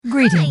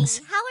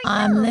Greetings. Hi, how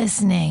are I'm you?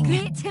 listening.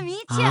 Great to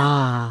meet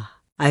you.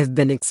 I've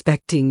been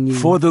expecting you.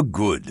 For the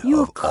good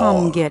You of come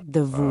all. get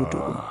the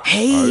voodoo.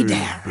 Hey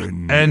there.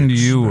 And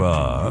you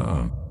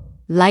are?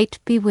 Light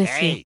be with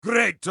Hey,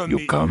 great to You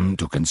meet come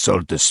to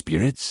consult the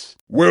spirits?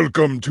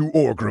 Welcome to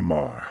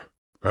Orgrimmar.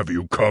 Have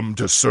you come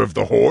to serve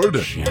the Horde?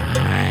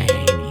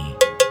 Shiny.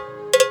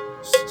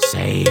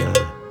 Sail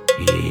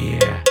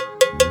here,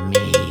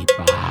 me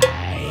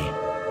buy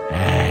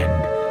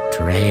and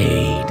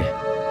trade.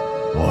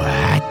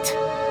 What?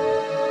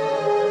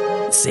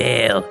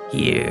 Sail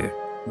here,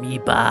 me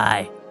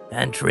buy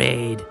and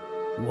trade.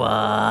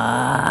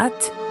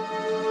 What?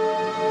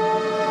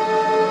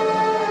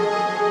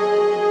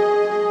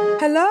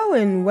 Hello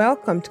and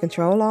welcome to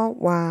Control Alt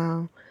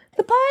WoW,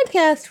 the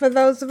podcast for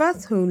those of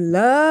us who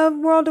love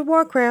World of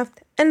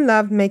Warcraft and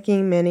love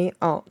making many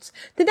alts.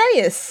 Today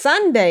is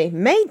Sunday,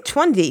 May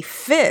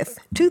 25th,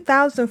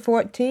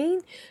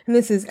 2014, and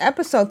this is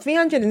episode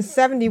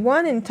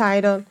 371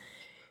 entitled,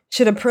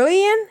 Should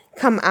Aprillian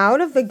Come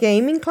Out of the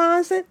Gaming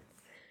Closet?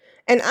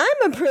 And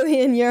I'm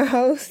Aprillian, your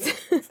host.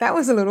 That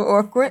was a little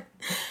awkward.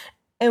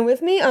 And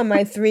with me are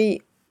my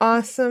three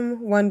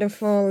awesome,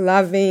 wonderful,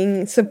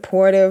 loving,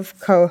 supportive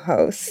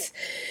co-hosts.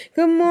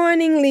 Good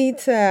morning,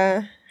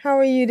 Lita. How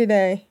are you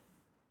today?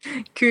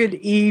 Good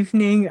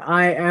evening.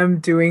 I am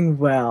doing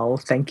well.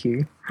 Thank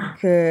you.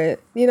 Good.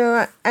 You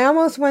know, I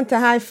almost went to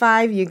high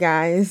five you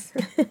guys.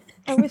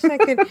 I wish I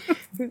could,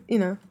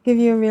 give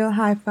you a real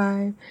high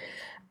five.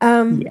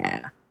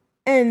 Yeah.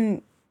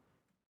 And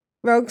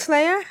Rogue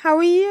Slayer, how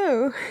are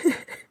you?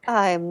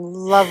 I'm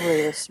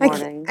lovely this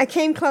morning. I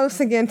came close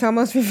again to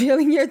almost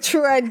revealing your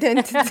true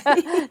identity.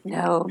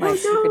 No, my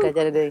secret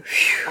identity.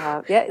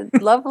 Yeah,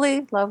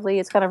 lovely.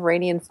 It's kind of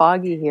rainy and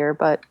foggy here,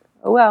 but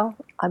oh well.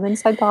 I'm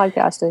inside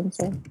podcasting,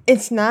 so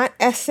it's not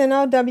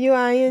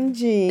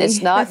SNOWING.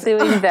 it's not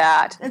doing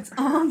that. That's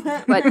all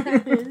that.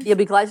 But you'll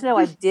be glad to know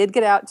I did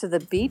get out to the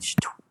beach,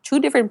 two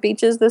different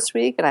beaches this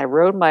week, and I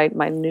rode my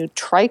new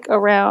trike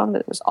around.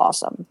 It was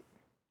awesome.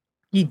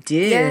 You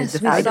did. Yes,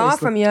 we saw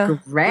from you.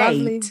 Great.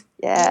 Lovely.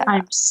 Yeah.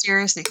 I'm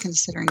seriously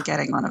considering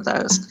getting one of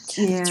those.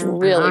 Yeah. It's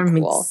really I'm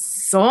cool.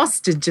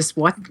 exhausted just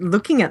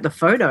looking at the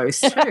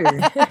photos too.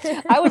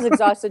 I was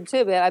exhausted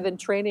too, man. I've been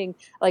training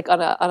like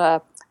on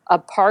a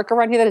park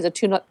around here that is a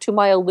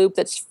 2-mile loop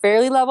that's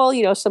fairly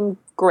level, some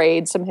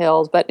grades, some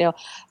hills. But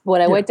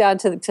when I went down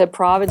to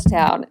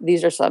Provincetown,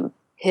 these are some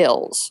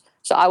hills.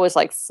 So I was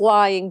like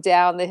flying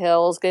down the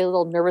hills, getting a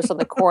little nervous on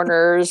the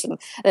corners,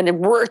 and then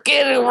working.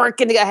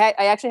 I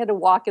actually had to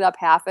walk it up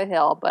half a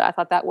hill, but I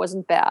thought that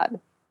wasn't bad.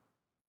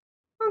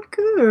 Oh,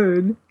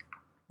 good.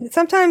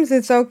 Sometimes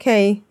it's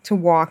okay to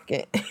walk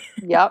it.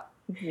 Yep.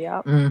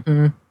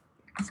 Mm-hmm.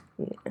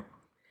 Yeah.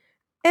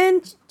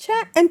 And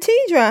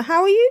Tidra,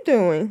 how are you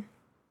doing?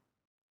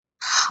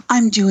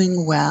 I'm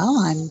doing well.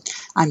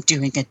 I'm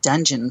doing a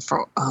dungeon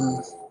for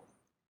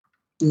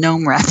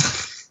Gnome Rep.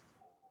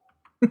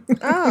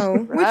 Oh,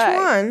 Right. which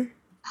one?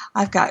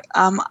 I've got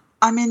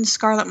I'm in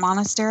Scarlet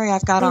Monastery.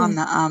 I've got on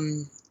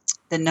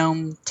the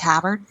Gnome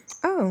Tabard.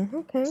 Oh,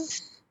 okay.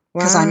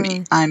 Because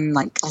Wow. I'm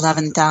like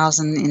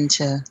 11,000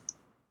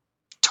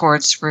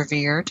 towards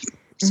Revered,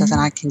 so then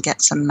I can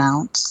get some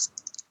mounts.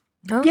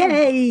 Oh.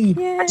 Yay!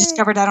 I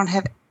discovered I don't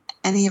have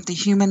any of the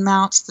human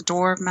mounts, the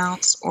dwarf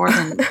mounts, or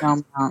the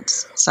gnome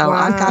mounts. So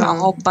I've got a Wow.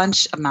 whole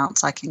bunch of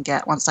mounts I can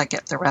get once I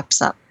get the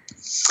reps up.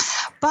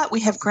 But we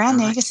have Grand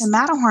Nagus and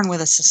Matterhorn with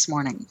us this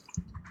morning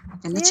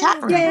in the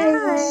chat room.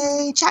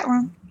 Yay, chat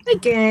room. Hey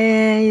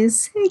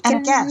guys. And a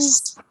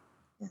guest.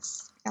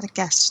 Yes, got a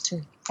guest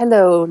too.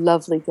 Hello,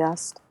 lovely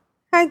guest.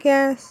 I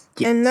guess.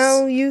 Yes. And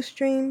no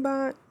Ustream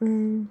bot.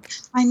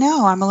 I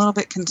know, I'm a little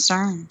bit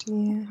concerned.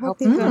 Yeah, hope Hope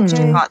he's the okay.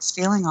 Ustream bot's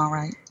feeling all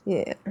right.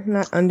 Yeah,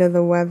 not under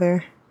the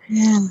weather.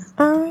 Yeah.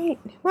 All right.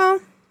 Well,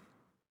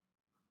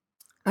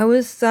 I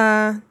was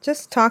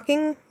just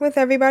talking with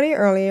everybody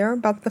earlier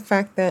about the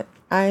fact that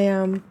I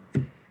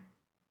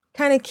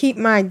kind of keep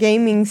my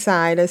gaming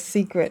side a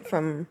secret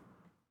from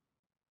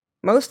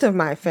most of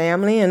my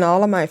family and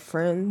all of my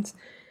friends.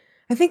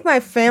 I think my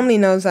family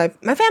knows I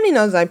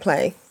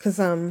play because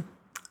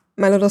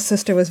my little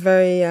sister was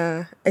very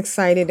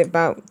excited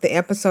about the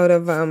episode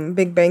of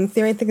Big Bang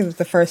Theory. I think it was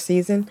the first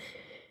season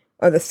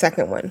or the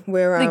second one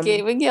where The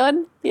gaming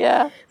one?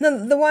 Yeah.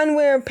 the one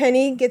where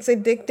Penny gets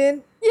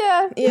addicted.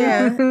 Yeah.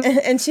 Yeah,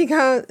 and she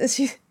goes.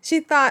 She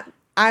thought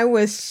I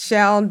was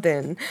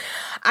Sheldon.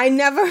 I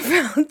never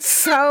felt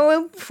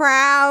so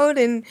proud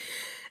and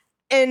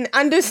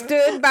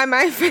understood by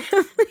my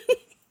family.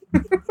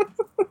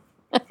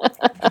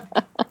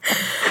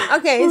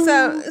 Okay,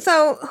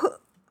 so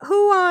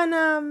who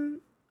on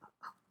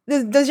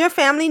does your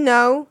family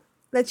know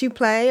that you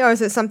play, or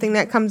is it something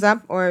that comes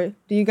up, or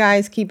do you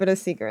guys keep it a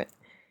secret?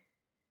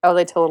 Oh,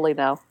 they totally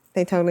know.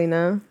 They totally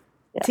know.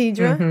 Yeah.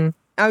 Tidra? Mm-hmm.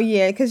 Oh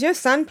yeah, because your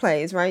son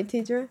plays, right,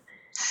 Tidra?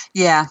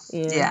 Yeah,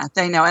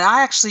 they know. And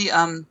I actually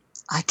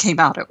I came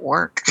out at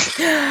work.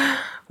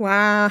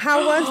 Wow,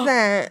 how was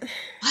that?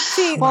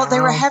 See, Well, they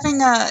were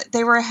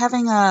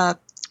having a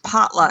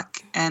potluck,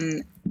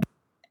 and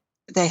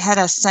they had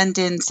us send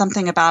in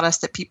something about us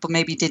that people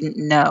maybe didn't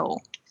know,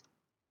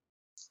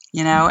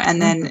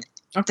 and then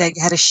they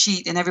had a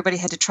sheet and everybody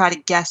had to try to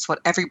guess what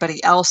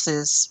everybody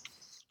else's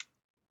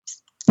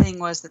thing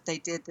was that they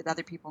did that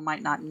other people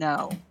might not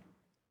know.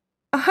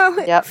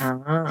 Oh, Yep.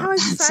 how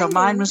exciting. So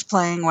mine was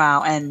playing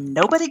WoW and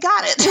nobody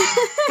got it.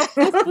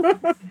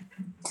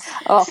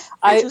 Oh,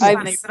 Which was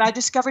funny, but I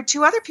discovered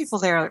 2 other people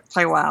there that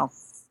play WoW.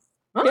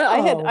 Yeah,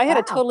 I had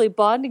a totally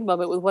bonding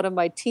moment with one of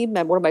my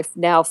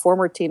now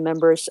former team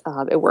members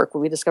at work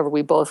when we discovered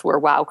we both were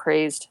WoW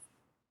crazed.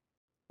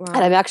 Wow.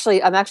 And I'm actually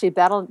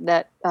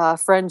BattleNet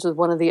friends with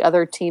one of the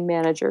other team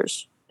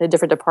managers in a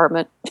different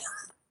department.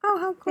 Oh,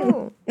 how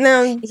cool!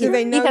 Now, do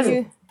they know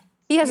you?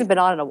 He hasn't been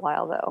on in a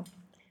while, though.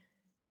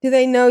 Do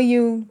they know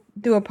you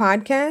do a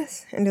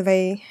podcast, and do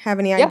they have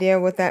any idea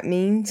what that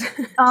means?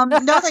 No,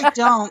 they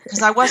don't,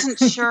 because I wasn't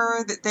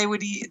sure that they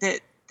would that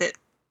the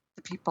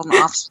people in the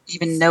office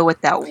even know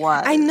what that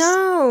was. I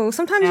know.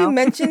 Sometimes you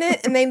mention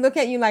it, and they look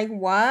at you like,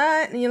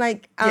 "What?" And you're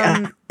like,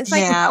 "It's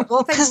like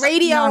well, it's like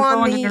radio I'm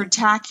on going to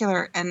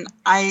Nerdtacular, and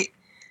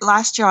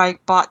last year I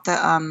bought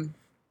the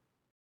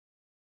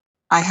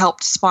I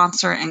helped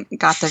sponsor and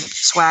got the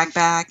swag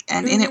bag,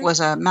 and in it was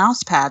a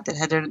mouse pad that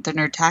had the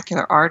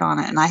Nerdtacular art on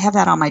it, and I have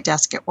that on my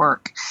desk at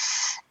work.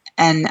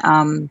 And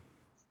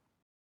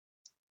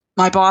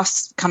my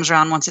boss comes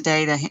around once a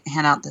day to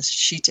hand out this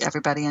sheet to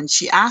everybody, and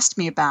she asked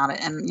me about it,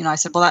 and I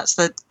said, well, that's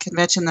the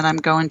convention that I'm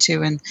going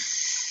to in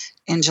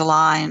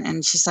July,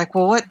 and she's like,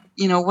 well, what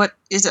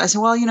is it? I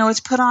said, well, it's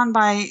put on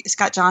by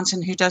Scott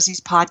Johnson, who does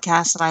these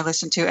podcasts that I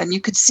listen to, and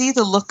you could see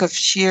the look of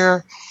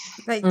sheer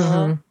like.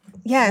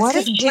 Yes, what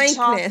is she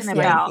talking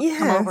about? Yes.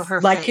 Come over her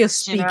like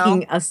face, you're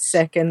speaking a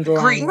second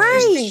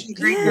language.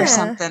 Greek or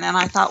something. And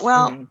I thought,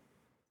 well,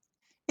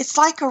 it's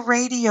like a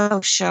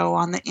radio show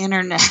on the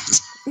internet.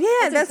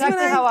 Yeah, that's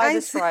exactly how I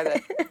describe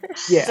it.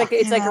 Yeah,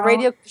 it's like a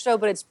radio show,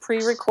 but it's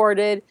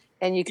pre-recorded,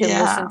 and you can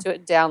listen to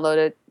it, download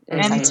it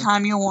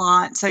anytime you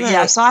want. So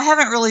so I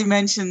haven't really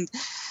mentioned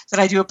that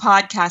I do a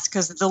podcast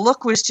because the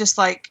look was just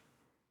like,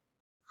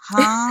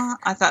 huh?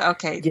 I thought,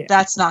 okay,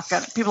 that's not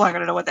people aren't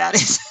gonna know what that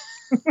is.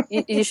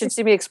 You should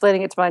see me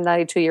explaining it to my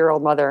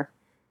 92-year-old mother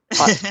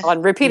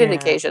on repeated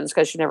occasions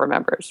because she never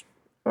remembers.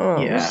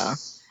 Oh. Yeah.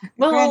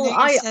 Well,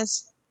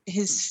 says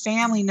his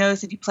family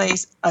knows that he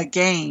plays a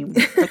game,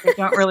 but they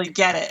don't really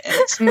get it. And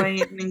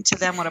explaining to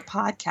them what a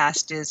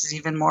podcast is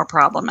even more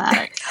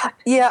problematic.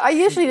 Yeah, I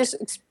usually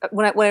just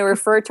when I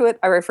refer to it,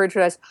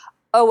 as,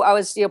 oh, I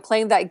was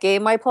playing that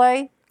game I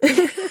play.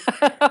 If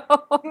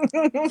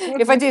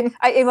I do,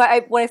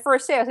 when I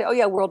first say, I say, "Oh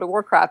yeah, World of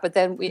Warcraft," but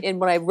then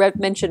when I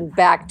mention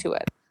back to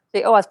it,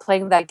 say, "Oh, I was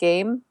playing that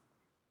game."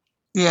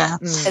 Yeah,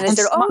 and they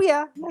said, "Oh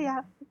yeah."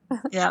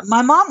 Yeah,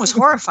 my mom was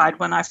horrified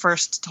when I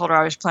first told her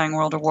I was playing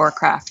World of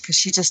Warcraft because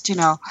she just,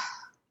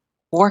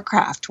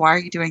 Warcraft. Why are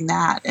you doing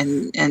that?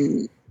 And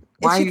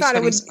why are you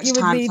spending so much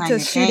time playing a game?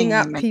 Shooting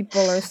up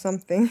people or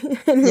something.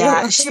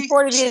 Yeah, she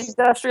supported the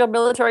industrial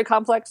military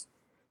complex.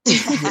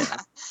 Yeah.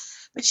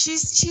 But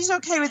she's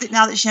okay with it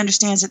now that she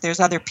understands that there's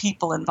other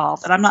people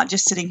involved. And I'm not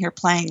just sitting here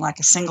playing like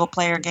a single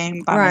player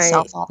game by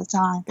myself all the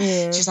time.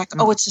 Yeah. She's like,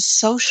 oh, it's a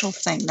social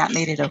thing. That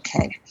made it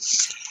okay.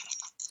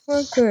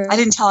 Okay. I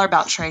didn't tell her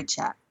about trade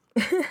chat.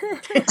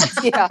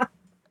 Yeah.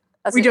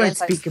 We don't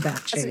speak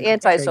about trade.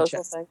 That's an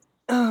antisocial thing.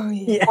 Oh,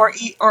 yeah. Or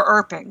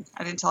erping.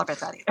 I didn't tell her about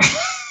that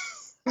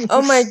either.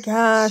 Oh my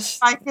gosh.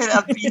 I could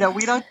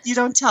you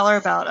don't tell her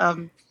about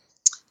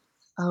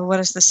what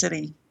is the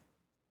city?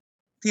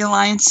 The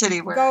Alliance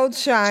City where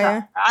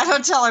Goldshire. I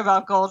don't tell her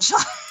about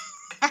Goldshire.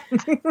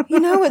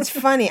 It's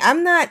funny.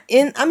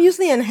 I'm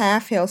usually in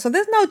Half Hill, so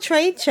there's no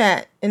trade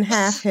chat in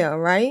Half Hill,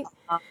 right?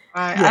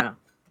 Yeah.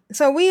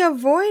 So we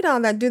avoid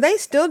all that. Do they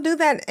still do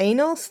that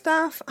anal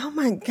stuff? Oh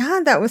my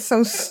God, that was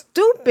so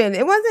stupid.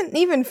 It wasn't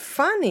even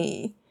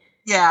funny.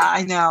 Yeah,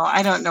 I know.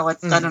 I don't know what.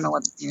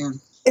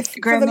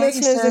 Grand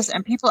Navy says,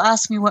 and people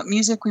ask me what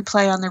music we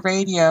play on the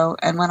radio,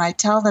 and when I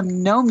tell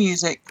them no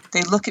music,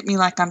 they look at me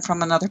like I'm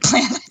from another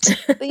planet.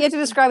 But you have to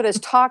describe it as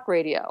talk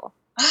radio.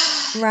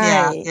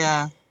 Right.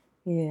 Yeah.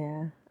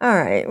 All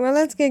right. Well,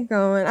 let's get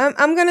going.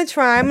 I'm gonna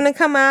try. I'm gonna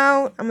come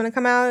out. I'm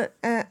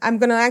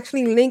gonna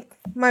actually link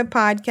my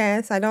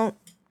podcast. I don't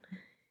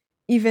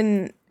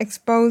even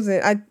expose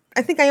it.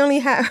 I think I only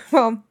have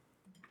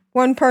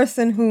one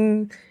person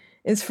who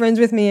is friends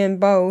with me in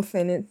both,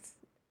 and it's.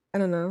 I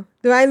don't know.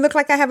 Do I look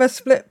like I have a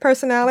split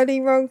personality,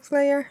 Rogue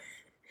Slayer?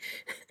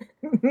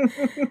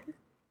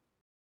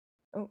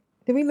 Oh,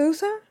 did we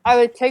lose her? I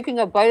was taking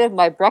a bite of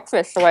my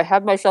breakfast, so I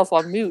had myself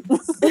on mute.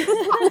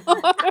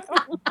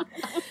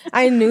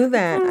 I knew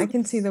that. I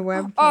can see the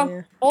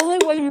webcam.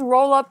 Only when you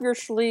roll up your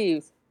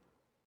sleeve.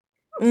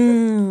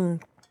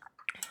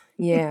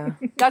 Yeah.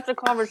 That's a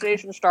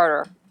conversation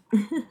starter.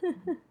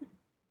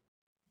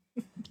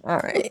 All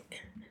right.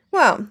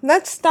 Well,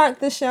 let's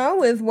start the show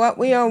with what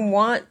we all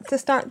want to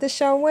start the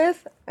show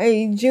with.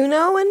 A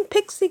Juno and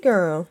Pixie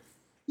Girl.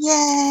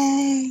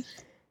 Yay!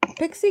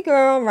 Pixie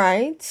Girl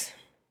writes,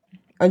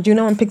 or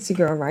Juno and Pixie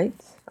Girl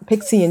writes,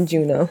 Pixie and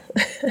Juno.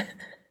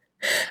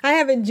 I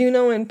have it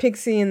Juno and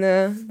Pixie in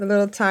the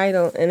little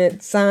title, and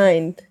it's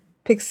signed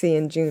Pixie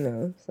and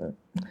Juno. So.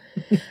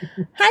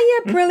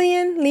 Hiya,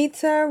 Aprillian,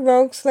 Lita,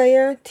 Rogue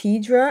Slayer,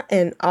 Tidra,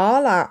 and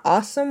all our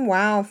awesome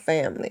WoW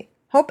family.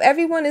 Hope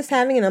everyone is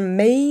having an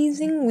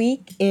amazing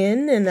week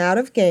in and out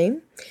of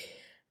game.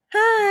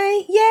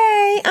 Hi,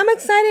 yay! I'm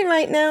excited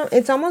right now.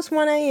 It's almost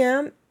 1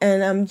 a.m.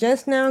 and I'm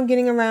just now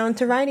getting around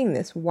to writing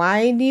this.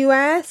 Why do you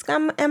ask?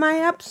 Am I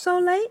up so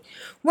late?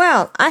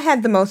 Well, I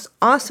had the most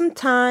awesome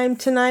time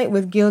tonight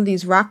with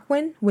Guildies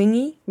Rockwin,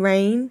 Wingy,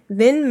 Rain,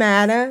 then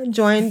Matta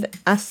joined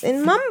us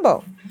in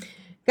Mumble.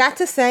 Got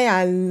to say,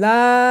 I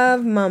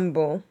love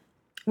Mumble.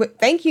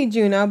 Thank you,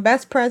 Juno.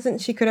 Best present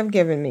she could have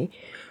given me.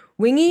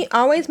 Wingy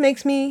always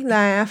makes me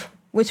laugh,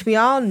 which we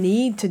all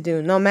need to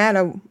do, no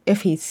matter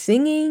if he's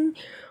singing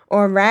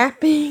or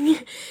rapping.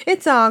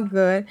 It's all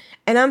good.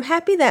 And I'm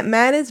happy that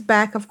Matt is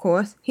back, of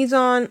course. He is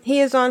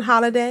on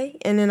holiday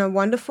and in a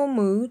wonderful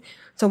mood.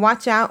 So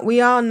watch out.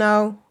 We all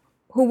know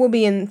who will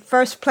be in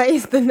first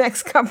place the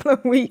next couple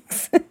of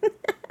weeks.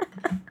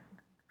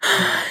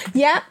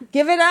 Yep,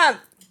 give it up.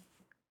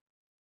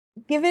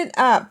 Give it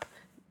up.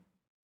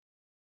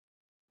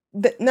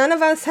 None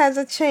of us has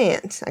a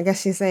chance. I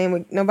guess she's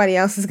saying nobody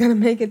else is going to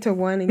make it to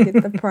 1 and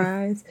get the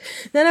prize.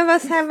 None of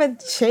us have a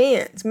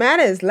chance.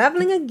 Matta is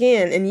leveling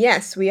again. And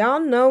yes, we all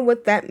know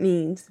what that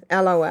means.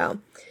 LOL.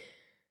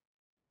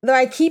 Though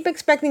I keep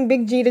expecting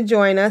Big G to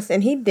join us,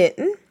 and he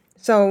didn't.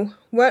 So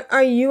what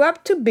are you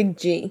up to, Big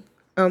G?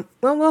 Well,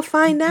 we'll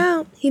find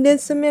out. He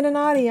did submit an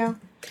audio.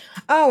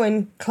 Oh,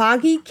 and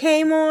Cloggy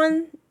came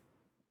on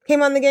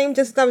the game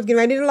just as I was getting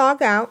ready to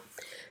log out.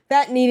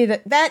 That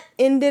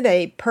ended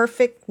a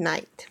perfect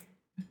night.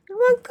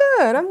 Well,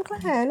 good. I'm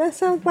glad. That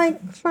sounds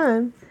like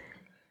fun.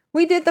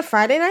 We did the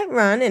Friday night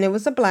run, and it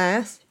was a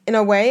blast. In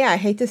a way, I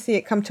hate to see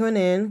it come to an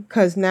end,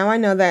 because now I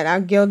know that our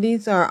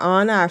guildies are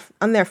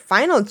on their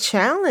final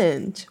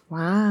challenge.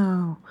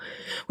 Wow.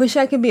 Wish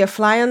I could be a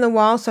fly on the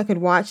wall so I could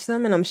watch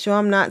them, and I'm sure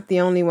I'm not the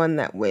only one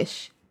that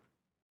wish.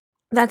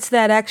 That's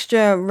that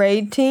extra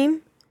raid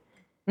team?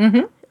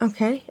 Mm-hmm.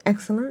 Okay,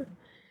 excellent.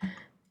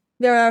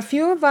 There are a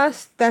few of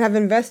us that have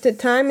invested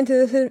time into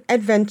this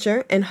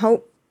adventure and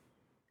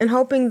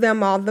hoping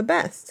them all the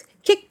best.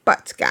 Kick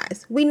butts,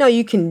 guys. We know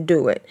you can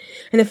do it.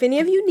 And if any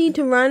of you need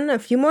to run a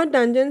few more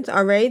dungeons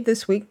or raid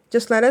this week,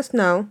 just let us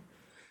know.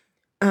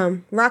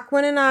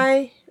 Rockwin and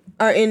I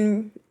are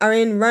in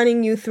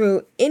running you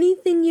through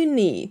anything you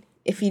need.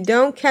 If you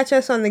don't catch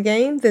us on the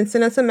game, then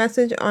send us a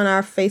message on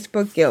our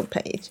Facebook guild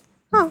page.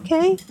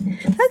 Okay,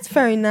 that's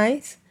very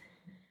nice.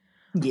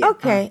 Yeah.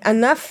 Okay,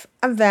 enough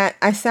of that.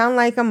 I sound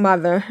like a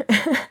mother.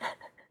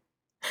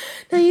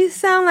 No, you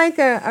sound like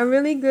a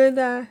really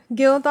good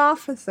guild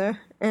officer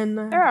and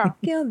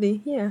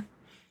guildie, yeah.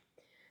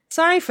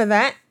 Sorry for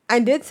that. I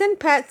did send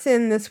pets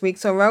in this week,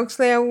 so Rogue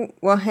Slayer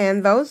will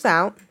hand those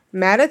out.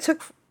 Matta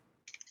took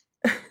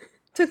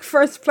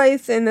first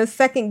place in the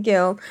second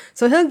guild,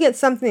 so he'll get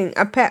something,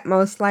 a pet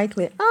most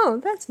likely. Oh,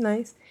 that's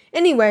nice.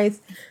 Anyways,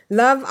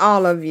 love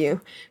all of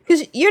you.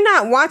 Because you're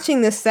not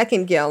watching the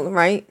second guild,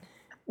 right?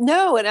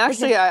 No, and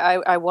actually,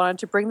 I wanted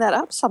to bring that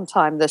up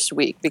sometime this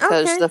week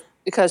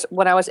because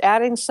when I was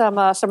adding some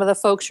of the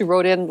folks who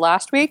wrote in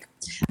last week,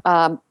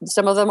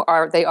 some of them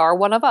are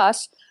one of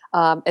us,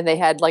 and they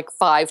had like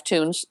 5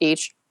 tunes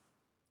each.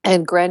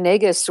 And Grand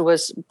Nagus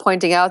was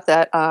pointing out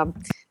that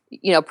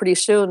pretty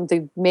soon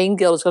the main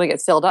guild is going to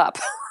get filled up.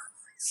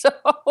 So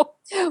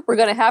we're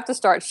going to have to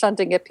start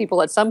shunting at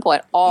people at some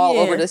point all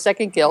over the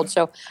second guild.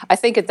 So I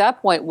think at that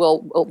point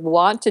we'll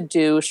want to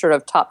do sort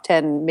of top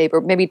 10,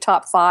 maybe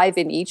top 5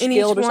 in each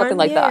guild or something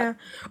like that.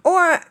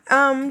 Or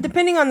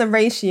depending on the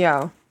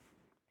ratio,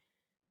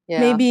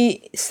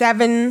 maybe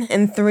 7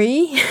 and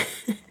 3.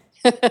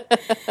 Do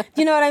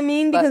you know what I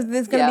mean? Because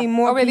there's going to be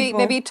more people. Or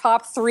maybe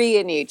top 3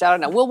 in each. I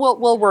don't know.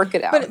 We'll work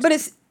it out. But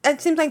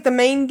it seems like the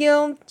main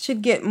guild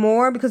should get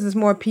more because there's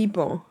more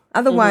people.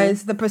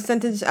 Otherwise, the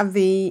percentage of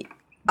the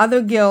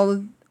other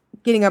guild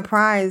getting a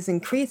prize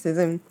increases,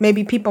 and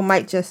maybe people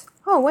might just,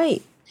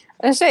 I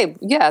say,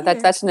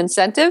 that's an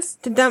incentive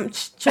to jump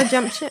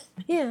ship.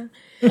 Yeah.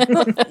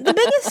 Well, the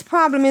biggest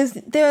problem is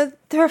there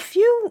are a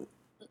few,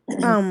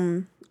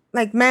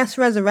 like mass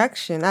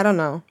resurrection. I don't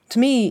know. To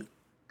me,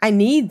 I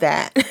need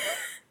that.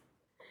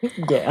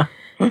 Yeah.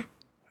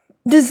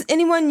 Does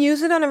anyone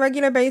use it on a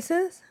regular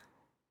basis?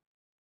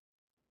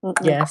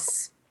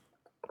 Yes.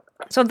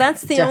 So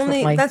that's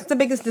that's the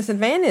biggest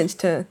disadvantage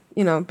to,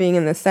 being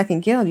in the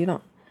second guild. You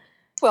don't.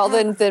 Well,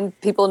 then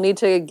people need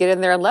to get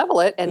in there and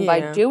level it. And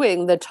by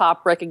doing the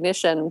top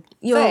recognition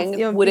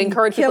thing would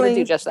encourage people to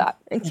do just that.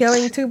 And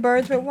killing 2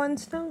 birds with 1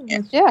 stone.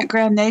 Yeah.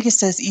 Grand Nagus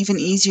says even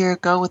easier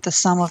go with the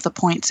sum of the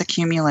points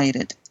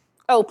accumulated.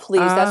 Oh, please.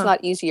 That's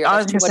not easier. I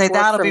was going to say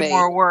that'll be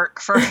more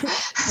work.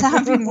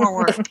 That'll be more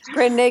work.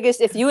 Grand Nagus,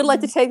 if you would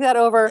like to take that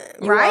over,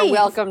 you are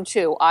welcome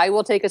to. I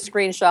will take a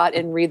screenshot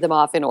and read them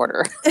off in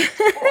order.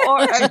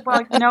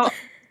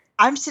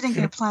 I'm sitting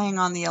here playing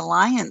on the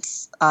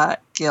Alliance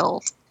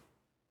guild.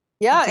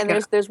 Yeah, and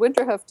there's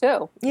Winterhoof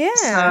too. Yeah.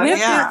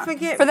 So,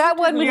 Forget for that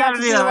one, we have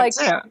to do like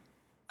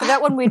For that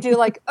one, we do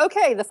like,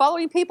 okay, the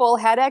following people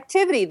had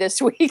activity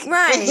this week.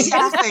 Right.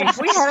 Exactly.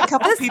 We had a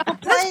couple people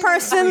This playing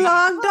person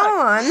logged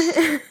on.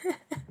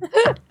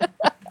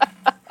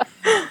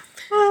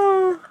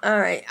 All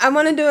right. I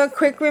want to do a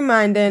quick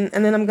reminder,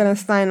 and then I'm going to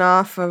sign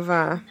off of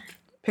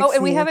Pixie. Oh,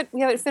 and we haven't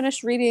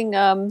finished reading.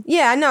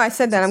 Yeah, I know. I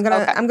said that. I'm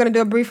Okay. gonna do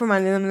a brief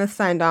reminder, and I'm gonna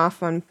sign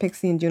off on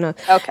Pixie and Juno.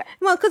 Okay.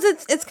 Well, because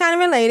it's kind of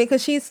related,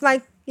 because she's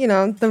like, you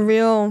know, the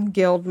real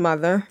guild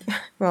mother.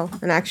 Well,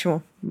 an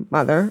actual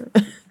mother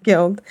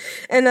guild,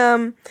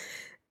 and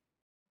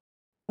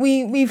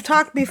we've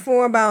talked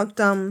before about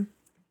the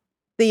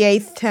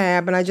 8th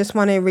tab, and I just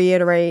want to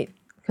reiterate,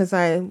 because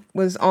I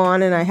was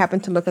on and I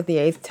happened to look at the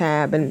 8th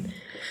tab, and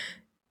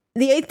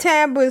the 8th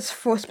tab was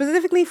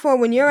specifically for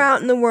when you're out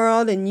in the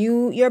world and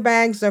your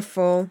bags are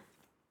full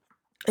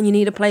and you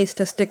need a place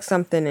to stick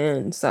something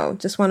in. So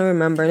just want to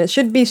remember, and it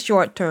should be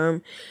short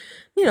term,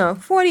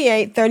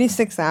 48,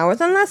 36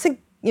 hours, unless it,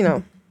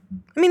 I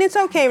mean, it's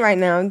okay right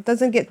now. It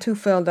doesn't get too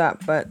filled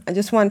up, but I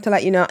just wanted to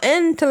let you know,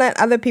 and to let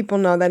other people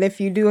know that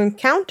if you do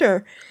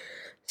encounter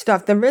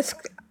stuff, the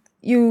risk,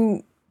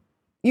 you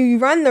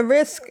run the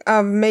risk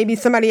of maybe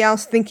somebody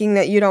else thinking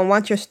that you don't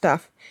want your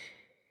stuff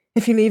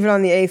if you leave it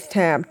on the 8th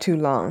tab too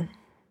long.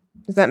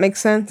 Does that make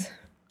sense?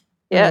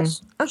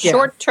 Yes. Okay.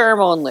 Short term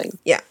only.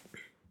 Yeah.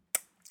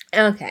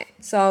 Okay.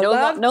 So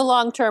No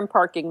long term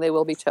parking. They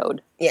will be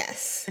towed.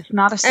 Yes. It's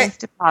not a safe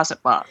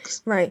deposit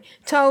box. Right.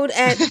 Towed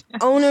at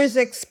owner's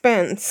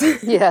expense.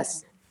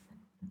 Yes.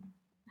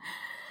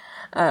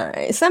 All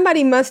right.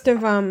 Somebody must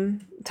have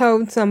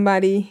towed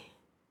somebody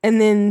and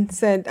then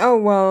said, "Oh,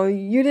 well,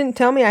 you didn't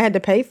tell me I had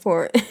to pay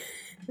for it."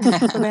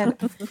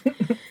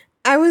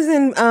 I was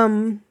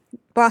in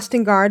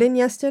Boston Garden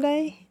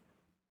yesterday,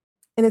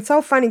 and it's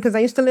so funny because I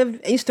used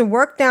to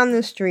work down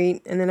the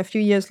street, and then a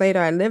few years later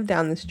I lived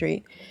down the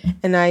street,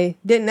 and I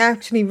didn't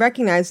actually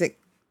recognize it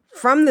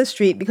from the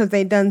street because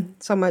they'd done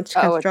so much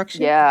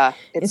construction. Yeah,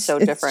 it's so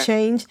different. It's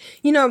changed.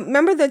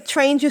 Remember the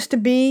trains used to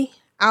be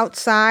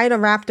outside or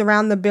wrapped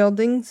around the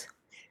buildings?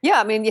 Yeah,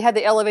 I mean, you had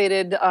the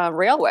elevated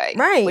railway,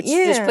 right? Which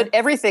just put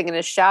everything in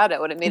a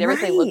shadow, and it made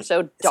everything look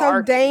so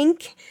dark, so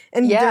dank,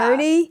 and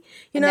dirty.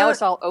 And now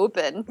it's all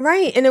open,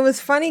 right? And it was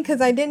funny because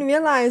I didn't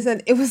realize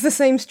that it was the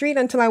same street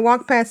until I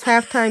walked past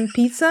Halftime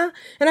Pizza,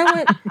 and I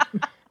went,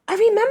 "I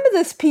remember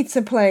this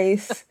pizza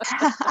place."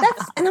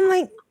 And I'm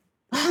like,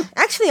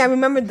 actually, I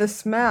remembered the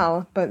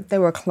smell, but they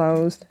were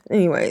closed.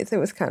 Anyways, it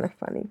was kind of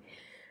funny.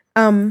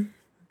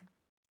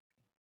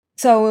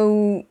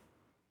 So.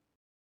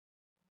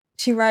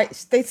 She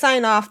writes, they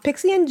sign off,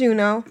 Pixie and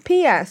Juno.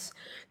 P.S.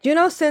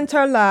 Juno sends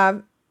her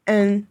love,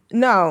 and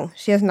no,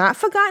 she has not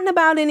forgotten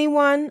about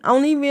anyone.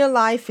 Only real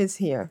life is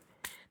here.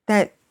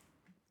 That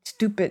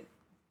stupid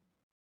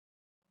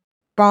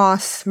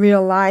boss,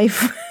 real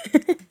life.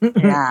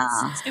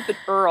 Yeah. Stupid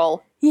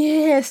Earl.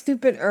 Yeah,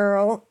 stupid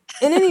Earl.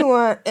 And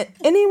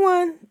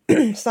anyone,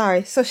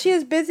 sorry. So she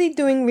is busy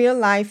doing real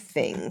life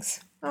things.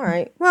 All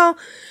right. Well,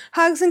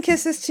 hugs and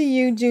kisses to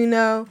you,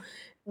 Juno.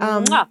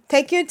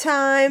 Take your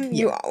time.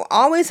 You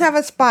always have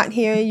a spot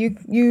here.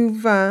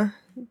 You've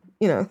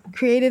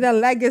created a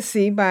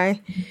legacy by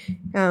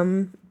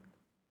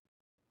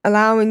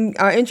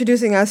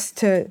introducing us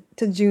to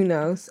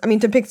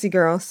Pixie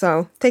Girl.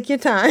 So take your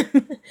time,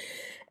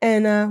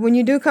 and when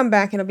you do come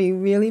back, it'll be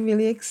really,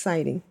 really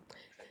exciting.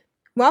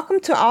 Welcome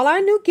to all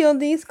our new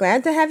guildies.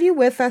 Glad to have you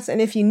with us.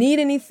 And if you need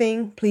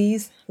anything,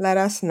 please let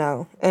us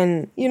know.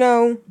 And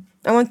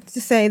I want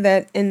to say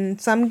that in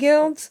some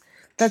guilds,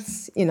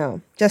 that's,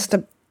 just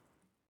a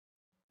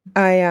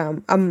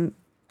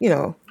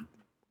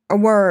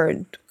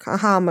word, a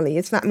homily.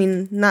 It's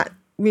not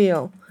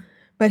real.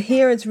 But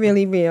here it's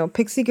really real.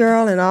 Pixie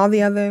Girl and all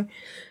the other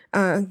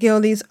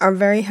guildies are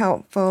very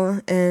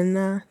helpful. And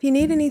if you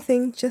need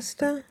anything,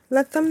 just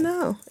let them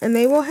know. And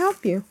they will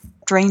help you.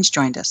 Drain's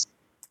joined us.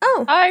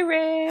 Oh. Hi,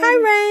 Rain. Hi,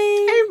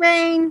 Rain. Hey,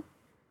 Rain.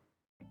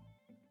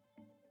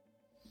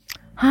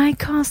 Hi,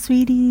 car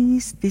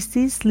sweeties. This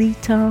is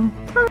Lita.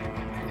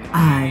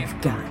 I've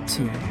got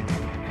to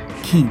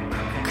keep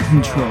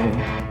control.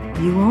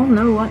 You all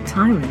know what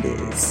time it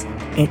is.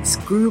 It's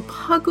group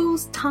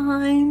huggles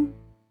time.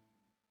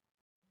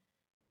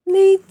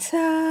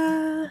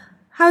 Lita,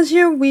 how's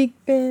your week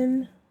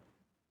been?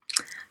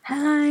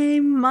 Hi,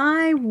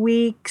 my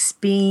week's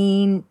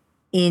been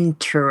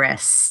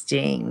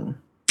interesting.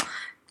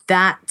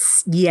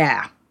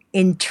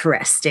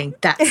 Interesting.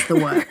 That's the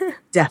word.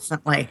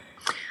 Definitely.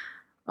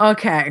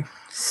 Okay,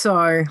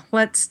 so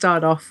let's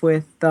start off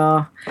with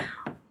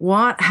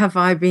what have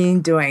I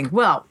been doing?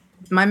 Well,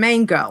 my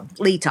main girl,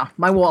 Lita,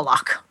 my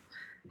warlock,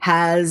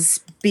 has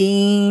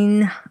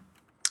been...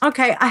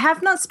 Okay, I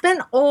have not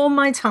spent all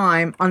my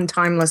time on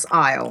Timeless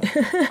Isle,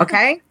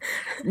 okay?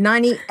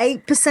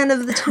 98%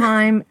 of the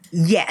time,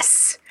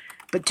 yes.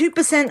 But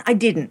 2% I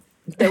didn't.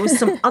 There was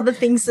some other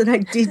things that I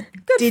did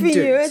Good for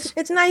do. you.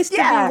 It's nice to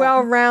be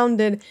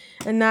well-rounded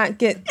and not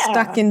get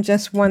stuck in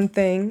just one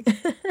thing.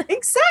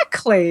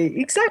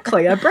 Exactly.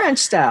 I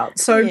branched out.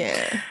 So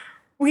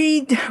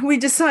we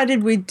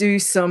decided we'd do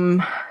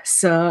some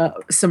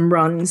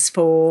runs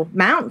for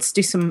mounts,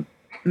 do some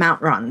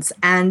mount runs,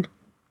 and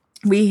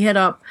we hit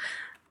up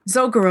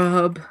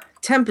Zolgarub,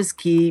 Tempest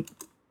Keep,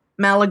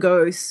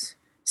 Malagos,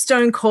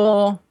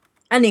 Stonecore,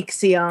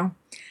 Anixia.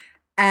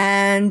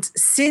 And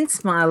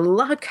since my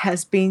luck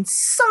has been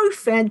so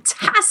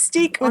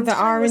fantastic With on the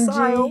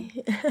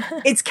RNG,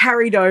 RNG. it's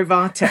carried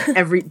over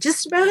to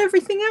just about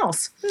everything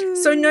else.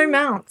 So no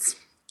mounts,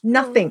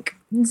 nothing,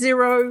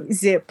 zero,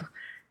 zip,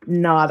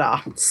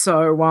 nada.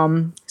 So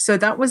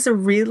that was a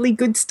really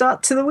good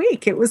start to the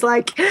week. It was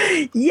like,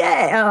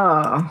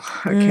 yeah,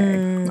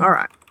 okay, all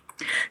right.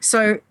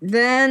 So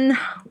then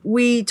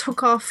we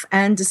took off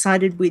and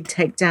decided we'd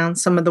take down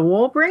some of the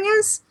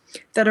Warbringers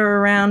that are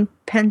around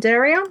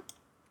Pandaria.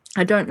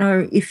 I don't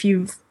know if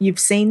you've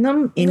seen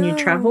them in your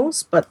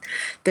travels, but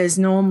there's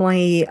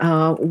normally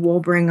a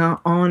Warbringer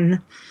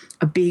on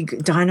a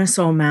big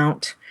dinosaur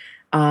mount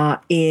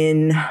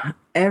in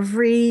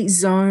every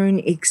zone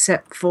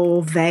except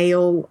for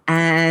Vale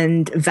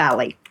and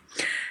Valley.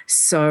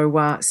 So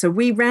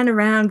we ran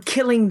around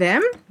killing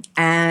them,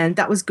 and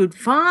that was good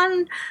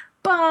fun.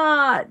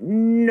 But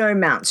no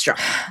mounts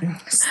dropped.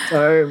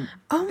 So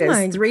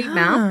there's 3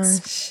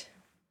 mounts.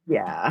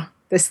 Yeah,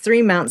 there's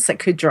 3 mounts that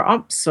could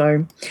drop.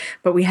 So,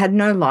 but we had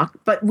no luck.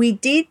 But we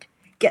did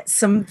get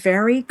some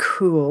very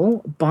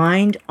cool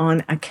bind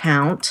on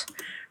account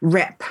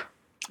rep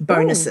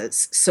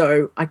bonuses.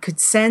 So I could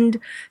send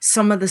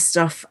some of the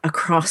stuff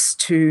across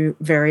to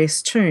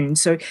various tunes.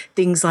 So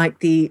things like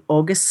the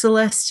August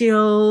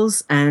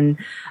Celestials and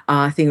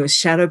I think it was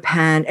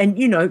Shadowpan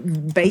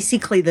and,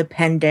 basically the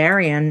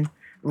Pandarian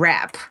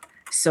rep.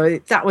 So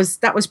that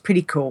was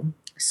pretty cool.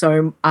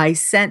 So I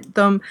sent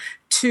them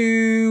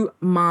to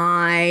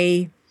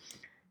my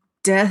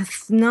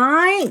Death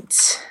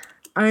Knight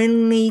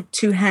only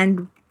to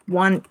hand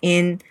one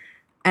in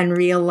and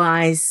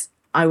realize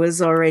I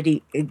was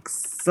already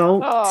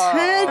exalted.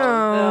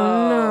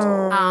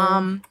 Oh,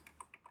 no.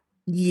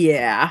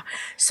 Yeah.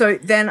 So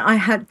then I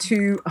had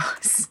to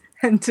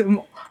send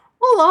them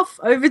all off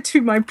over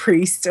to my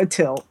priest,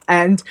 Atil,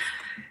 and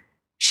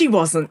she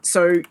wasn't.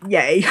 So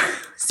yay.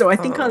 So I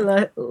think I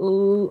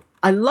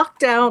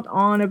lucked out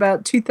on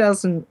about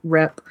 2,000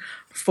 rep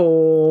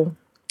for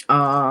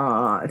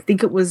I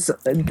think it was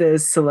the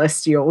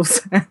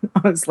Celestials. And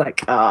I was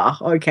like,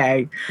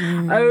 okay.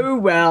 Oh,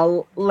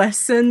 well,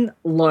 lesson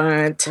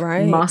learnt.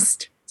 Right.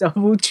 Must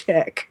double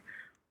check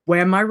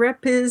where my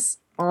rep is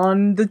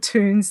on the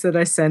tunes that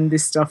I send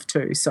this stuff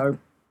to. So,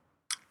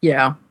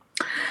 yeah.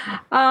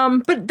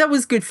 But that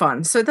was good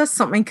fun. So that's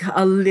something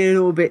a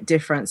little bit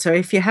different. So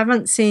if you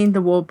haven't seen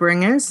the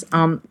Warbringers,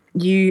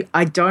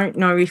 I don't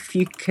know if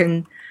you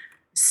can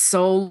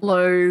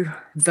solo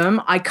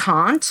them. I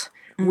can't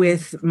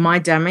with my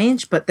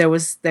damage, but there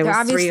was 3 of us.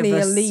 They're obviously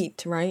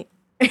elite, right?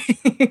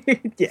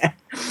 Yeah.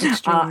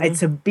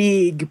 It's a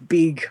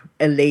big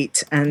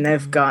elite, and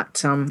they've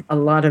got a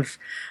lot of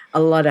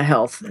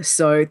health.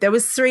 So there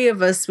was 3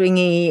 of us,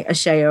 Wingy,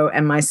 Asheo,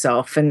 and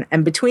myself,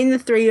 and between the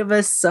 3 of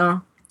us,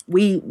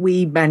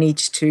 we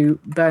managed to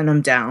burn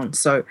them down.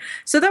 So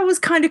that was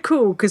kind of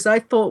cool because I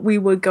thought we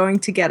were going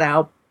to get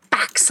our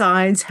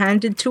backsides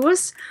handed to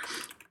us,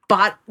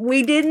 but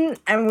we didn't,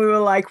 and we were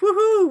like,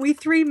 woohoo, we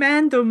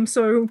 3-manned them.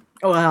 So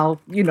so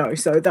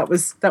that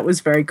was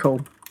very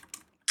cool.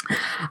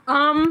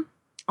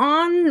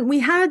 We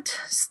had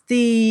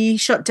the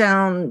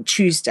shutdown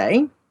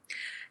Tuesday,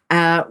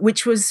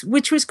 which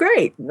was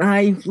great.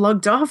 I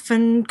logged off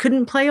and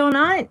couldn't play all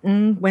night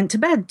and went to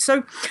bed.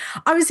 So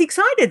I was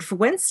excited for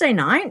Wednesday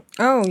night.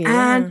 Oh,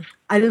 yeah. And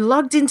I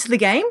logged into the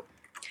game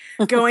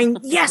going,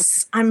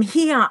 yes, I'm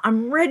here.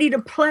 I'm ready to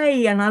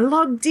play. And I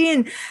logged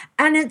in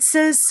and it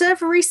says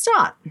server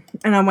restart.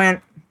 And I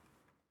went,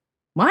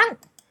 what?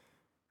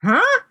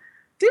 Huh?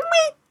 Didn't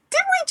we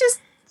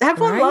just have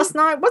one last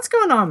night? What's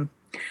going on?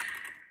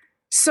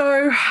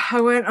 So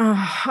I went,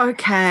 oh,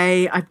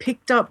 okay. I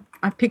picked up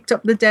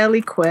the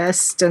daily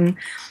quest and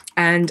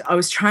I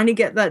was trying to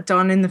get that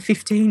done in the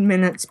 15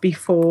 minutes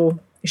before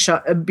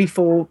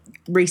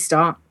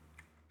restart.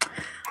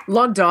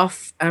 Logged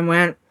off and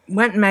went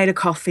and made a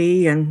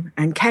coffee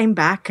and came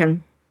back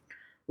and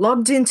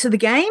logged into the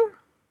game.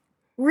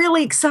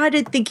 Really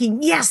excited,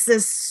 thinking, yes,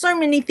 there's so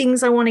many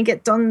things I want to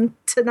get done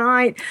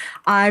tonight.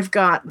 I've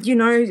got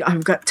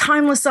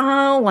Timeless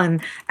Isle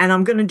and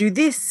I'm going to do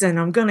this and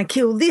I'm going to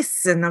kill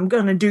this and I'm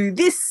going to do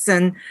this.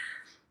 And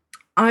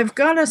I've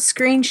got a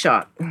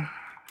screenshot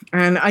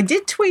and I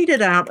did tweet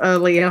it out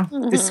earlier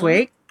this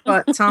week,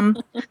 but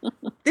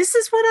this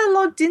is what I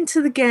logged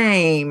into the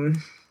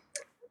game.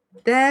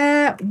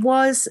 There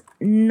was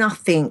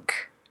nothing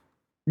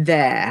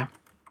there.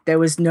 There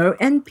was no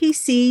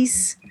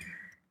NPCs.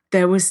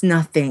 There was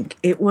nothing.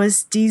 It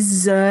was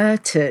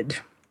deserted.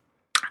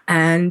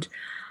 And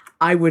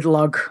I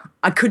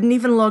couldn't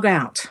even log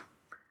out.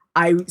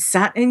 I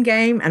sat in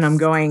game and I'm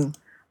going,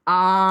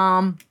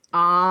 I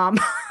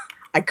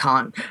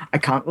can't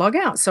log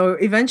out. So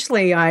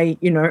eventually I,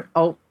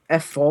 Alt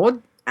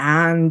F4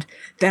 and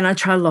then I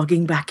try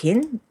logging back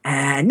in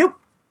and nope.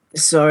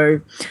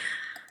 So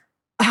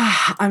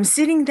I'm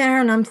sitting there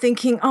and I'm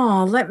thinking,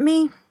 oh, let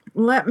me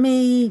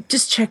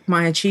just check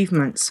my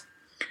achievements.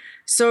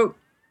 So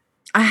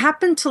I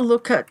happened to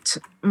look at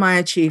my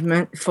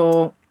achievement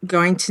for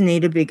going to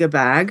need a bigger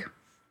bag.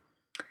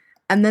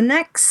 And the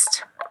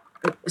next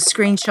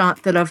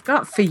screenshot that I've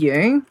got for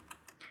you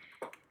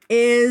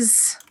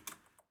is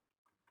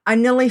I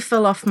nearly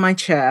fell off my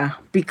chair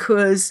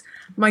because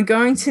my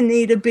going to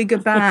need a bigger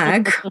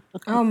bag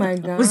Oh my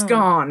God. was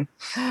gone.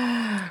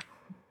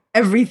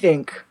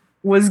 Everything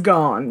was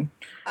gone.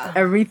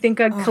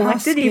 Everything I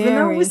collected, even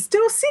though it was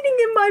still sitting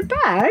in my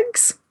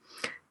bags,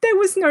 there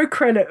was no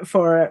credit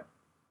for it.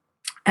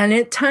 And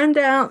it turned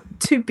out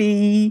to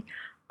be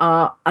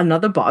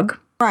another bug.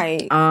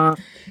 Right.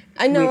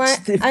 I know.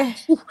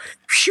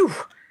 Phew,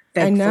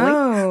 I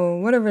know.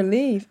 What a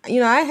relief.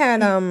 I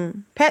had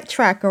pet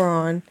tracker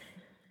on,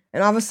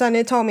 and all of a sudden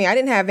it told me I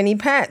didn't have any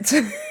pets.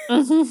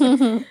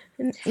 And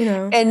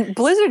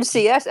Blizzard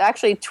CS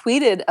actually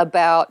tweeted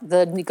about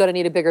the gonna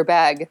need a bigger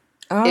bag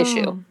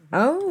issue.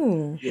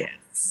 Oh.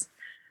 Yes.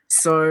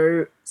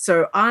 So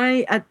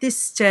I at this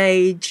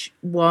stage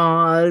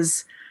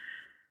was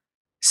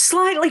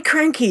slightly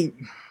cranky.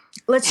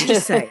 Let's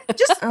just say.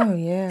 Oh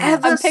yeah.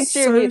 I'm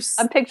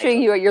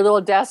picturing you at your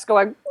little desk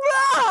going.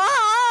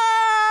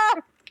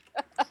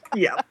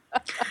 Yeah.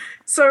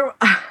 So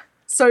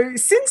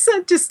since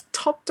that just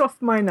topped off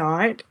my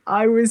night,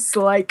 I was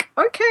like,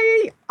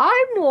 okay,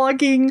 I'm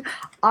logging.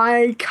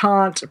 I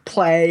can't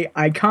play.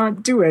 I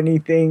can't do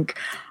anything.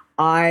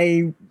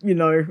 I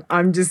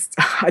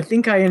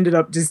think I ended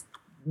up just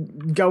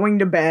going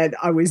to bed.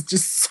 I was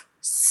just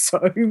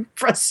so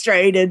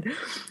frustrated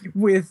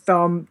with,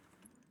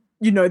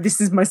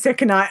 this is my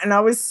second night and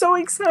I was so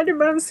excited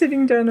about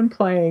sitting down and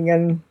playing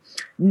and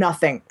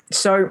nothing.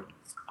 So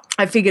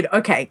I figured,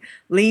 okay,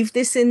 leave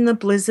this in the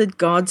Blizzard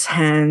gods'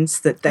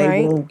 hands that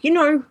they will,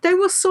 they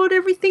will sort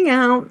everything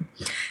out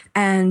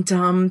and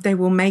they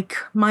will make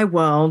my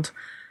world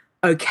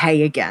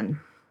okay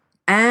again.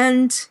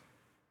 And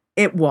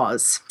it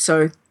was.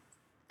 So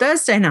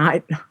Thursday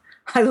night,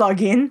 I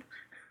log in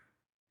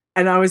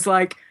and I was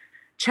like,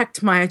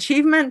 checked my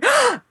achievement.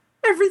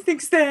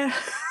 Everything's there.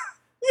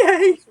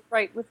 Yay.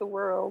 Right with the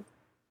world.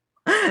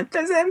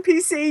 There's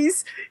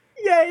NPCs.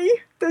 Yay.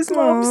 There's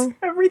mobs.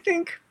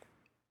 Everything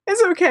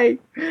is okay.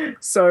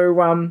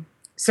 So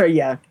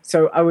yeah.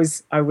 So I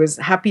was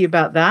happy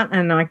about that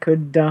and I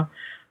could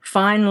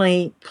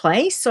finally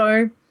play.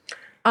 So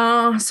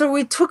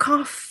we took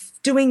off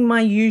doing my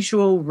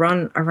usual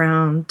run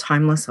around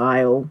Timeless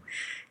Isle,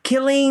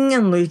 killing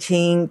and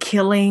looting,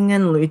 killing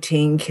and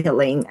looting,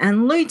 killing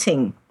and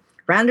looting.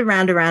 Round and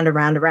round, around,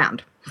 around,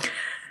 around.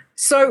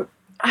 So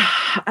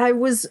I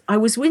was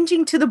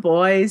whinging to the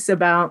boys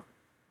about,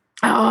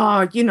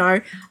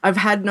 I've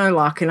had no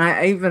luck. And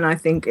I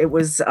think it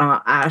was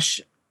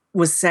Ash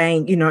was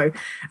saying,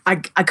 I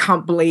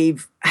can't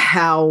believe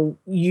how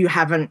you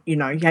haven't,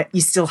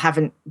 you still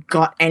haven't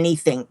got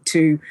anything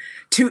to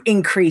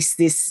increase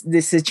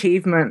this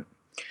achievement.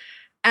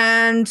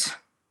 And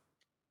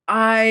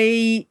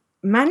I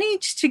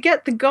managed to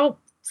get the Gulp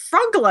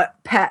Froglet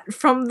pet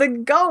from the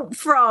Gulp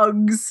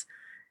Frogs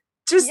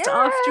just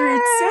after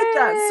he'd said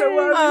that. So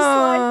I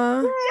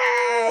was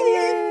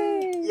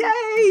like,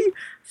 yay!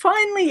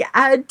 Finally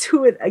add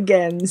to it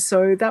again.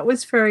 So that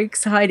was very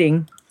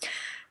exciting.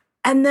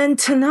 And then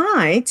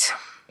tonight,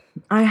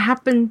 I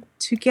happened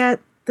to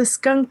get the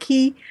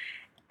Skunky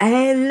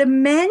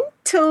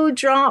Elemental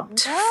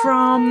dropped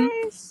from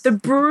the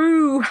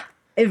Brew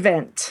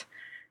event.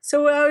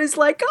 So I was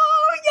like,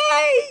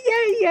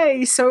 oh,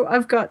 yay. So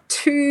I've got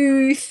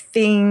 2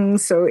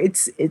 things. So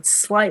it's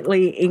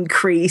slightly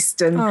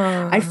increased. And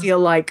I feel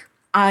like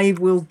I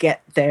will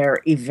get there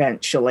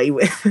eventually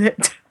with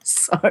it.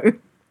 So,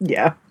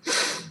 yeah.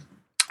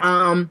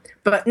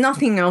 But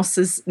nothing else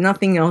is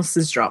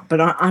dropped. But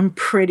I'm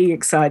pretty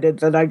excited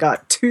that I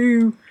got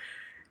two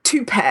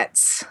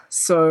pets.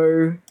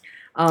 So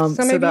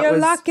maybe your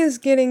luck is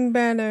getting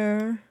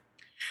better.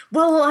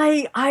 Well,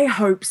 I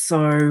hope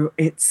so.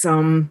 It's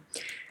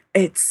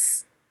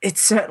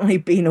certainly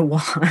been a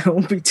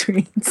while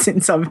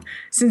since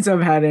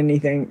I've had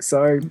anything.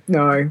 So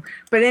no.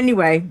 But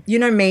anyway, you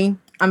know me.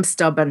 I'm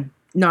stubborn.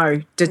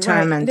 No,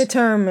 determined. Right,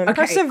 determined.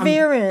 Okay,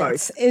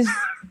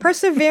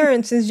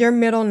 Perseverance is your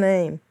middle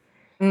name.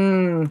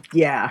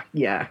 Yeah,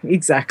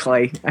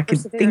 exactly. I could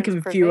think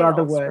of a few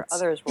other words. For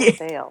others will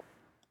fail.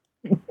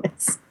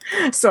 Yes.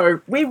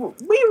 So we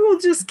will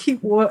just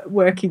keep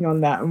working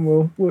on that,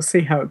 and we'll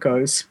see how it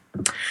goes.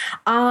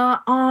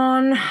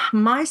 On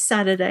my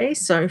Saturday,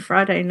 so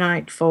Friday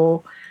night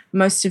for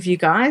most of you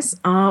guys,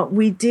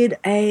 we did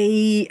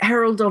a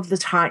Herald of the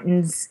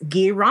Titans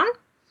gear run.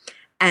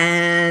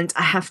 And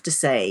I have to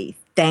say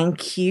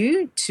thank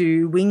you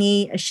to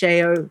Wingy,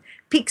 Asheo,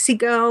 Pixie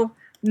Girl,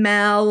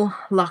 Mel,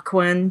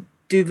 Lachlan,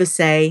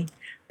 Duvasay,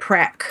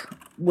 Prek,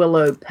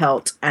 Willow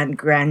Pelt, and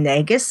Grand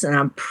Nagus. And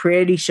I'm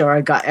pretty sure I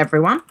got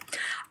everyone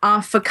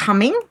for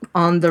coming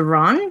on the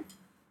run.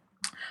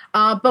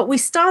 But we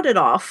started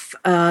off,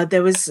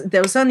 there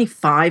was only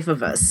 5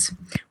 of us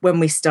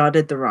when we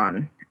started the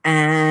run.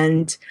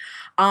 And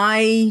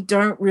I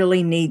don't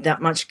really need that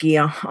much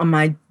gear on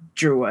my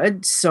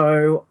druid,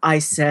 so I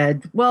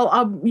said, well,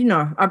 I'll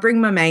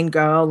bring my main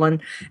girl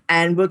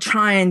and we'll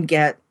try and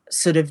get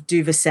sort of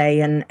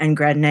Duversay and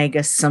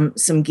Gradnagus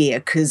some gear,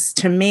 because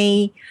to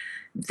me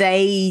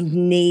they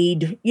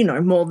need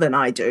more than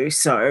I do,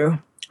 so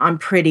I'm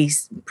pretty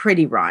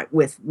right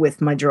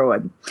with my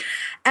druid.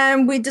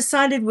 And we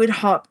decided we'd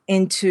hop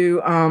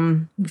into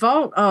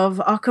Vault of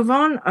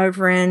Archivon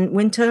over in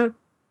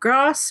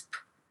Wintergrasp.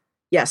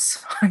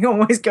 Yes, I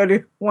always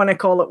want to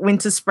call it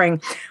Winter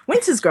Spring.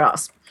 Winter's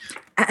Grasp.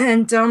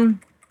 And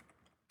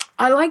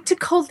I like to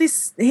call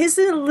this, here's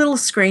a little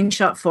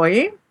screenshot for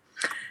you.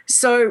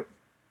 So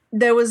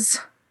there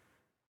was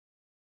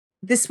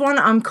this one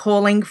I'm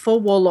calling 4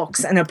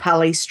 Warlocks and a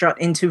Pally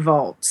Strut into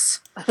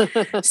Vaults.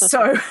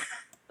 So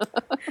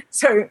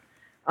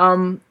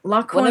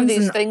Lachlan's one of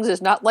these things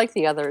is not like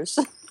the others.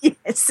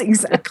 Yes,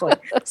 exactly.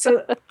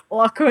 So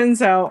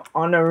Lachlan's our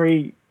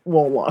honorary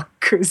Warlock,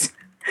 because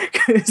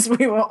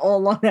we were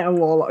all on our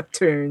Warlock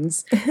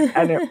tunes,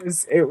 and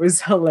it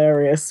was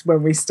hilarious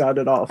when we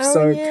started off.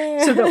 So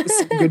that was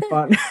some good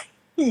fun.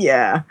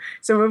 Yeah.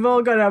 So we've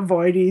all got our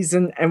voidies,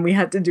 and we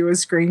had to do a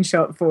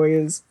screenshot for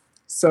you.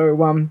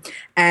 So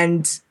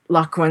and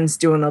Lachlan's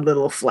doing a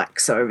little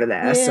flex over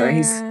there. Yeah. So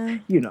he's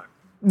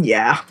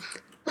yeah.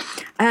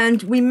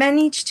 And we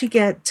managed to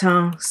get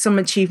some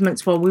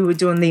achievements while we were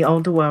doing the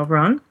Older WoW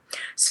run.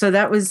 So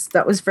that was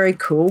very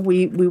cool.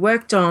 We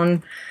worked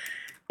on.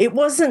 It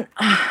wasn't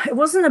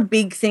a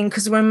big thing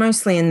because we're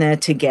mostly in there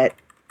to get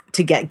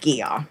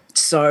gear.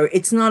 So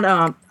it's not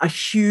a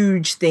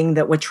huge thing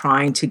that we're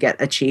trying to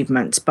get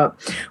achievements. But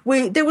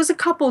there was a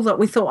couple that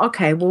we thought,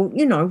 okay, well,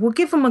 we'll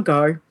give them a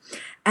go.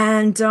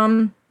 And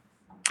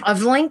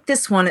I've linked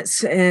this one.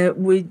 It's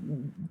we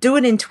do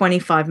it in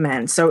 25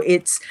 man. So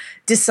it's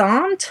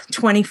Disarmed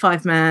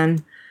 25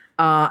 man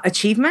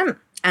achievement,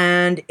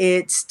 and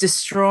it's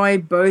destroy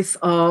both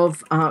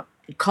of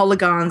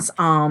Colagan's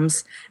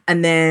arms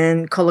and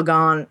then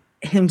Colagan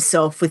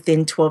himself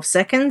within 12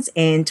 seconds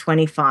in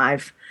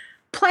 25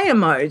 player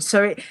mode.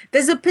 So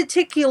there's a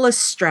particular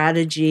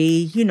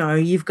strategy.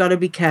 You've got to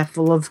be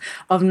careful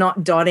of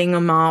not dotting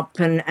them up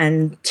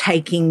and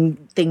taking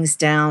things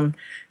down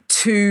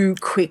too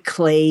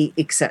quickly,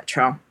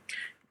 etc.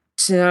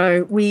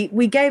 So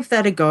we gave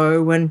that a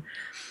go,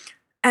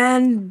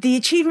 and the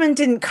achievement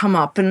didn't come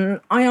up,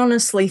 and I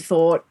honestly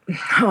thought,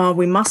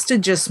 we must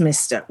have just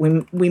missed it.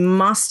 We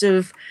must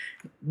have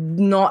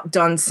not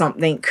done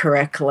something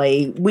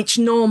correctly, which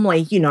normally,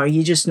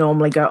 you just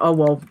normally go, oh,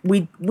 well,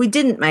 we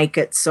didn't make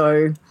it,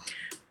 so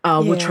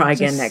we'll try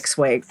again next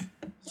week.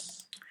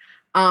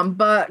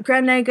 But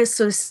Grandnagus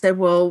sort of said,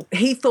 well,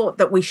 he thought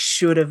that we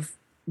should have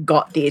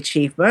got the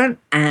achievement,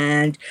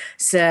 and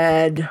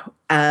said,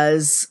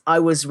 as I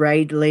was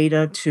raid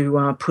leader,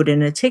 to put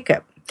in a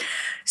ticket.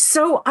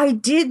 So I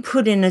did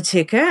put in a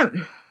ticket,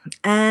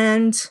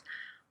 and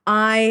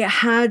I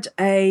had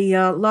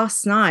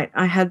last night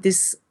I had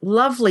this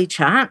lovely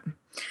chat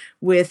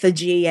with a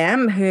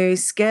GM who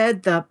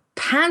scared the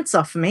pants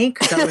off me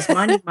because I was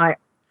minding my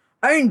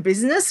own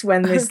business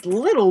when this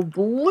little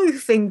blue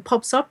thing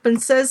pops up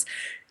and says,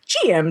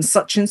 GM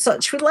such and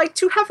such would like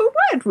to have a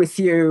word with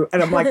you.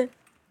 And I'm like,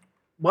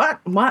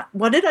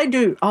 what did I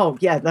do? Oh,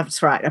 yeah,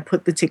 that's right. I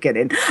put the ticket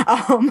in.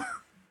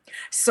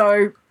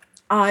 So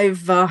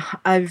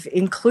I've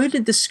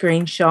included the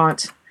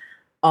screenshot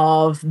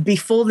of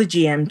before the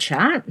GM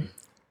chat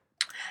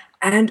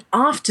and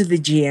after the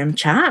GM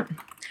chat.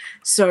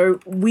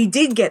 So we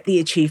did get the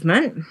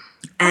achievement,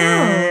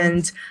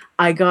 and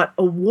I got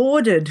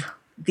awarded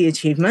the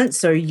achievement,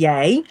 so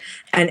yay.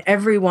 And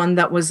everyone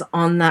that was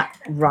on that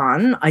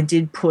run, I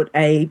did put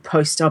a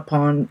post up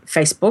on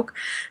Facebook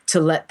to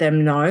let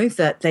them know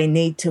that they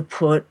need to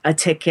put a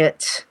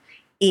ticket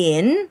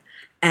in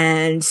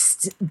and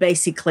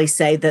basically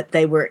say that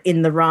they were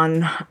in the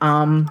run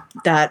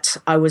that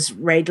I was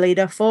raid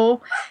leader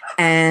for,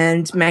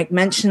 and make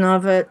mention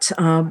of it,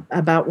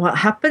 about what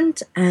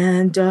happened,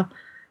 and the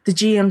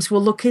GMs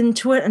will look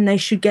into it and they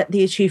should get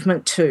the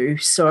achievement too.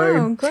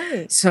 So,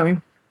 great.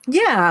 So,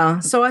 yeah.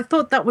 So I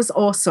thought that was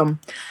awesome.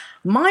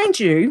 Mind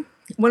you,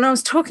 when I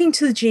was talking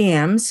to the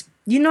GMs,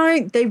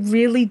 they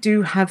really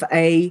do have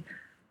a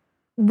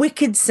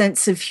wicked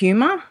sense of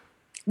humor,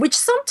 which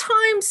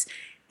sometimes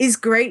is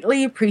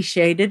greatly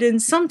appreciated,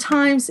 and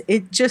sometimes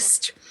it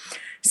just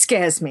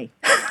scares me.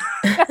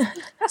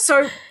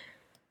 So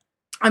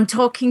I'm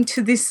talking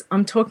to this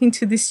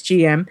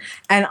GM,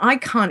 and I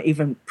can't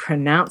even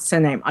pronounce their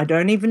name. I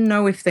don't even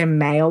know if they're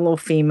male or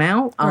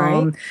female.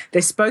 Right. They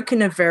spoke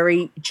in a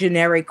very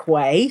generic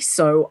way,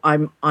 so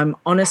I'm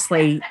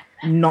honestly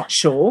not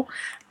sure.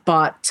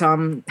 But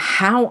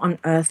how on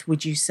earth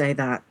would you say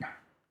that?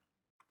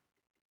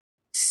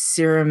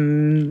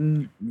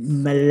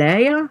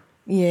 Malaya?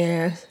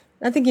 Yeah,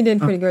 I think you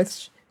did pretty good.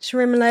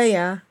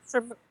 Shrimalaya.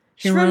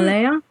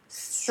 Shrimalaya?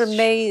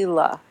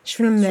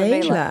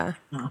 Shrimalaya.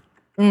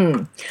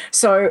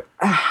 So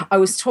I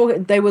was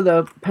talking. They were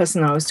the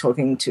person I was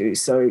talking to.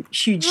 So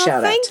huge shout out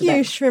to them. Thank you,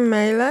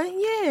 Shrimala.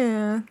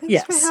 Yeah,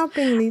 thanks for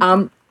helping me.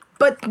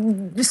 but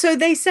so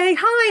they say,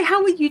 hi,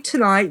 how are you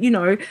tonight?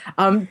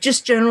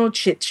 Just general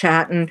chit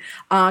chat. And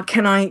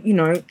can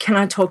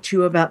I talk to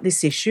you about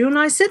this issue? And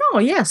I said, oh,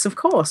 yes, of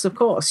course.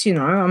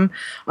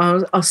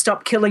 I'll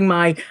stop killing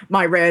my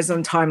rares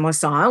on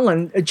Timeless Isle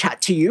and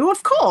chat to you.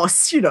 Of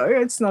course,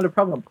 it's not a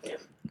problem.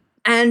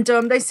 And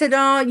they said,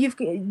 you've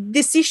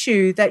this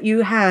issue that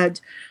you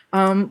had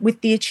with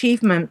the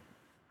achievement,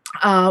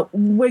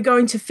 we're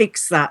going to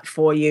fix that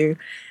for you.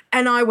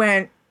 And I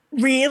went,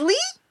 really?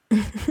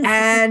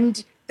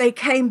 And they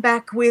came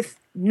back with,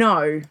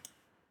 no.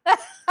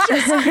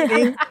 Just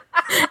kidding.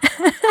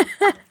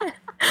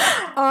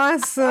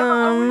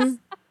 Awesome.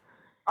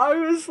 I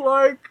was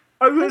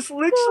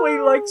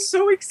literally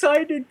so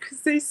excited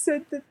because they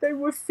said that they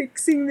were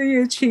fixing the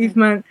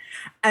achievement.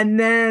 And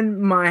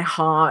then my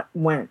heart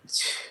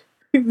went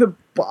to the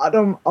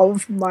bottom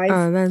of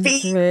my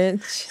feet.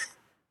 Rich.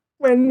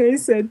 When they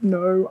said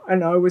no,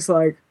 and I was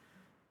like,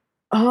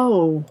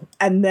 oh.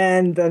 And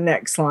then the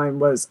next line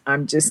was,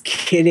 I'm just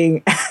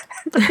kidding.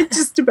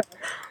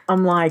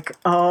 I'm like,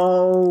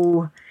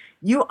 oh,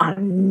 you are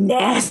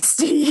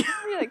nasty.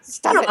 You're like,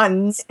 stop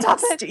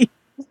it.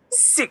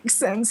 Sick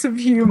sense of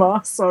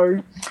humor.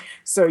 So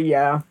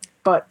yeah.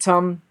 But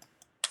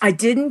I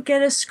didn't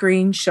get a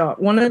screenshot.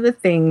 One of the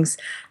things,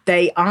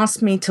 they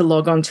asked me to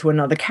log on to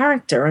another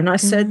character, and I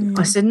said,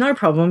 no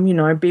problem,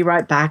 be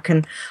right back.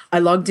 And I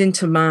logged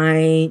into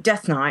my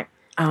Death Knight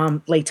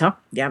later.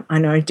 Yeah, I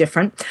know,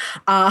 different.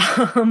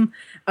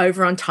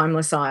 Over on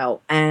Timeless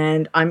Isle,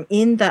 and I'm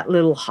in that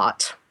little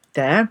hut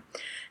there.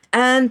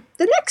 And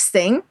the next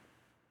thing,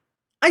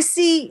 I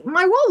see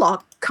my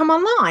Warlock come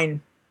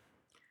online.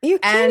 You're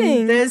kidding.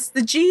 And there's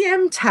the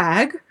GM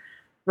tag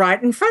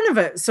right in front of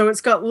it. So it's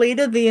got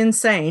Leader the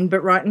Insane,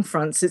 but right in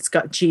front it's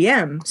got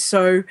GM.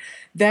 So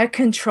they're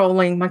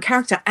controlling my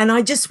character. And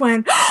I just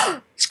went,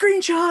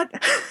 screenshot.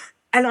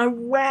 And I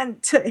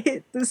went to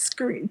hit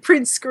the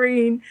print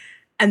screen,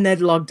 and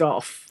they'd logged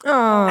off.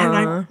 Aww. And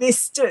I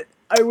missed it.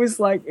 I was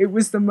like, it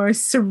was the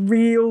most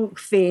surreal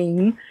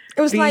thing.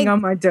 It was being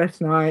on my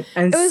Death Knight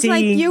and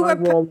seeing my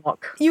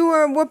Warlock. You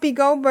were Whoopi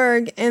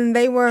Goldberg and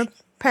they were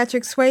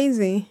Patrick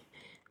Swayze.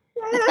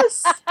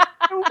 Yes.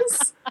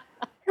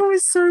 It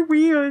was so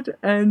weird.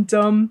 And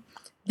then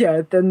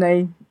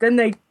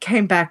they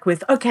came back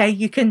with, okay,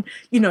 you can,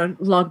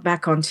 log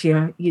back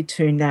onto your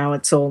toon now.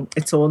 It's all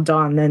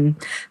done. And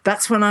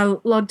that's when I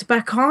logged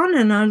back on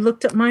and I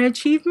looked at my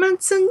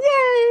achievements and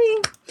yay.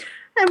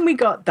 And we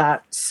got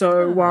that.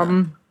 So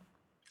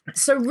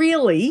so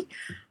really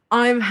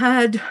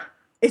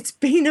it's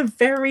been a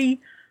very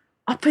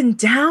up and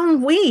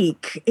down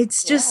week.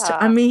 It's just,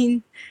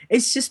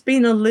 it's just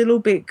been a little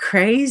bit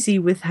crazy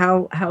with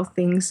how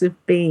things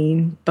have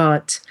been,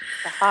 but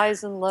the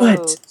highs and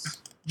lows.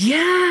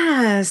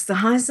 Yes, the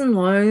highs and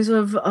lows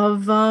of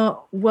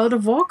World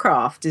of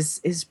Warcraft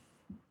is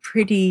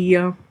pretty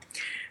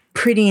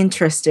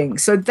interesting.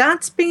 So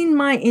that's been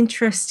my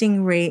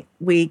interesting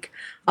week,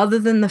 other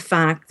than the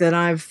fact that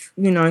I've,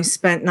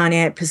 spent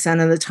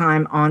 98% of the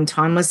time on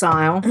Timeless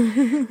Isle,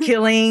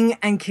 killing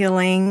and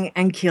killing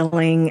and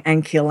killing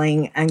and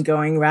killing and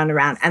going round and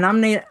round. And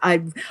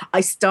I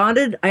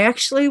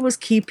actually was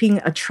keeping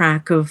a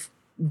track of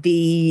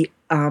the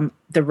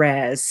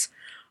rares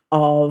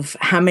of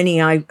how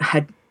many I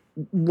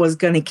was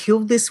going to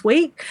kill this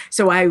week.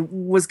 So I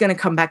was going to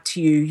come back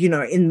to you,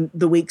 in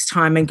the week's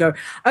time and go,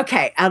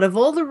 okay, out of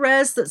all the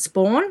rares that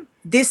spawn,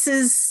 this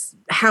is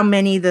how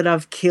many that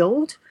I've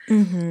killed.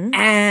 Mm-hmm.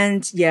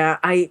 And yeah,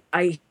 I've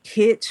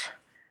hit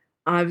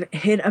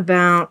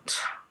about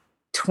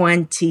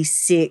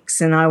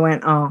 26 and I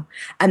went, oh,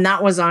 and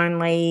that was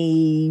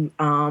only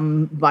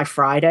by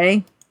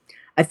Friday.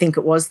 I think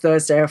it was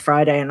Thursday or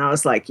Friday. And I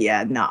was like,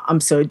 yeah, no, I'm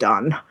so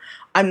done.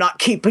 I'm not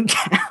keeping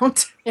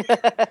count.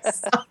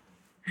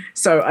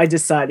 So I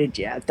decided,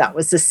 that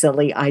was a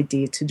silly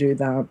idea to do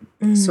that.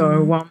 Mm.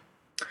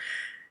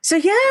 So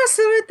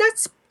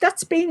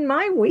that's been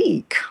my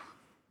week.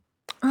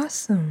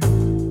 Awesome.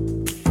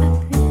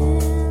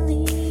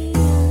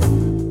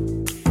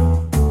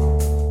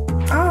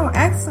 Oh,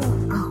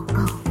 excellent. Oh.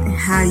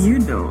 How you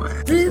doing?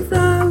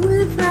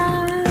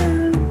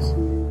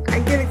 I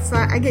get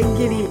excited. I get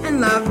giddy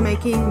and love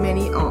making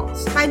mini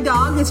alts. My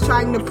dog is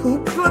trying to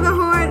poop for the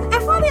Horde and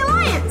for the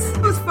Alliance.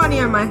 It was funny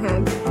on my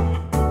head.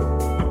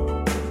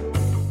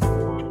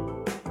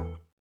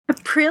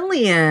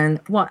 Aprillian,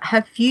 what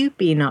have you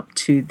been up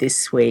to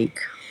this week?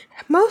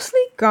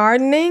 Mostly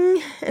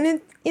gardening,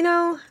 and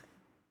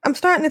I'm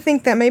starting to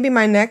think that maybe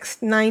my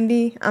next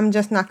 90, I'm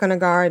just not going to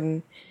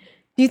garden.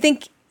 Do you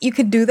think you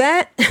could do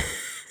that?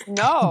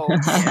 No.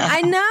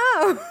 I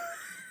know.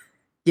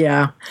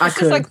 Yeah, I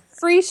could. It's like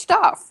free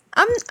stuff.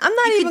 I'm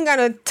not even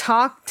going to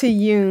talk to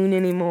Yoon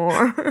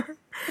anymore.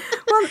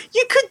 Well,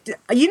 you could,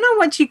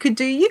 what you could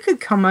do? You could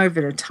come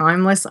over to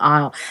Timeless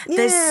Isle. Yeah.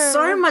 There's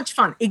so much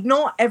fun.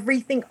 Ignore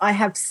everything I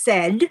have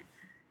said.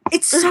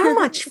 It's so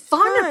much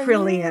fun,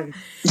 Aprillian.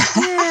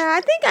 Yeah,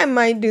 I think I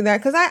might do that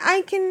because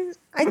I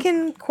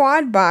can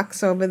quad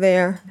box over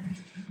there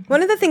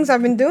One of the things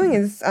I've been doing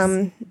is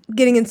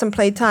getting in some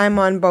playtime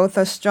on both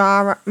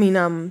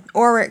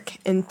Auric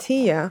and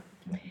Tia.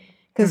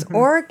 Because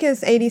Auric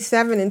is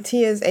 87 and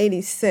Tia is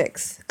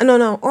 86.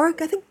 No,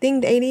 Auric I think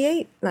dinged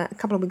 88 a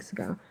couple of weeks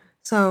ago.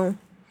 So,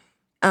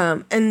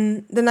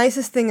 and the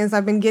nicest thing is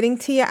I've been getting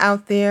Tia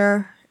out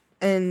there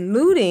and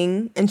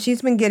looting, and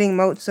she's been getting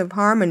motes of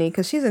harmony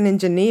because she's an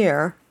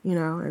engineer,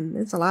 and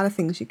there's a lot of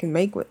things you can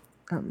make with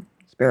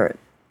spirit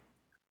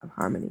of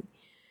harmony.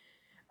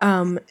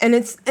 And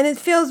it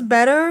feels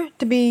better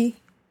to be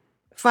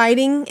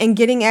fighting and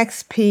getting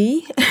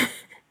XP.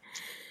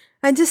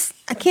 I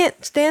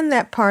can't stand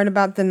that part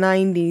about the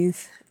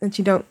 90s that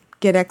you don't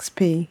get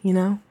XP,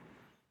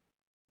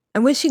 I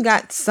wish you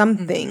got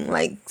something,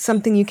 like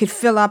something you could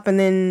fill up and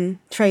then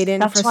trade in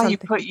for something.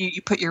 That's why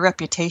you put your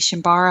reputation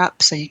bar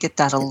up so you get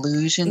that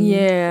illusion.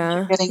 Yeah.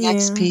 You're getting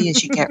XP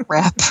as you get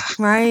rep.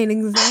 Right,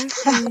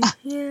 exactly.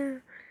 Yeah.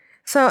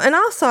 So, and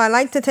also I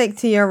like to take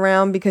Tia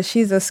around because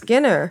she's a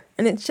skinner,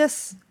 and it's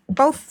just,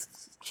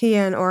 both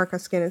Tia and Auric are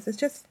skinners. It's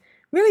just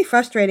really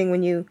frustrating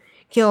when you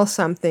kill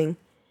something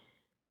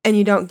and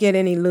you don't get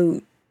any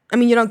loot. I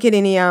mean, you don't get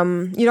any,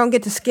 you don't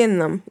get to skin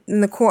them,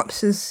 and the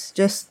corpses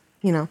just,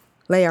 lay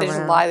around. They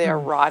just lie there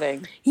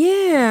rotting.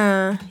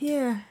 Yeah.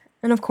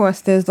 And of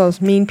course, there's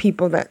those mean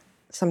people that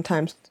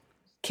sometimes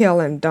kill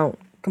and don't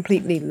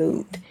completely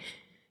loot.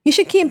 You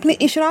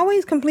should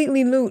always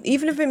completely loot,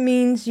 even if it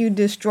means you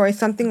destroy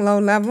something low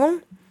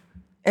level,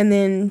 and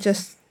then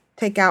just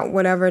take out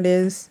whatever it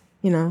is,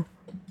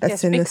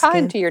 that's in the skin. Be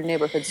kind to your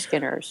neighborhood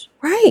skinners.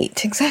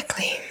 Right,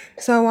 exactly.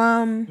 So,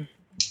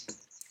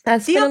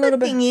 that's The been a other little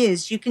bit. thing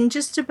is, you can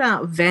just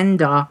about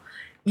vendor,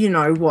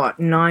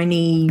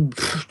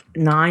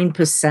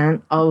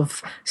 99%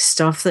 of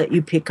stuff that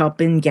you pick up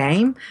in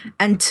game.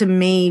 And to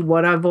me,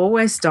 what I've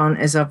always done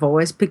is I've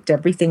always picked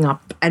everything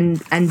up and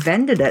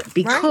vended it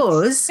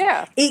because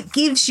it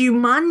gives you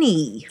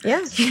money.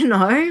 Yeah.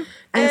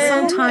 And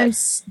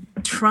sometimes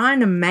trying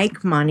to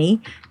make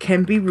money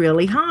can be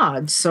really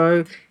hard.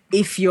 So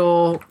if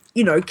you're,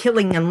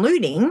 killing and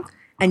looting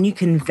and you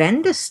can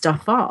vendor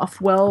stuff off,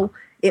 well,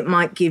 it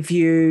might give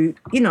you,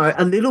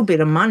 a little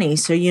bit of money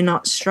so you're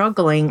not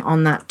struggling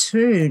on that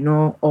toon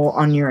or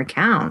on your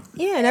account.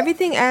 Yeah, and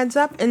everything adds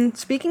up. And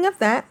speaking of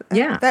that,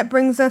 Yeah. that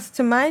brings us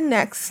to my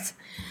next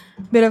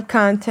bit of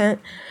content.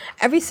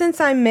 Ever since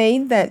I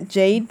made that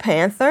Jade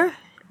Panther,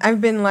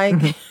 I've been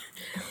like,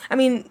 I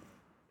mean,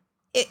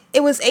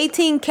 it was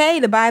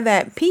 $18K to buy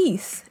that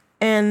piece,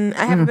 and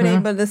I haven't been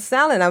able to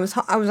sell it. I was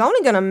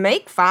only going to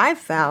make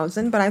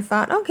 $5,000, but I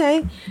thought,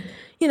 okay,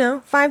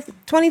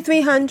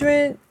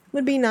 $2,300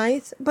 would be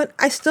nice, but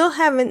I still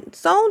haven't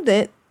sold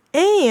it.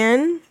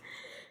 And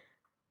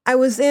I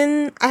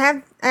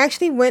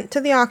actually went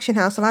to the auction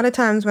house. A lot of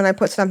times when I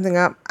put something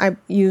up, I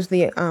use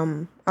the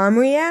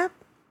Armory app.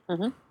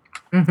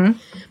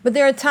 But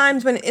there are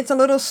times when it's a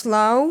little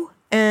slow,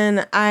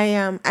 and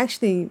I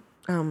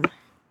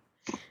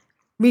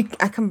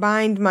I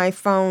combined my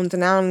phones,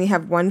 and I only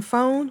have one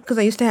phone because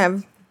I used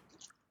to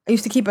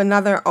keep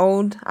another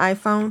old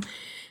iPhone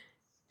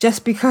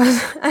just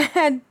because I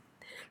had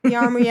the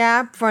Armory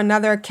app for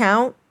another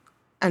account.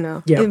 I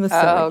know. Yeah. It was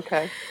silly. Oh,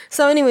 okay.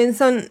 So anyway,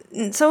 so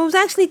it was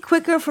actually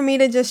quicker for me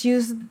to just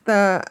use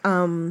the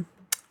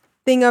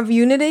thing of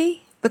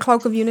Unity, the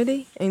Cloak of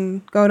Unity,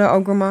 and go to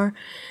Ogrimmar.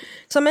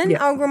 So I'm in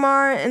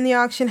Ogrimmar in the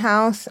auction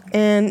house,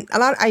 and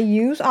I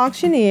use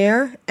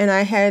Auctioneer, and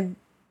I had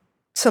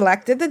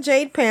selected the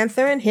Jade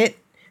Panther and hit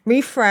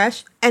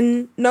refresh,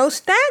 and no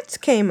stats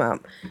came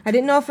up. I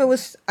didn't know if it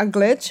was a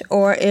glitch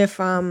or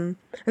if and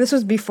this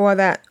was before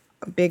that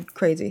big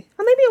crazy,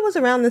 or maybe it was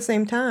around the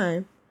same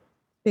time.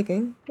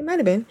 Speaking, it might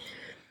have been.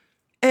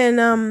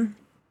 And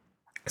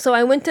so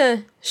I went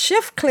to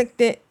shift-clicked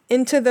it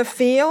into the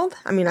field.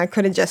 I mean, I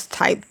could have just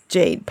typed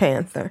Jade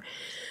Panther,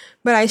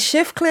 but I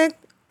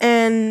shift-clicked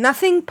and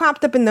nothing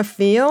popped up in the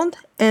field.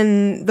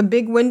 And the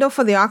big window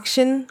for the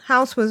auction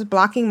house was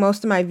blocking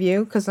most of my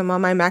view because I'm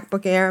on my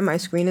MacBook Air and my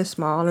screen is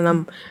small, and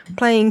I'm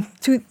playing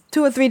two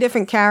or three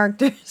different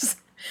characters,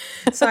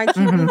 so I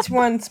keep each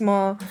one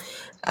small.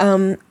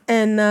 And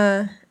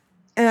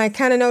I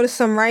kind of noticed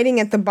some writing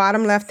at the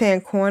bottom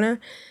left-hand corner.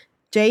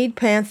 Jade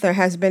Panther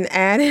has been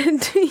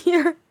added to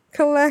your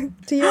mount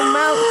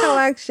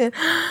collection.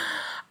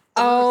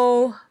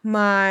 Oh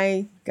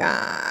my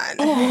God.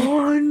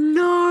 Oh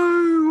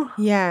no.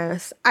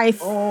 Yes. I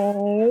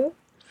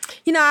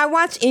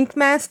watch Ink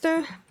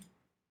Master,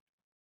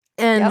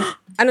 and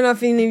I don't know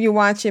if any of you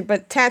watch it,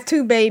 but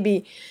Tattoo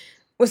Baby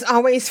was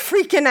always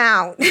freaking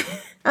out.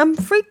 I'm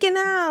freaking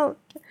out.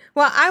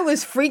 Well, I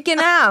was freaking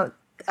out.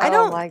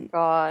 Oh my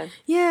God.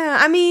 Yeah,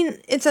 I mean,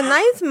 it's a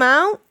nice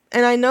mount,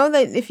 and I know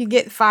that if you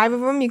get 5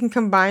 of them, you can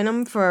combine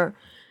them for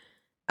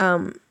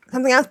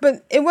something else,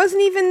 but it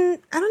wasn't even,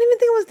 I don't even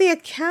think it was the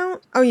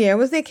account. Oh yeah, it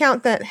was the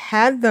account that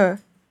had the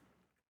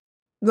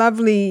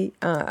lovely,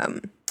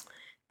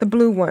 the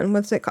blue one,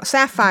 what's it called?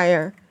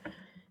 Sapphire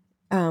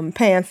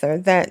Panther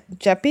that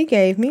Jeppy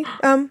gave me.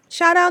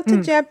 Shout out to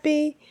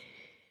Jeppy.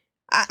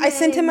 I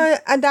sent him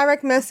a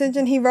direct message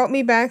and he wrote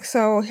me back,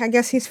 so I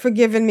guess he's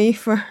forgiven me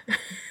for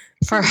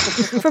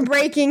For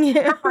breaking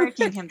him.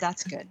 breaking him,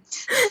 that's good.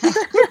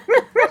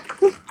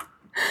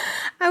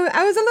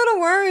 I was a little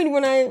worried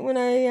when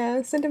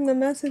I sent him the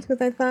message because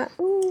I thought,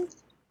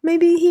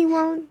 maybe he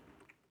won't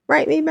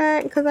write me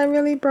back because I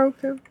really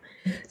broke him.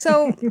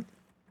 So,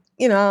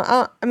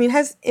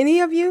 has any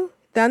of you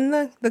done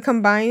the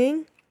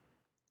combining?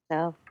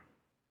 No.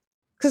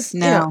 Because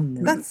No.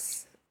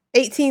 that's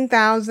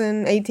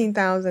 18,000,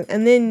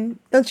 and then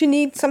don't you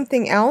need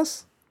something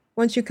else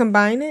once you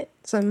combine it?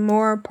 Some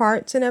more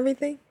parts and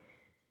everything.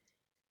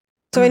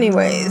 So,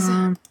 anyways,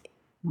 I'm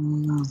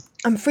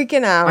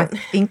freaking out. I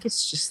think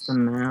it's just the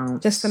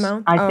mount. Just the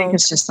mount? I think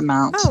it's just the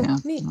mount. Oh, yeah.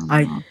 neat.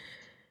 I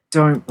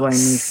don't blame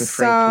you for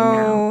freaking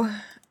out. So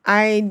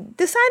I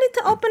decided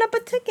to open up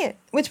a ticket,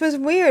 which was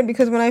weird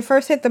because when I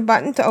first hit the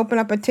button to open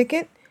up a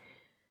ticket,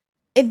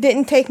 it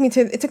took me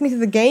to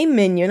the game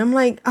menu, and I'm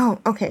like, oh,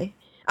 okay.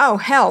 Oh,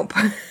 help.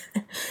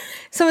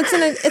 So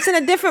it's in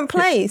a different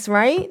place,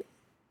 right?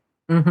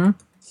 Mm-hmm.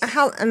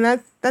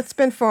 And that's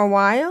been for a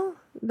while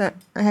that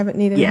I haven't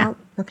needed help.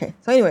 Okay.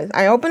 So anyways,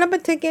 I opened up a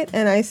ticket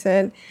and I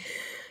said,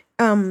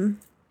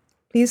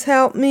 please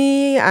help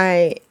me.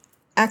 I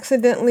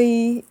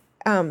accidentally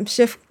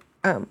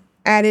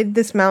added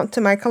this mount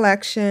to my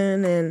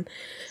collection and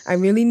I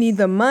really need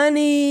the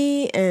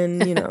money,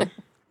 and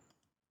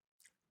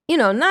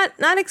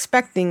not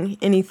expecting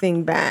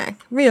anything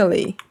back,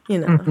 really.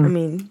 Mm-hmm. I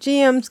mean,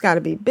 GM's got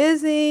to be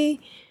busy.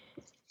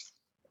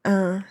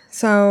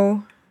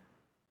 So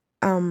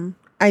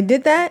I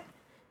did that,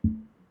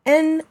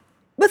 and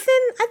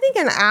within, I think,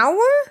 an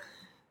hour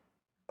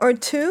or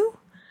two,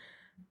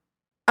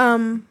 or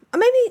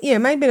maybe, it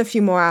might have been a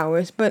few more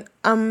hours, but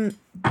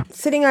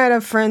sitting at a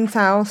friend's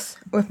house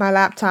with my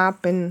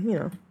laptop,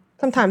 and,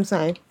 sometimes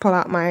I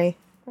play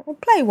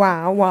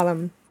WoW while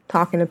I'm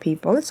talking to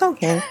people. It's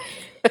okay.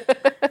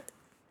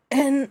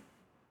 And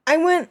I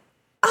went,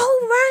 all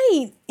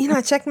right.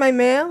 I checked my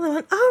mail. I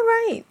went, all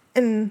right.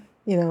 And,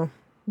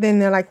 then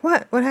they're like,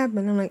 what? What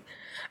happened? I'm like,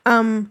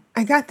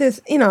 I got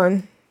this,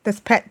 this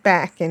pet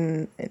back.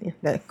 And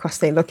of course,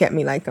 they look at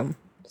me like I'm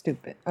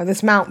stupid. Or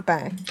this mount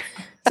back.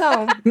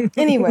 So,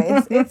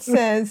 anyways, it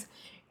says,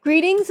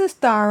 greetings,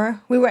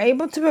 Astara. We were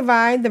able to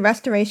provide the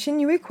restoration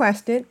you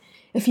requested.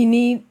 If you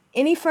need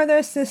any further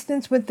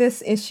assistance with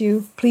this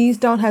issue, please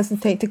don't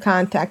hesitate to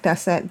contact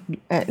us and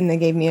they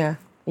gave me a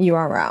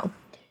URL.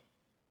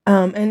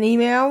 An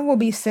email will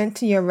be sent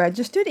to your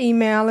registered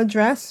email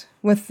address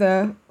with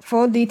the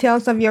full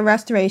details of your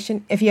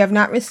restoration. If you have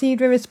not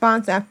received a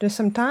response after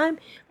some time,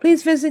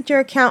 please visit your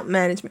account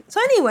management. So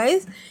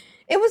anyways,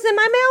 it was in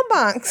my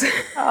mailbox.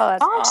 Oh,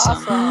 that's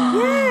awesome.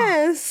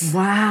 Yes.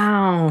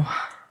 Wow.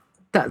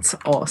 That's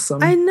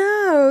awesome. I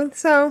know.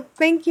 So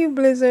thank you,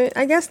 Blizzard.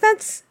 I guess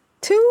that's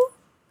 2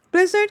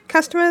 Blizzard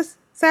customer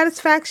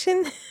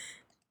satisfaction.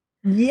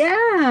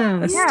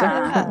 Yes,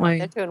 definitely.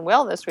 They're doing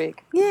well this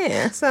week.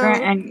 Yeah. So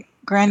And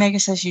Grand Mega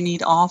says you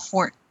need all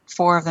four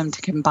of them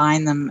to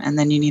combine them, and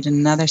then you need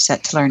another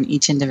set to learn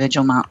each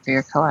individual mount for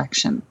your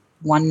collection.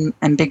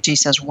 And Big G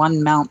says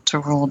 1 mount to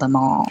rule them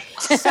all.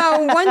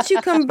 So once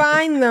you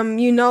combine them,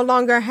 you no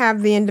longer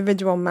have the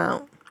individual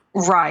mount.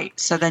 Right.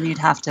 So then you'd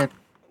have to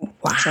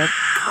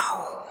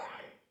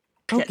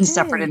get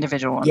separate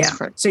individual ones. Yeah.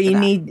 So you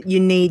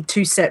need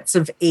 2 sets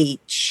of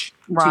each.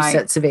 Right. 2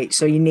 sets of each.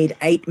 So you need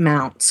 8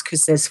 mounts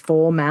because there's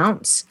 4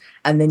 mounts,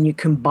 and then you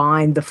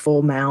combine the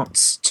 4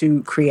 mounts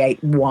to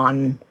create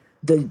one.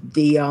 The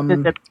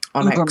Uber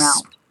Onyx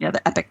mount. Yeah,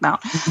 the epic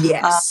mount.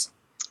 Yes.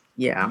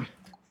 Yeah.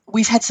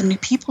 We've had some new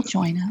people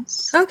join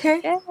us.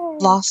 Okay.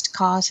 Lost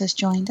Cause has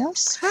joined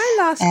us.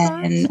 Hi, Lost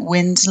Cause. And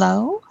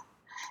Winslow.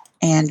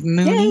 And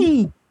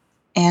Mooney. Yay.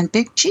 And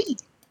Big G.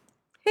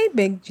 Hey,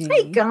 Big G.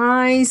 Hey,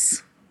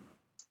 guys.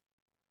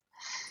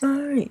 All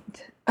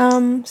right.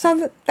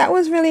 So that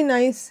was really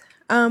nice.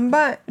 And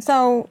I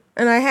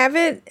have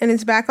it, and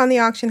it's back on the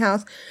auction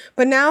house.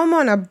 But now I'm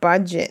on a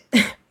budget.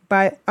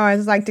 But I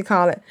like to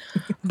call it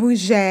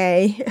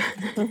budget.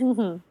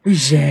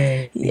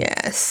 Budget.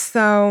 Yes.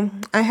 So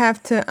I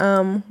have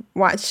to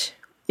watch.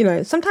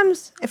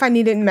 Sometimes if I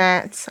needed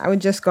mats, I would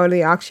just go to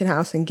the auction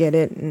house and get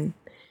it. And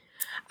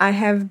I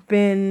have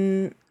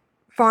been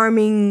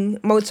farming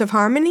Motes of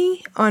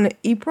Harmony on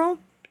April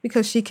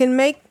because she can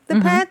make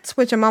the pets,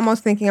 which I'm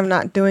almost thinking I'm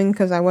not doing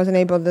because I wasn't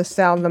able to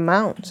sell them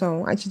out.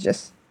 So I should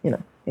just,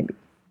 maybe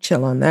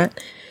chill on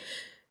that.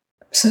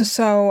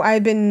 So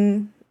I've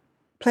been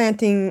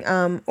planting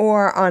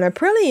ore on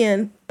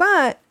Aprillian,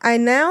 but I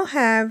now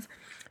have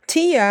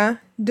Tia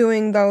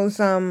doing those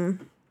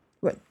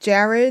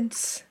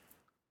Jared's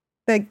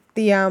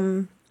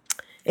the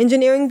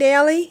engineering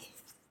daily.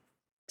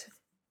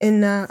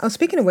 And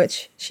speaking of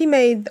which, she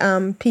made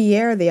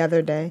Pierre the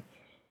other day.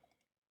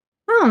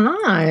 Oh,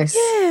 nice.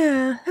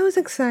 Yeah, that was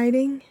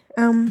exciting.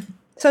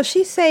 So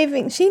she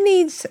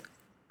needs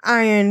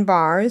iron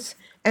bars,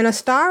 and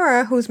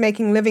Astara, who's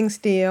making living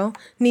steel,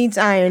 needs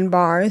iron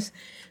bars.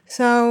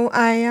 So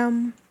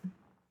I'm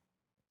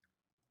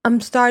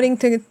starting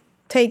to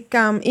take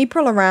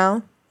April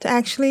around to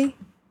actually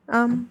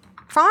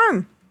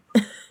farm.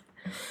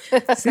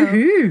 So,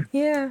 Woohoo.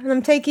 yeah, and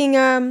I'm taking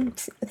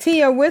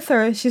Tia with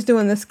her. She's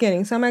doing the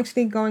skinning, so I'm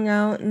actually going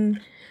out,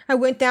 and I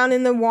went down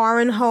in the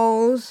Warren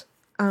holes,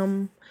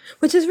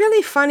 which is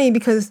really funny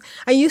because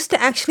I used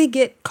to actually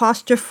get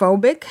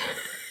claustrophobic.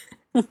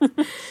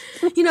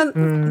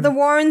 The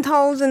Warren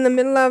holes in the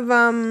middle of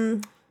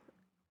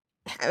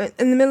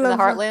In the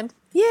heartland.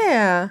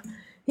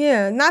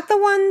 Yeah, not the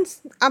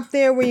ones up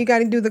there where you got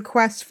to do the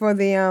quest for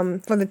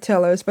the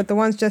tillers, but the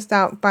ones just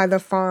out by the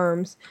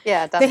farms.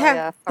 Yeah,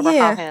 definitely.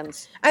 Farmer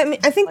hands. I mean,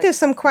 I think there's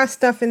some quest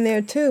stuff in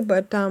there too,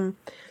 but they're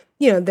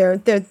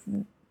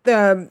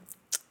the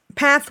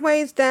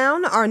pathways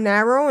down are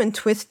narrow and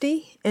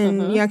twisty,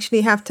 and you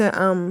actually have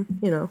to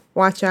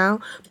watch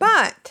out.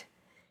 But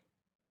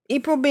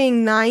April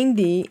being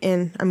 90,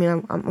 and I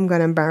mean, I'm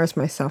gonna embarrass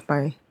myself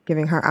by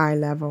giving her eye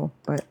level,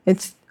 but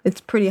it's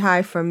pretty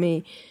high for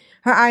me.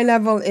 Her eye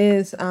level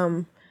is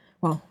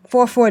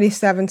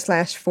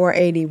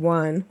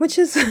 447/481, which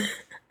is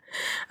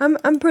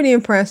I'm pretty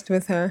impressed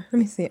with her. Let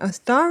me see.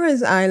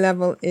 Astara's eye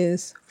level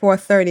is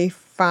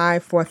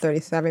 435,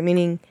 437,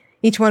 meaning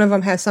each one of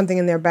them has something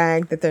in their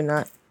bag that they're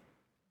not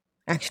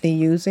actually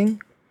using.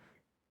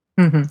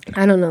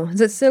 I don't know.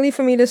 Is it silly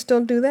for me to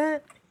still do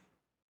that?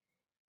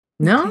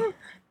 No. Okay.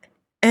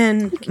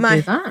 And my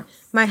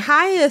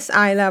highest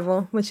eye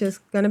level, which is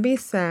gonna be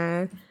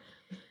sad,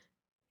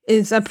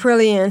 is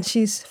Aprillian.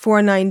 She's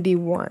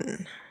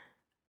 491.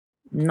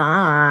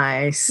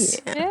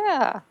 Nice.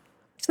 Yeah.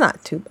 It's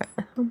not too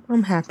bad.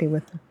 I'm happy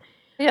with it.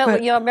 Yeah,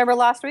 But- remember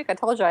last week I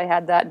told you I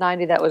had that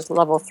 90 that was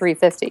level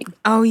 350.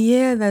 Oh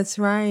yeah, that's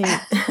right.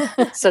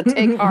 So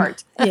take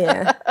heart.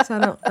 Yeah.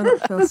 So I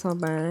don't feel so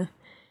bad.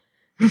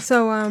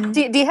 So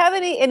Do you have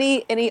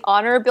any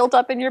honor built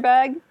up in your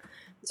bag?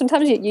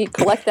 Sometimes you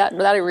collect that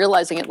without even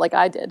realizing it, like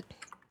I did.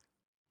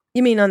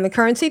 You mean on the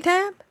currency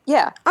tab?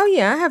 Yeah. Oh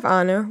yeah, I have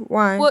honor.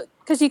 Why? Well,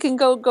 because you can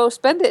go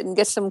spend it and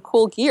get some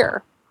cool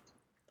gear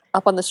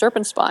up on the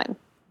serpent spine.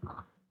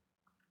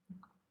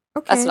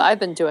 Okay. That's what I've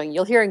been doing.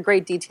 You'll hear in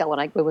great detail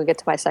when we get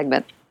to my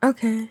segment.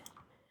 Okay.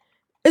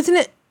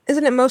 Isn't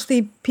it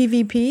mostly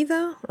PvP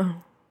though? Oh.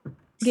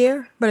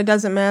 Gear, but it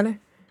doesn't matter.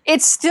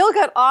 It's still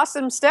got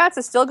awesome stats.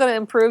 It's still going to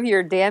improve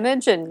your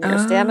damage and your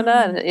stamina,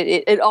 and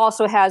it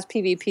also has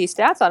PvP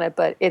stats on it.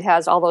 But it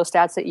has all those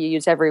stats that you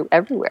use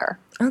everywhere.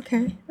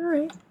 Okay. All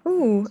right.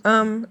 Ooh.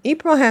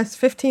 April has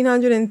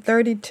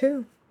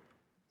 1,532.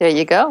 There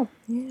you go.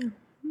 Yeah.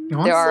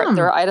 Awesome.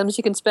 There are items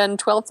you can spend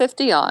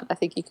 $12.50 on. I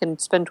think you can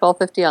spend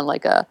 $12.50 on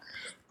like a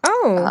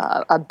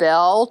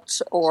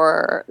belt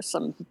or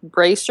some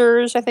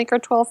bracers. I think are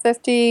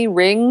 $12.50.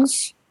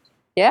 Rings.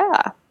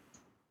 Yeah.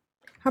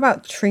 How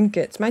about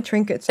trinkets? My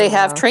trinkets. They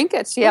have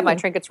trinkets. Yeah, my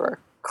trinkets were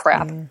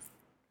crap. Yeah.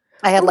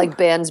 I had like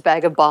Ben's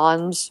bag of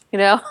bonds.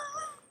 Yeah,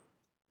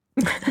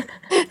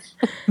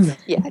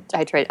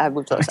 I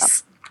moved those up.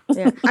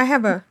 Yeah, I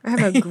have a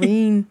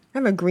green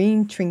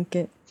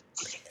trinket.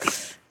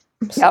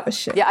 Yep.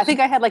 Yeah, I think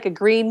I had like a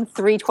green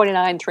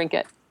 329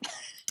 trinket.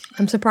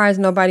 I'm surprised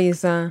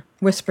nobody's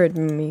whispered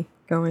me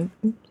going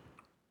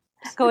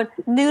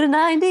new to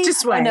 90.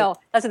 Just wait. No,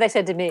 that's what they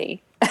said to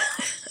me.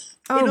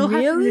 Oh, It'll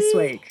really? happen this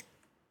week.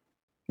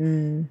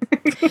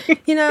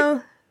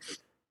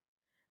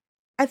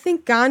 I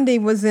think Gandhi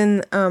was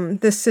in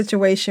this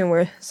situation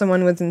where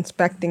someone was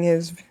inspecting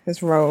his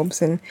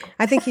robes, and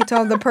I think he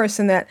told the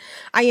person that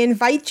I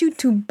invite you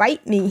to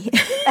bite me.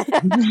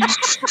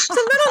 It's a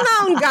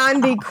little known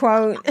Gandhi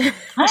quote.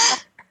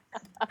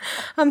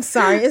 I'm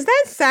sorry, is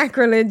that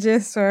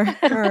sacrilegious or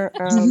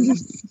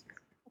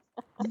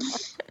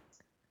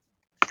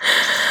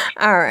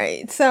All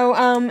right, so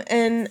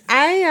and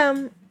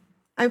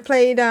I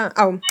played.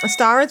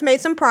 Star has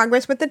made some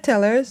progress with the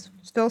tillers.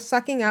 Still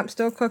sucking up,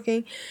 still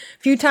cooking. A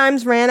few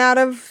times ran out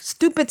of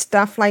stupid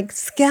stuff like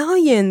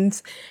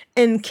scallions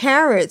and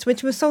carrots,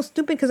 which was so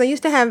stupid because I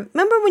used to have.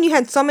 Remember when you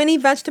had so many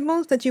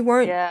vegetables that you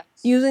weren't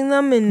using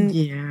them? And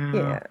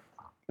yeah.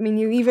 I mean,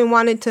 you even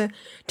wanted to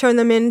turn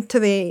them into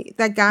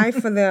that guy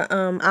for the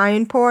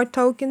iron pour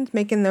tokens,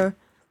 making the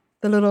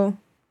little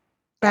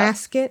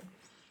basket.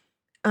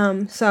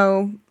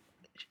 So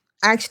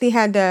I actually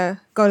had to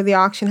go to the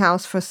auction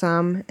house for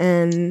some,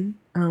 and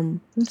I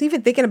was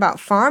even thinking about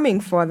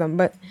farming for them,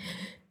 but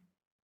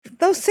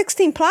those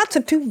 16 plots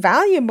are too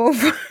valuable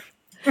for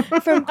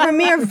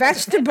mere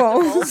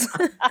vegetables.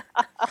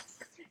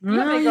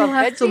 You'll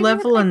have to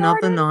level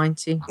another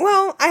 90.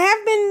 Well, I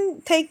have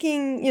been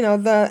taking,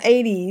 the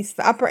 80s,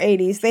 the upper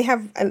 80s. They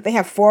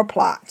have 4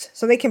 plots,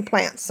 so they can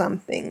plant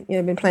something.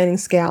 I've been planting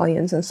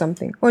scallions or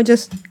something, or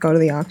just go to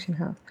the auction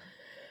house.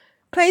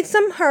 Played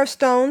some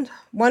Hearthstone,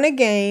 won a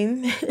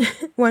game,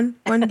 one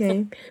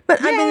game.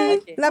 But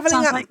I've been leveling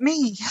Sounds up. like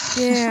me.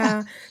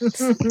 Yeah.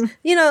 Some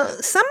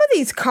of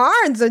these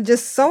cards are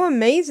just so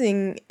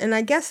amazing, and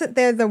I guess that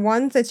they're the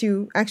ones that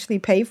you actually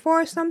pay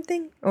for or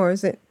something, or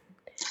is it?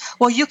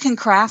 Well, you can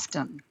craft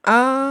them.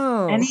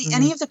 Oh.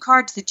 Any of the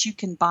cards that you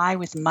can buy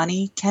with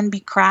money can be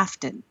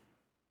crafted.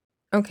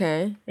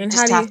 Okay. You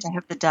just have to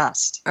have the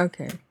dust.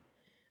 Okay.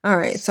 All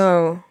right.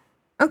 So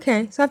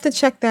Okay, so I have to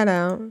check that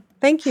out.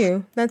 Thank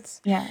you.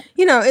 That's Yeah.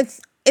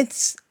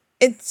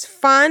 it's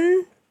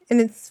fun,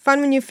 and it's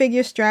fun when you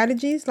figure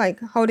strategies like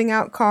holding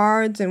out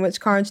cards and which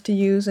cards to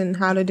use and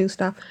how to do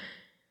stuff.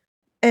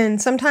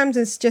 And sometimes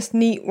it's just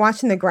neat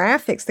watching the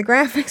graphics. The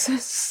graphics are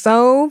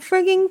so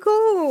friggin'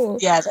 cool.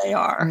 Yeah, they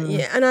are.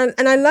 Yeah, and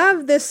I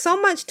love there's so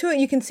much to it.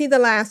 You can see the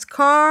last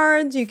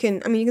cards. You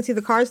can see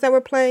the cards that we're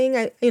playing.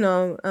 I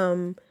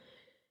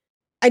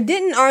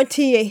didn't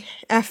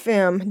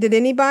RTFM. Did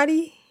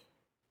anybody?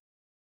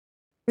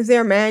 Is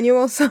there a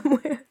manual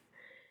somewhere?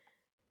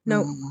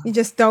 Nope. You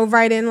just dove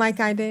right in like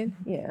I did.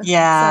 Yeah.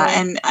 Yeah, So-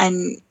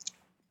 and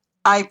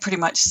I pretty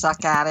much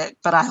suck at it,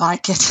 but I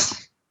like it.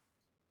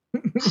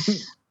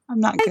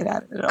 I'm not good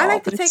at it at all. I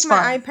like to but take it's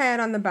my fun.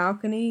 iPad on the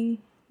balcony,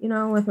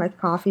 with like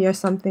coffee or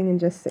something, and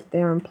just sit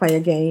there and play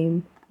a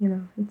game.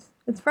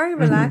 It's very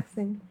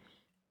relaxing.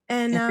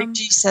 And Big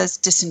G says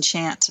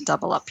disenchant to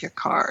double up your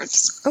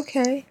cards.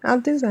 okay, I'll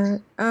do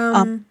that.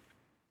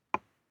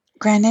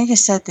 Granega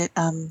said that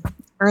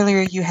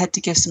earlier you had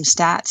to give some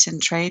stats in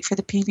trade for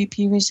the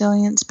PvP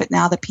resilience, but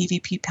now the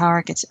PvP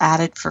power gets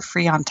added for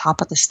free on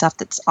top of the stuff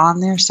that's on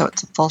there, so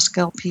it's a full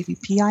skill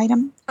PvP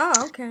item.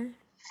 Oh, okay.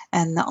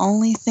 And the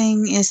only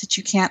thing is that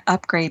you can't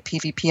upgrade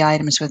PvP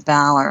items with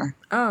Valor.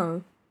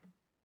 Oh,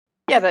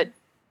 Yeah, but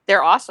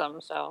they're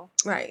awesome. So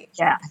right.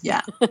 Yeah.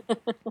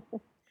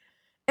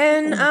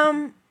 And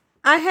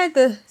I had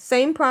the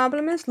same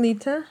problem as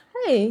Lita.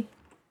 Hey,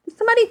 did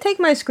somebody take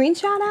my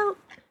screenshot out?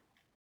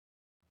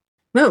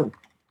 No.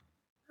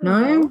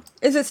 No?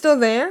 Is it still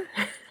there?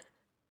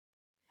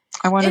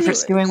 I wonder if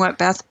it's Anyway. doing what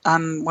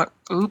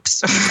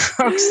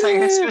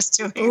Rogueslayer was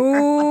doing.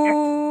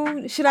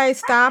 Ooh, should I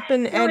stop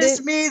and It edit?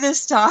 was me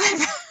this time.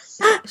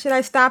 Should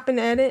I stop and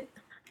edit?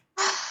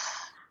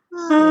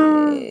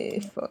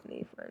 Funny.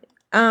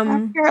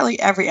 Apparently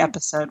every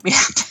episode we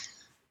have to.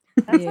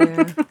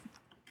 Yeah.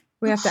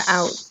 We have to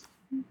out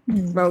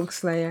Rogue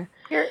Slayer.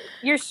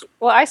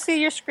 Well, I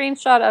see your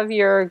screenshot of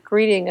your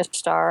greeting,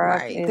 Astara.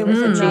 Right. There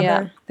was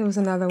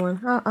another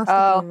one. I'll stick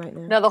it in right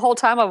now. No, the whole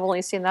time I've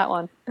only seen that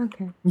one.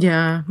 Okay.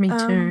 Yeah, me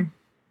too.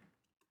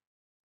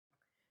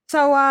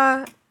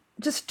 So,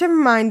 just a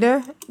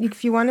reminder,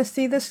 if you want to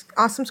see this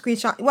awesome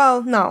screenshot,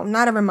 well, no,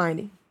 not a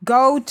reminder.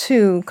 Go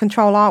to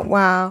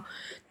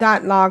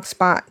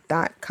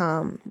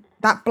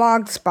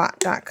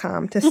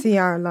controlaltwow.blogspot.com to see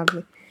our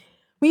lovely.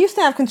 We used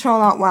to have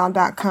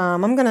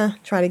controlaltwow.com. I'm going to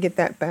try to get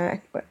that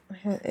back, but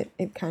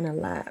it kind of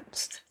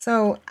lapsed.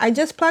 So I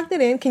just plugged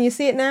it in. Can you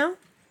see it now?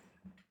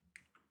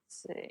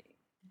 Let's see.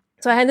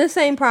 So I had the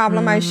same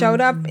problem. I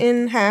showed up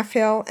in Half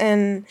Hill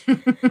and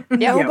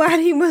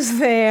nobody was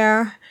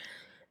there.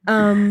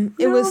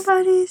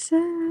 Nobody's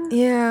there.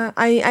 Yeah,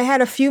 I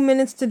had a few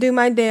minutes to do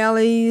my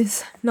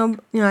dailies. No,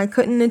 I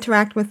couldn't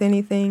interact with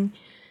anything.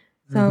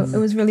 So it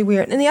was really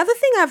weird. And the other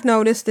thing I've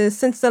noticed is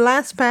since the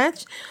last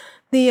patch,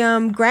 the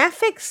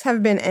graphics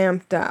have been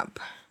amped up.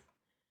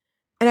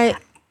 And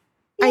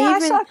I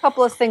saw a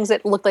couple of things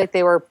that looked like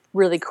they were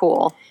really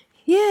cool.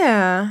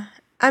 Yeah.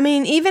 I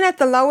mean, even at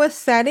the lowest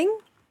setting,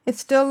 it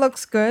still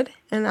looks good.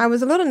 And I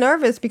was a little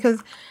nervous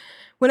because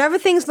whenever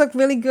things look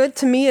really good,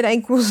 to me, it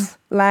equals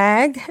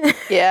lag.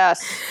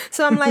 Yes.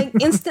 So I'm like,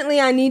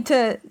 instantly I need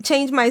to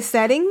change my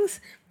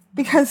settings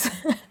because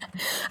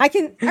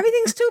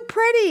everything's too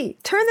pretty.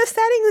 Turn the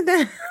settings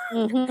down.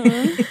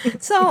 Mm-hmm.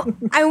 So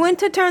I went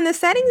to turn the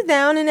settings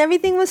down and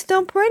everything was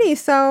still pretty.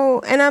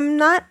 So, and I'm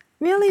not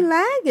really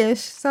laggish.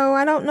 So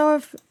I don't know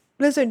if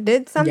Blizzard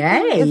did something.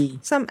 Yay.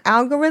 If some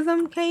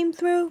algorithm came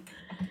through.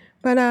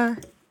 But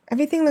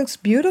everything looks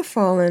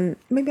beautiful. And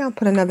maybe I'll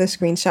put another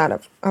screenshot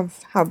of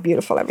how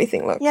beautiful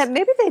everything looks. Yeah,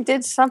 maybe they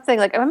did something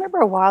like I remember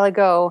a while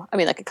ago. I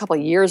mean, like a couple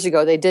of years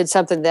ago, they did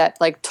something that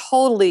like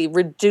totally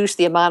reduced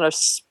the amount of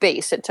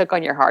space it took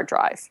on your hard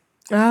drive.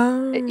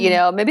 Oh.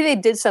 Maybe they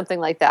did something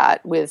like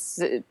that with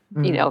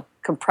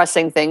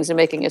compressing things and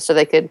making it so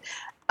they could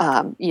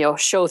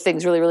show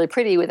things really, really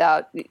pretty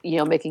without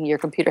making your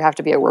computer have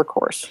to be a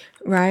workhorse.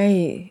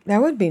 Right.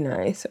 That would be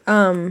nice.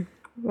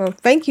 Well,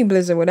 thank you,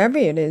 Blizzard, whatever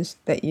it is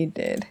that you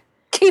did.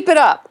 Keep it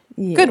up.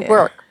 Yeah. Good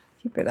work.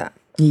 Keep it up.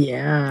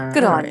 Yeah.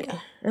 Good on you.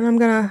 And I'm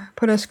going to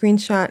put a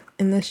screenshot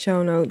in the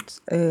show notes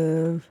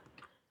of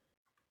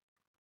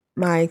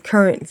my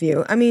current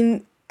view. I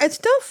mean, it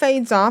still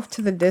fades off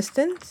to the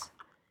distance,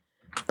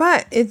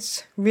 but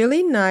it's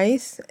really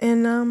nice.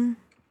 And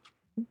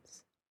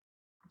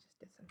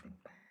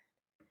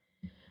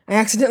I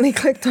accidentally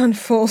clicked on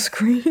full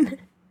screen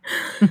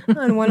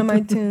on one of my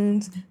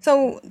tunes.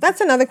 So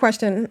that's another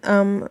question.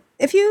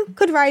 If you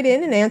could write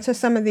in and answer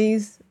some of the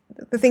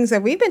things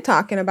that we've been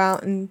talking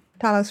about and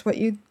tell us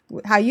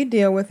how you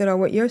deal with it or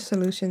what your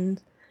solutions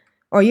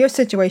or your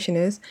situation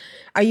is.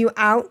 Are you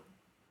out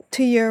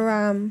to your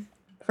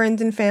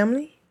friends and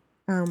family?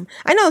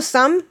 I know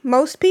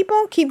most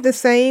people keep the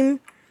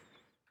same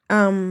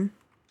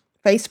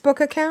Facebook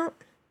account.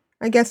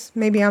 I guess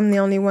maybe I'm the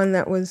only one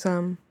that was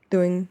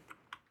doing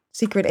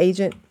secret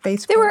agent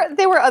Facebook.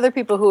 There were other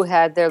people who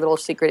had their little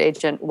secret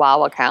agent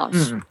WoW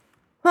accounts.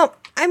 Well,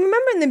 I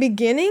remember in the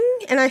beginning,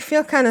 and I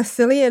feel kind of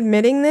silly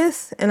admitting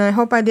this, and I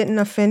hope I didn't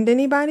offend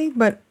anybody,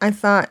 but I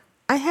thought,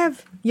 I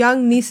have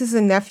young nieces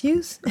and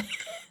nephews,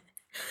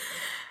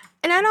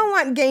 and I don't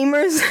want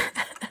gamers,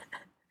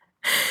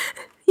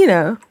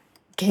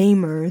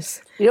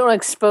 gamers. You don't want to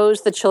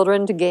expose the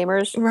children to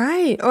gamers?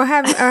 Right, or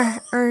have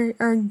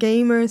our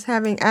gamers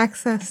having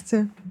access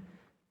to,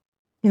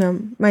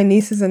 my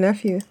nieces and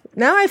nephews.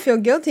 Now I feel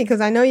guilty because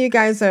I know you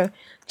guys are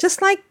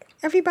just like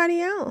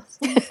everybody else.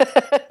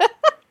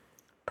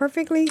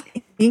 Perfectly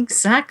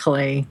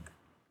Exactly.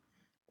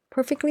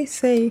 perfectly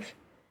safe.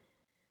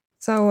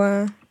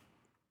 So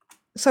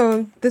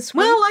this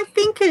Well, week, I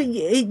think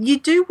you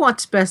do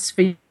what's best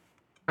for you.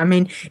 I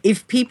mean,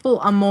 if people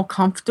are more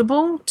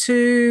comfortable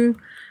to,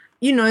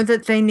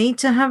 that they need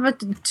to have a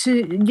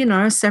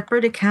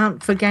separate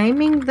account for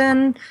gaming,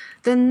 then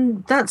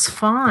that's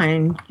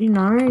fine.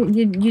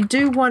 You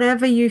do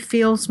whatever you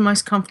feel's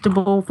most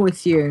comfortable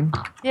with you.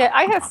 Yeah,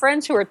 I have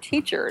friends who are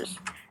teachers,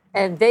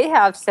 and they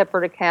have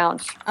separate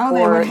accounts Oh,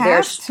 they for would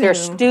have their to.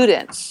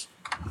 students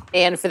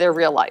and for their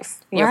real life,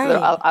 for their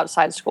Right.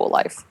 outside school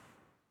life.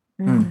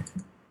 And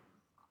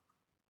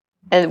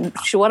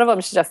one of them,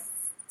 I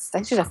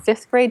think she's a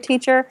 5th grade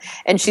teacher,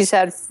 and she's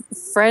had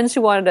friends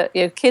who wanted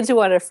to, kids who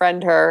wanted to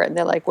friend her, and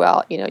they're like,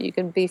 well, you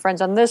can be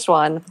friends on this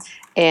one,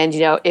 and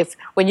if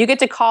when you get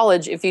to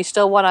college, if you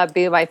still want to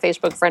be my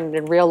Facebook friend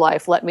in real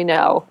life, let me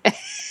know.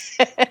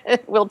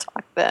 We'll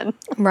talk then.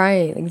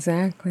 Right,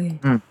 exactly.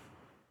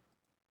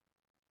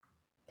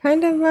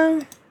 Kind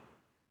of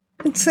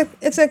it's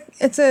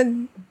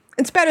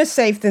better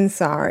safe than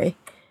sorry.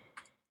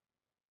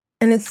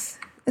 And it's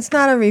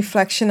not a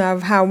reflection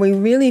of how we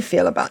really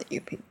feel about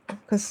you people,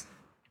 because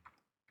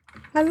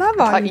I love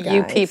all you guys.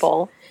 You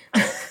people.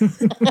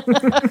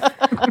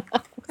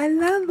 I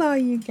love all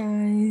you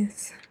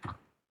guys.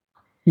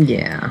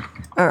 Yeah.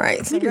 All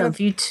right, so We love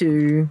you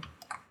too.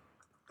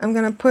 I'm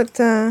gonna put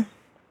the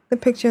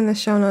picture in the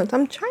show notes.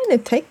 I'm trying to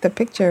take the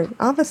picture.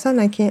 All of a sudden,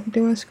 I can't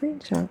do a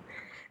screenshot.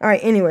 All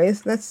right.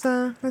 Anyways, let's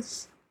go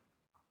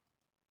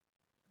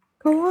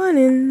on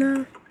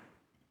and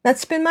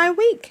that's been my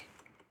week.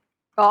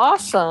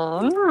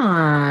 Awesome.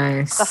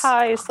 Nice. The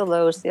highs, the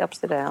lows, the ups,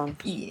 the downs.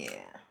 Yeah.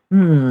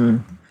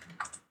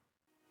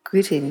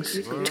 Greetings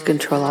to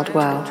Control Alt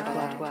WoW.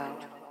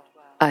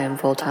 I am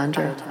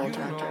Voltandra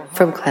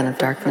from Clan of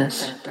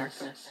Darkness.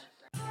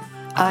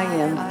 I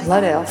am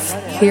Blood Elf.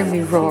 Hear me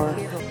roar.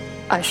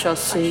 I shall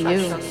see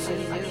you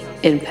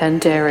in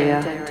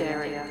Pandaria.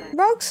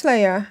 Rogue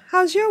Slayer,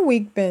 how's your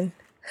week been?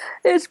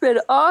 It's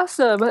been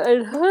awesome,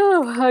 and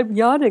I'm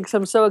yawning because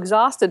I'm so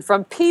exhausted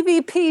from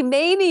PvP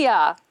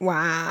mania.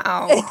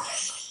 Wow.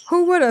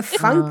 Who would have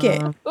thunk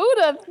it? Who'd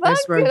have thunk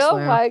it? Oh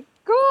my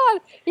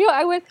god!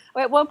 I went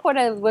at one point.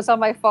 I was on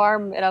my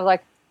farm, and I was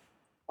like,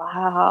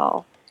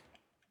 "Wow,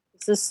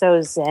 this is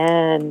so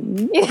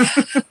zen."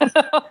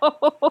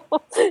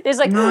 It's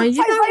like, no,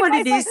 you know what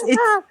it is. It's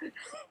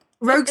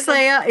Rogue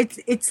Slayer.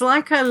 It's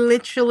like I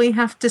literally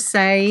have to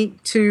say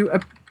to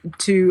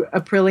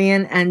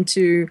Aprillian and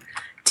to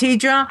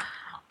Tidra,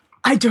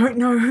 I don't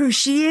know who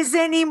she is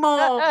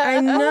anymore. I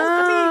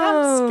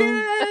know. I'm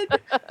scared.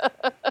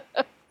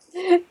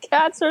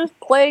 Cats are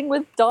playing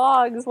with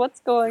dogs. What's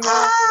going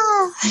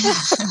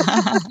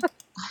on?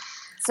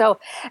 So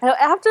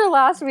after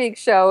last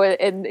week's show,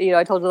 and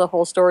I told you the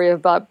whole story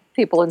about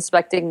people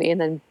inspecting me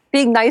and then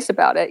being nice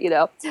about it.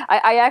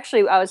 I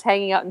was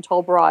hanging out in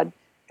Tolbrod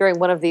during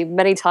one of the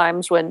many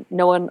times when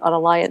no one on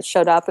Alliance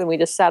showed up and we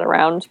just sat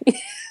around.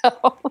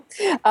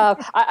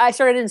 I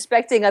started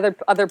inspecting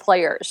other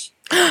players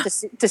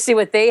to see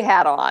what they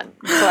had on,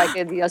 so I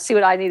could see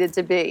what I needed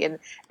to be. And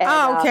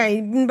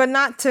okay, but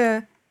not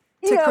to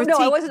critique. No,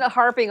 I wasn't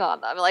harping on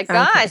them. Like,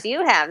 guys,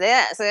 you have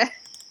this.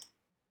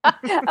 I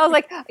was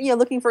like,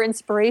 looking for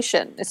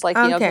inspiration. It's like,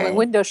 going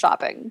window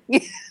shopping.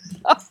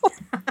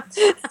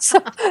 So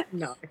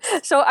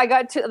I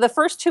got to the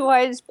first two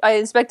I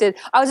inspected.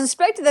 I was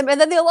inspecting them,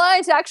 and then the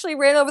Alliance actually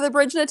ran over the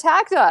bridge and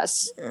attacked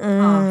us.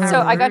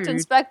 So I got to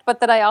inspect, but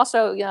then I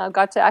also,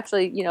 got to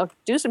actually,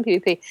 do some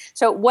PvP.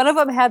 So one of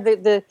them had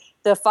the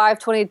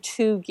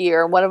 522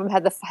 gear, and one of them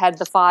had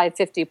the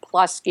 550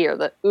 plus gear,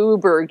 the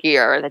Uber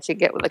gear that you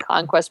get with the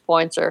conquest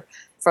points or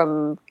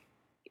from,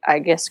 I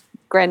guess,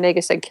 Grand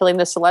Nagus said killing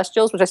the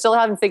Celestials, which I still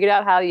haven't figured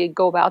out how you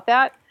go about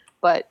that,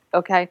 but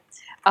okay.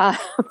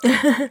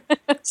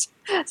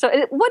 So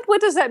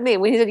what does that mean?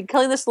 When he said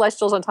killing the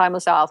Celestials on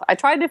Timeless South, I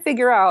tried to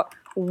figure out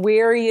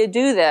where you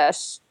do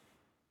this.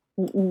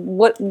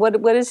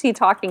 What is he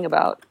talking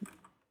about? Do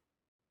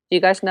you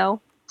guys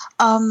know?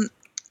 I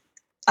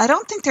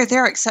don't think they're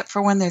there except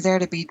for when they're there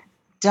to be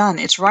done.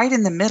 It's right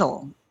in the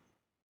middle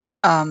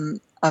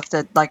of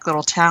the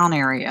little town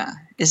area.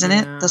 Isn't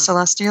it the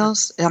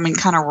Celestials? I mean,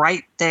 kind of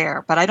right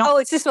there, but I don't. Oh,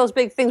 it's just those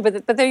big things,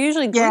 but they're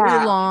usually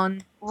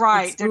Rulon.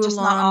 Right, it's they're just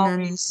not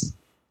always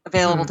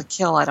available to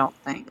kill. I don't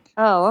think.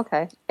 Oh,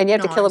 okay. And you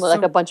have to kill them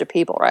with a bunch of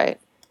people, right?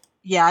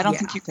 Yeah, I don't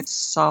think you could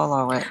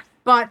solo it.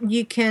 But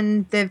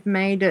they've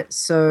made it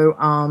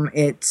so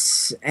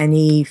it's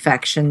any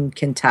faction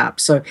can tap.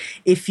 So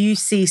if you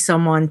see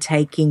someone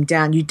taking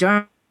down, you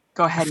don't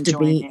Go ahead have and to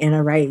join be in. in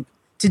a raid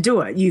to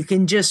do it. You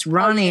can just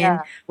run in,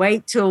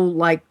 wait till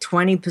like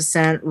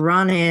 20%,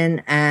 run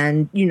in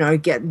and,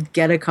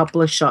 get a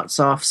couple of shots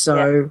off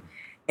so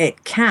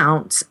it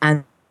counts.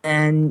 And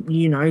then,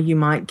 you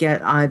might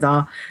get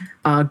either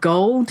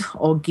gold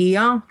or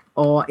gear,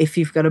 or if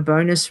you've got a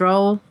bonus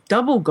roll,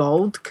 double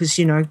gold, because,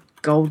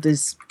 gold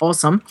is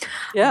awesome.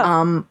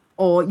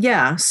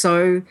 Yeah.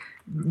 So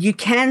you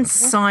can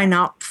sign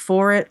up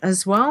for it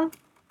as well.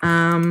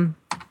 And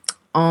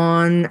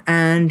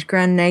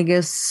Grand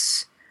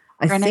Nagus,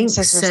 I think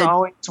says there's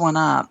always one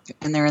up,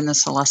 and they're in the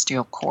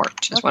Celestial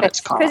Court, is what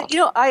it's called.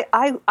 Because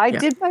I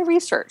did my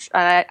research,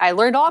 and I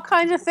learned all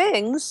kinds of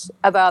things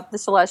about the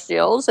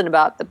Celestials and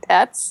about the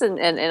pets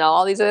and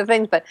all these other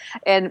things. But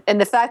and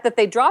the fact that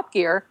they drop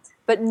gear,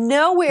 but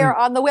nowhere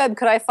on the web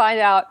could I find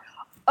out.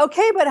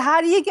 Okay, but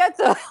how do you get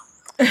them?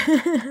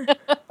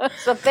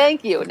 So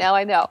thank you. Now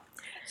I know.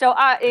 So,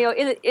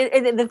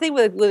 in the thing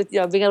with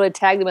being able to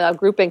tag them without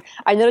grouping,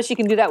 I noticed you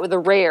can do that with the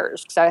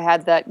rares, because I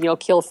had that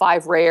kill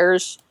 5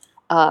 rares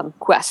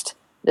quest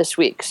this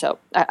week. So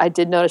I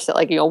did notice that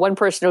one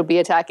person would be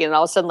attacking, and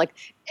all of a sudden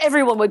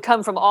everyone would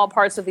come from all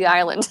parts of the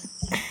island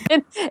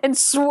and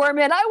swarm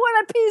in. I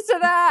want a piece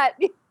of that.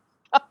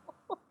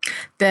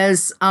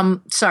 There's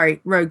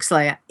Rogue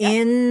Slayer,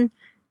 in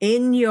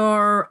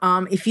your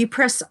if you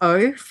press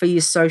O for your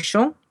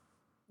social.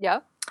 Yeah.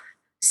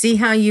 See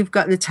how you've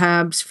got the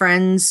tabs,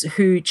 friends,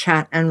 who,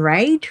 chat, and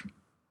raid?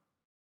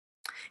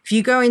 If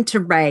you go into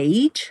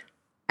raid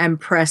and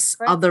press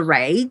other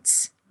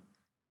raids,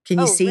 can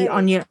you see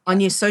on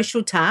your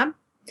social tab?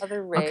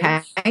 Other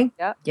raids. Okay.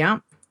 Yeah.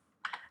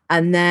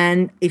 And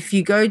then if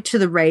you go to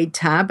the raid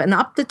tab, and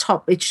up the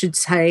top it should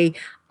say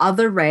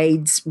other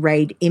raids,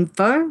 raid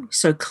info.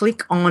 So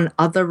click on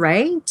other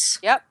raids.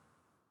 Yep.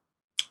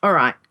 All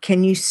right.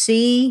 Can you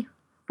see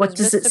what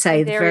does it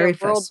say? The very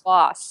World first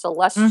Boss,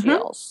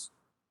 Celestials.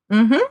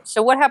 Mm-hmm.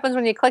 So what happens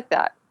when you click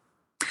that?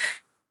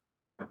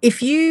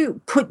 If you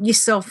put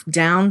yourself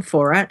down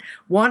for it,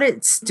 what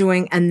it's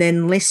doing, and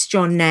then list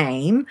your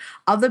name,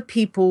 other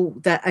people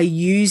that are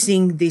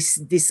using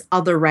this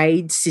other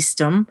raid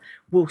system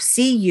will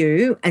see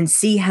you and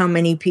see how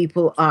many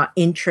people are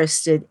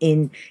interested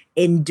in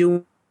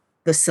doing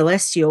the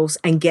Celestials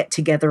and get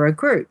together a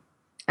group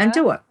and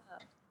do it.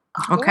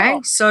 Okay,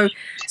 Cool.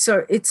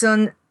 so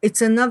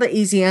it's another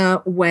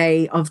easier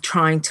way of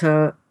trying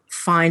to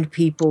find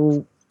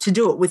people to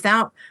do it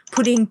without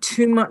putting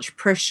too much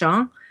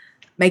pressure,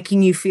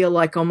 making you feel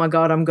like, oh my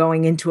God, I'm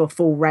going into a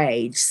full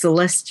raid.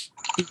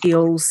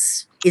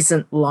 Celestials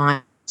isn't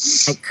like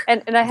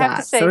and I have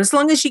to say, so as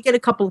long as you get a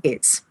couple of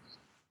hits.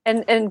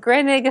 And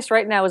Grand Nagus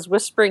right now is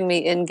whispering me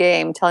in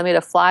game, telling me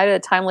to fly to the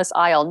Timeless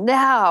Isle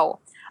now.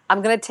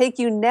 I'm going to take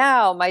you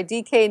now. My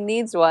DK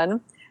needs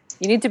one.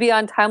 You need to be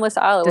on Timeless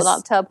Isle. It will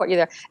not teleport you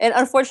there. And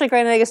unfortunately,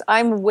 Grand Nagus,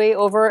 I'm way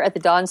over at the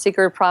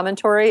Dawnseeker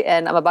Promontory,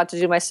 and I'm about to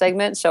do my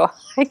segment, so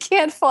I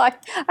can't fly.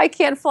 I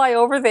can't fly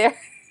over there.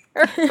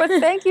 But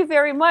thank you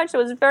very much. It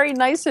was very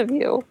nice of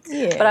you.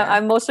 Yeah. But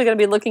I'm mostly going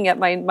to be looking at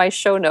my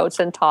show notes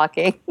and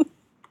talking.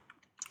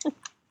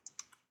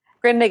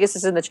 Grand Nagus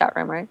is in the chat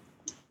room, right?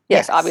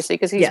 Yes. Obviously,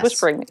 because he's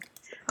whispering me.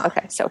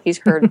 Okay, so he's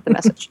heard the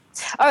message.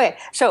 Okay,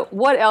 so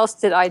what else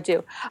did I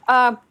do?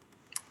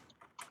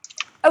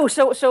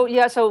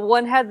 So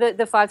one had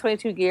the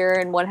 522 gear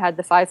and one had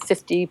the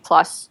 550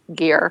 plus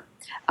gear.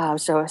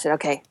 So I said,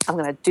 okay, I'm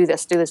going to do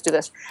this.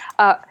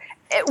 At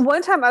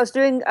one time I was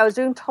doing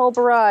Tol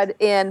Barad,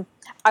 and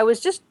I was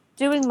just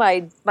doing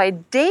my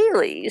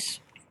dailies,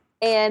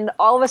 and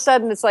all of a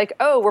sudden it's like,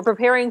 oh, we're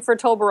preparing for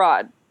Tol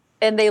Barad,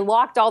 and they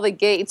locked all the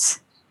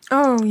gates.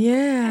 Oh,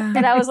 yeah.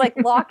 And I was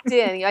locked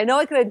in. I know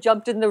I could have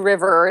jumped in the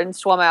river and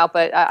swum out,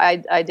 but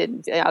I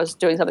didn't. I was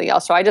doing something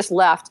else. So I just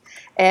left.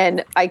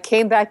 And I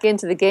came back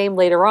into the game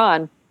later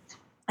on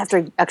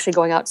after actually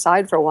going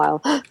outside for a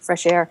while,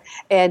 fresh air.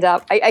 And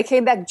I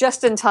came back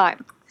just in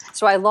time.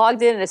 So I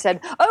logged in and it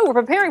said, oh, we're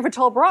preparing for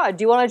Tol Barad.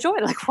 Do you want to join?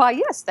 I'm like, why,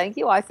 yes, thank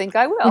you. I think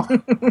I will.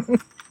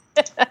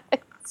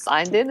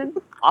 Signed in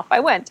and off I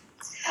went.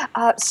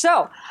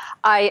 So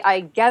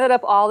I gathered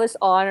up all this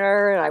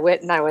honor, and I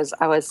went and I was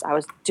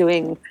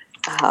doing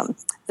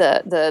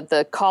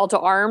the call to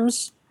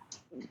arms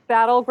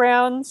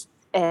battlegrounds,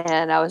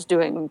 and I was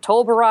doing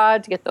Tol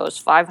Barad to get those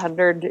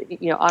 500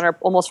 honor,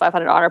 almost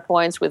 500 honor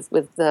points with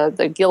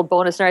the guild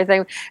bonus and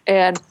everything.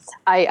 And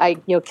I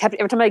kept,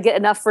 every time I get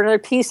enough for another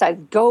piece,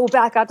 I'd go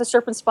back out to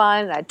Serpent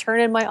Spine and I'd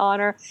turn in my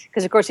honor,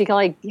 because of course you can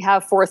only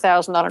have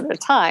 4,000 honor at a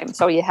time,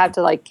 so you have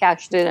to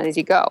cash it in as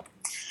you go.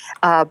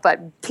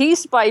 But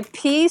piece by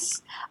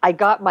piece, I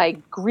got my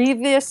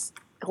Grievous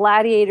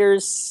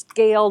Gladiators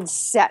scaled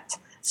set.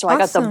 So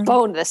awesome. I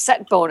got the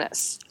set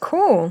bonus.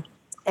 Cool.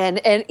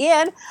 And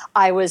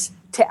I was,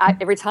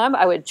 every time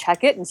I would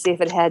check it and see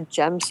if it had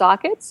gem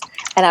sockets.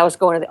 And I was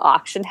going to the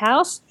auction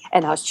house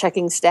and I was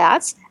checking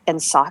stats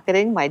and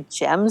socketing my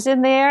gems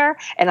in there.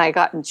 And I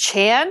got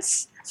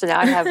enchants. So now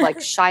I have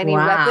like shiny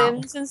Wow.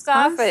 weapons and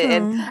stuff,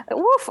 and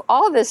woof,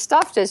 all of this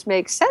stuff just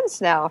makes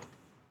sense now.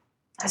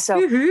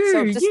 So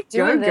Woohoo, just you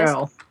doing go, this,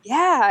 girl.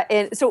 yeah.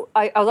 And so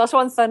I was also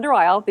on Thunder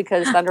Isle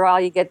because Thunder Isle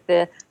you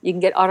can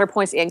get honor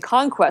points and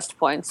conquest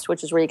points,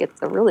 which is where you get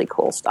the really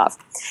cool stuff.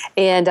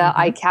 And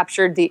I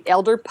captured the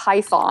Elder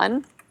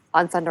Python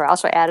on Thunder Isle,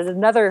 so I added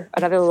another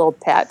little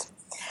pet.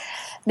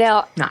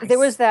 Now there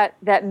was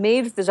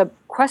there's a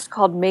quest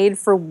called Made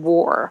for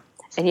War,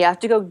 and you have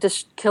to go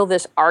kill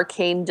this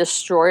arcane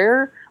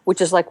destroyer,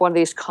 which is like one of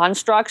these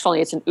constructs,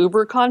 only it's an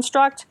uber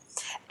construct,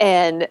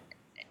 and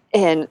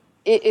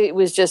it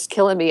was just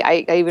killing me.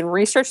 I even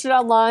researched it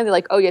online. They're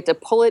like, oh, you have to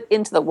pull it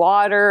into the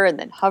water and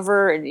then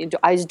hover. And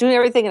I was doing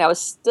everything, and I was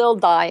still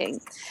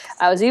dying.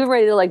 I was even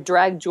ready to like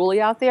drag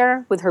Julie out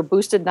there with her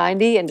boosted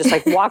 90 and just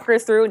like walk her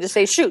through and just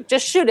say, shoot,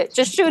 just shoot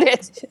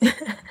it.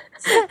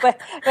 But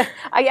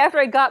after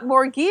I got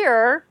more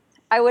gear,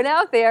 I went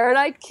out there and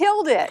I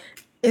killed it.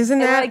 Isn't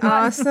that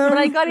awesome? When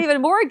I got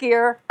even more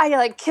gear, I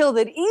like killed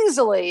it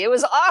easily. It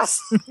was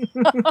awesome.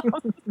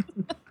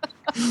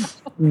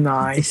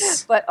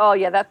 Nice. But oh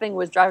yeah, that thing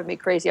was driving me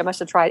crazy. I must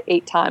have tried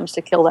 8 times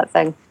to kill that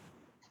thing.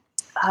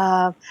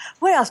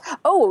 What else?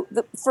 Oh,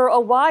 for a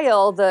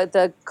while,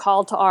 the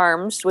call to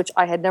arms, which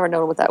I had never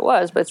known what that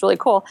was, but it's really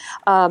cool.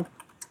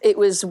 It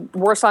was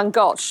Warsong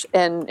Gulch,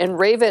 and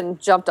Raven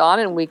jumped on,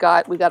 and we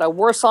got a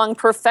Warsong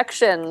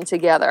Perfection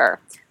together,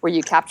 where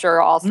you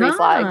capture all 3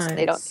 flags, and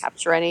they don't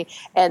capture any.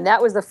 And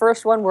that was the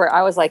first one where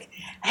I was like,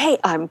 "Hey,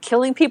 I'm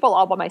killing people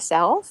all by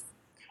myself."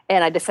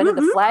 And I defended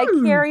the flag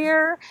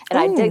carrier, and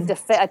I did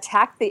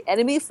attack the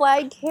enemy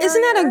flag carrier.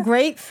 Isn't that a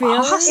great feeling?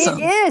 Awesome.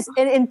 It is.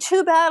 And in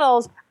 2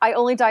 battles, I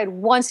only died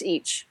once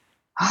each.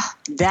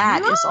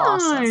 That is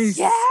awesome.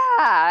 Yeah.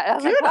 I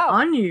was Good like, wow,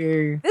 on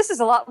you. this is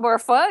a lot more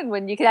fun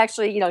when you can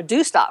actually,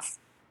 do stuff,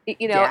 and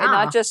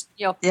not just,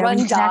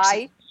 run,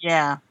 die.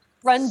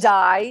 Run,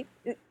 die.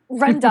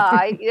 Run,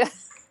 die.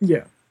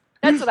 Yeah.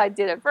 That's what I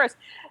did at first.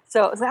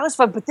 So that was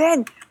fun. But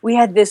then we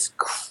had this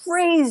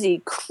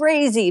crazy,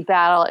 crazy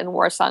battle in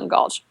Warsong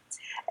Gulch.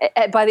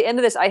 By the end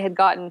of this, I had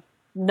gotten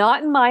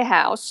not in my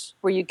house,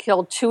 where you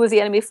kill 2 of the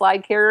enemy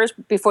flag carriers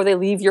before they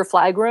leave your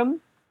flag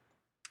room.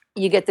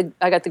 I got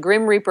the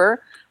Grim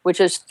Reaper, which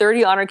is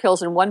 30 honor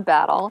kills in 1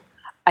 battle.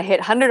 I hit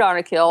 100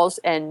 honor kills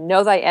and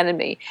Know Thy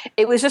Enemy.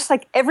 It was just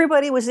like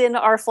everybody was in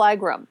our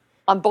flag room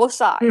on both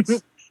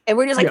sides. And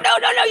we're just like, no,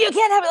 you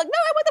can't have it. Like, no,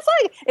 I want the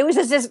flag. It was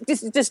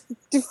just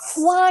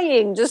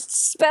flying,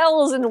 just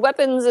spells and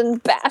weapons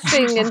and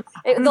bashing, and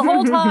the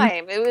whole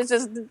time it was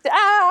just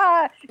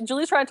And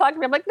Julie's trying to talk to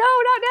me. I'm like, no,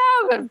 not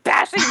now. I'm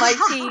bashing my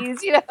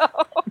keys,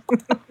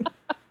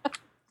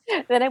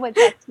 Then I went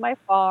back to my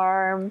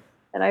farm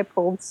and I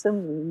pulled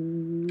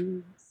some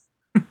weeds.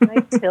 And I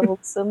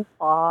tilled some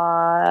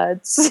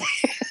pods.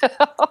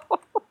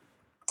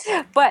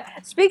 But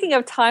speaking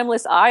of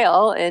Timeless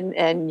Isle,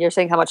 and you're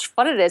saying how much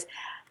fun it is,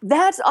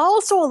 that's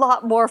also a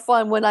lot more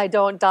fun when I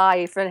don't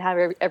die and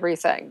have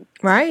everything.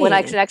 Right. When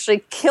I can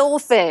actually kill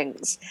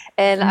things.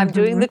 And I'm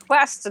doing the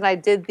quests, and I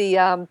did the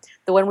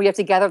one where you have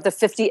to gather up the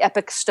 50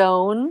 epic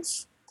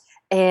stones.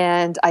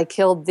 And I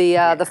killed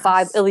the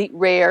 5 elite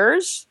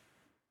rares.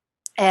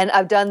 And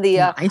I've done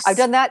I've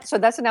done that. So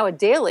that's now a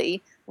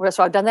daily.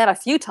 So I've done that a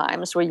few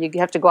times, where you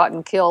have to go out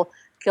and kill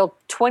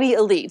 20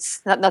 elites,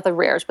 not the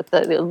rares, but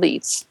the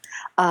elites.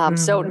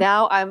 So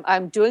now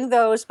I'm doing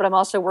those, but I'm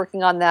also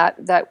working on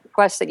that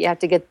quest that you have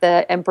to get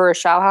the Emperor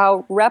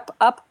Shaohao rep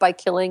up by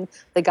killing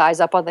the guys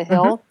up on the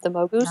hill, the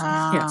Mogus.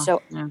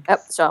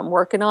 So I'm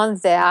working on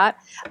that.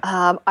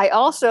 I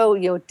also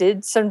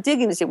did some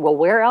digging to see, well,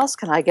 where else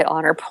can I get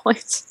honor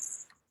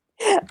points?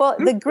 Well,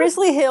 the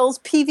Grizzly Hills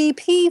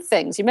PvP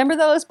things. You remember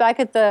those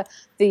back at the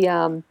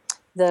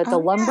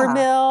lumber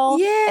mill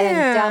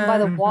and down by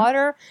the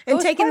water? And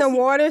taking the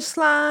water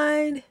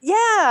slide?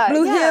 Yeah.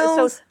 Blue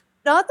Hills? So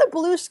not the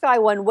blue sky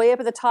one way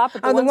up at the top,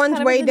 but the ones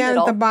way down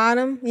at the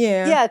bottom?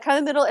 Yeah. Yeah, kind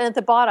of middle and at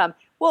the bottom.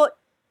 Well,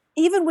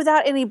 even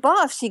without any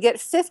buffs, you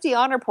get 50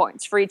 honor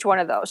points for each one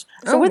of those.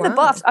 So with the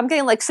buffs, I'm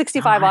getting like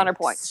 65 honor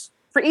points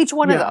for each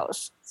one of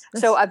those.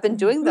 So I've been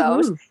doing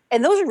those.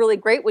 And those are really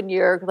great when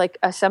you're like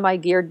a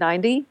semi-geared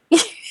 90.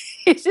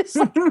 It's just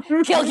like,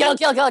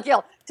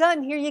 kill.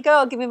 Done. Here you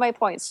go. Give me my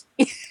points.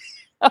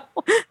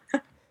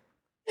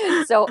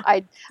 So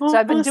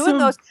I've been doing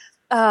those.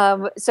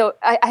 So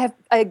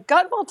I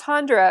got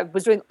Voltandra,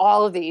 was doing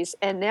all of these,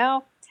 and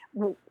now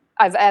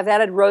I've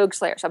added Rogue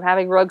Slayer. So I'm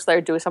having Rogue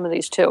Slayer do some of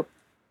these too.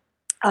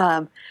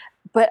 But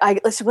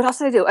let's see, what else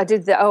did I do? I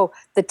did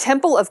the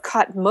Temple of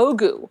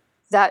Katmogu.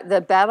 That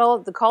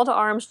the call to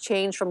arms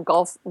changed from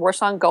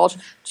Warsong Gulch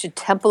to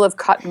Temple of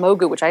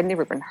Katmogu, which I'd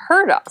never even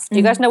heard of. Do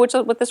you guys know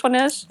what this one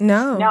is?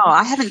 No,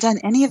 I haven't done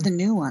any of the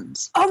new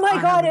ones. Oh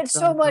my God, it's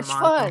so much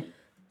fun!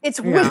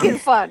 It's wicked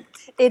fun.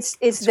 There's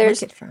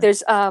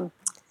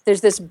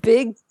this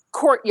big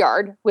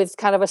courtyard with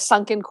kind of a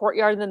sunken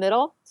courtyard in the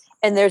middle,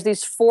 and there's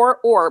these 4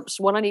 orbs,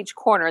 one on each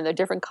corner, and they're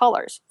different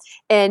colors.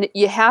 And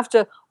you have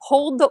to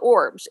hold the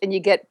orbs, and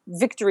you get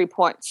victory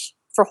points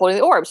for holding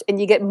the orbs. And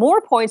you get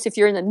more points if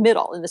you're in the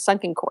middle, in the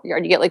sunken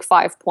courtyard. You get like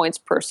 5 points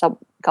per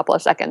couple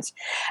of seconds.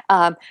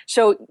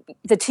 So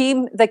the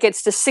team that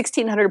gets to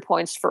 1,600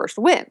 points first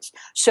wins.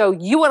 So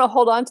you want to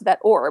hold on to that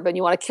orb, and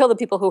you want to kill the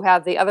people who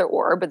have the other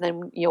orb. And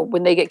then,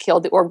 when they get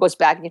killed, the orb goes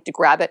back and you have to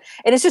grab it.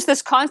 And it's just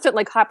this constant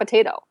like hot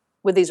potato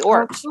with these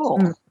orbs. Oh,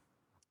 cool.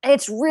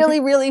 It's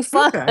really, really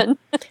fun.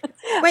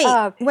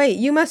 Okay. Wait,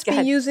 you must be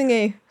ahead. using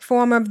a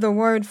form of the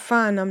word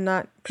fun I'm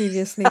not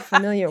previously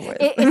familiar with.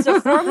 It's a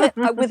form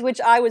with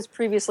which I was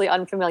previously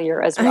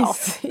unfamiliar as well.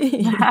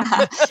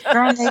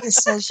 Veronica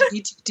says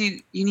you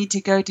need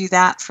to go do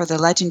that for the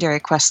legendary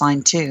quest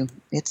line too.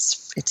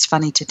 It's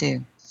funny to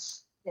do.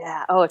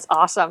 Yeah. Oh, it's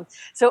awesome.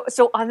 So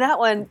on that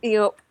one,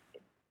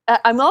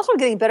 I'm also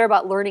getting better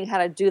about learning how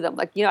to do them.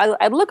 Like,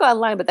 I look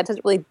online, but that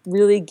doesn't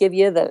really give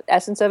you the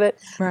essence of it.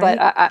 Right.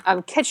 But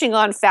I'm catching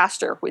on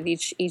faster with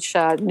each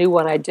new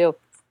one I do.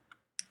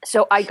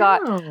 So I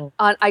got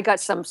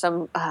some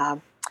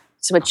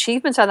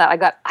achievements on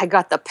that. I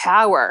got the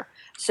power.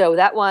 So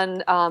that one,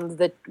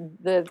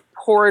 the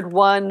horde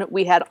one,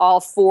 we had all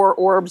 4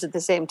 orbs at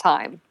the same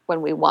time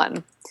when we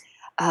won.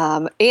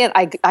 And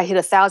I hit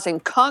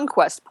 1,000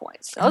 conquest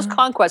points. Those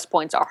conquest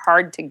points are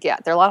hard to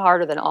get. They're a lot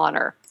harder than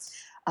honor.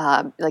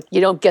 Like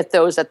you don't get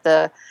those at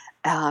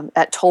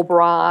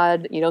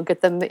Tolbarad. You don't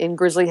get them in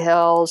Grizzly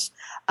Hills.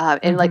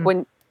 And like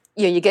when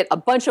you get a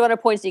bunch of honor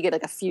points, you get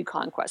like a few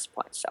conquest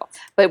points. So,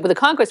 but with the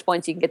conquest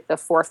points, you can get the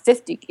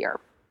 450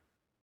 gear.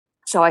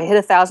 So I hit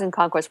 1,000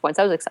 conquest points.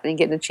 That was exciting,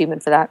 get an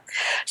achievement for that.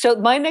 So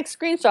my next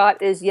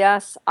screenshot is,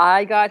 yes,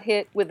 I got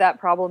hit with that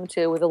problem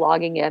too, with the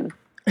logging in.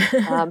 That is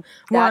a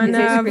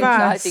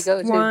screenshot. If you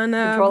go to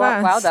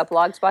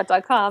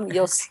control.wow.blogspot.com,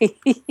 you'll see.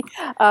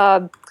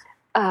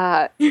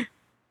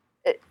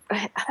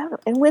 I don't know.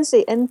 And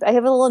Wednesday, I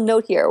have a little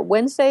note here.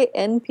 Wednesday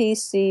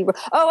NPC.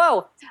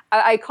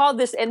 I called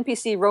this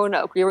NPC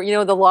Roanoke.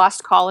 The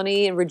lost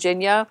colony in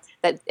Virginia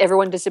that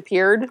everyone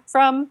disappeared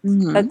from.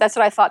 Mm-hmm. That's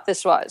what I thought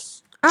this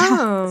was.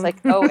 Oh, It's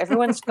like,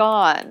 everyone's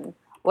gone.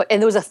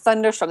 And there was a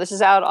thunderstorm. This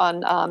is out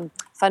on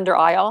Thunder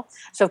Isle.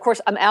 So of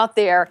course I'm out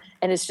there,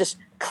 and it's just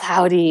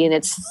cloudy and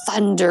it's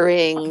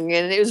thundering,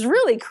 and it was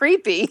really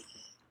creepy.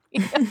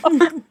 And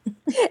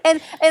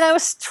I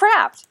was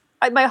trapped.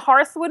 My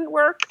hearth wouldn't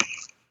work.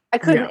 I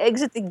couldn't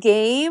exit the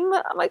game.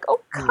 I'm like, oh,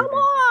 come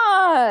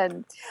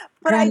on.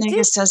 But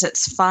Veronica says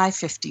it's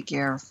 550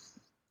 gear.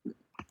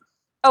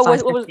 Oh,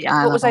 what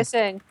was I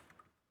saying?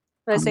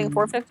 Was I saying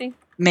 450?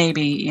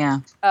 Maybe, yeah.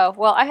 Oh,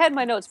 well, I had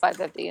my notes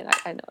 550, and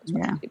I know it's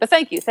 450. But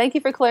thank you. Thank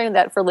you for clearing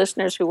that for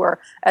listeners who were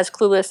as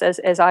clueless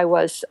as I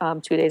was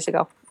 2 days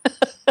ago.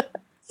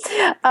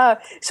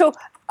 So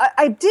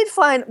I did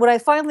find, when I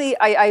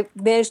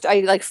managed,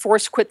 I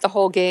force quit the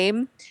whole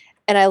game,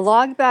 and I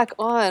logged back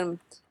on,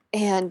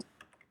 and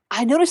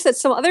I noticed that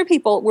some other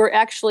people were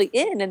actually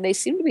in, and they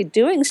seemed to be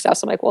doing stuff.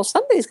 So I'm like, well,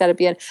 somebody's got to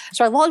be in.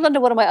 So I logged onto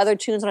one of my other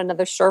tunes on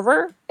another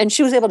server, and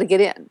she was able to get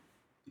in.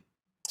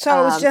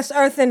 So it was just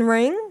Earth and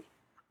Ring?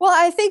 Well,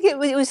 I think it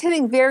was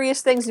hitting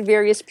various things to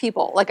various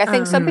people. Like, I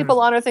think some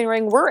people on Earth and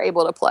Ring were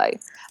able to play.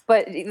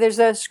 But there's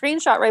a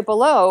screenshot right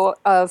below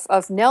of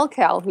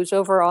Nelcal, who's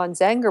over on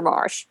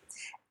Zangarmarsh,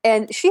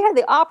 and she had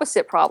the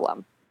opposite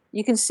problem.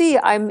 You can see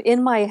I'm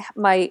in my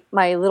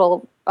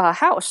little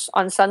house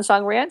on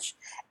Sunsong Ranch,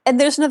 and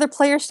there's another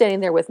player standing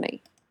there with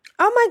me.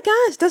 Oh my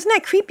gosh, doesn't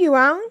that creep you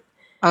out?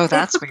 Oh,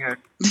 that's weird.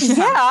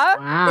 Yeah.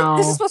 Wow.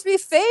 This is supposed to be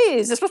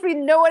phased. There's supposed to be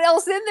no one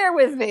else in there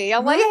with me.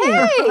 I'm like,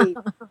 hey, you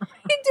do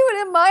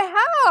it in my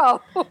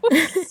house.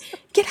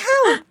 Get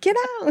out. Get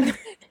out. Get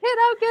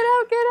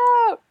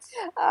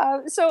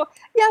out. So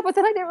yeah, but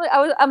then I didn't really.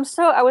 I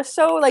was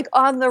so like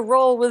on the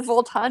roll with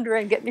Voltandra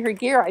and getting her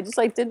gear. I just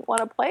didn't want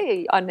to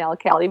play on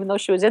Nelcal, even though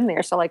she was in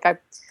there. So I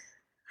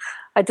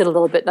did a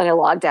little bit, then I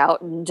logged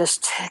out and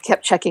just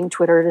kept checking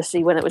Twitter to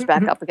see when it was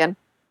back up again.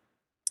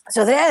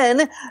 So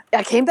then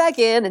I came back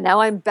in, and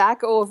now I'm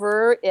back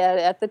over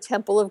at the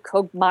Temple of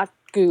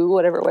Kogmatgu,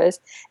 whatever it was,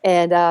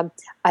 and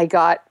I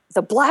got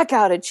the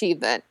Blackout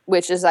achievement,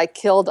 which is I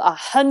killed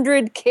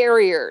 100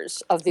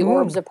 carriers of the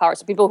Orbs of Power.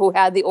 So people who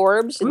had the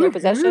orbs in their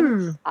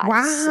possession,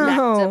 I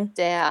smacked them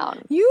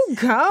down. You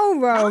go,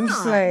 Rogue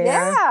Slayer.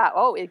 Yeah.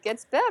 Oh, it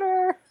gets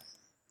better.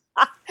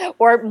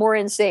 Or more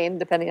insane,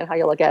 depending on how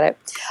you look at it.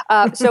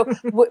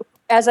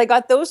 As I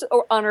got those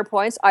honor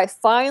points, I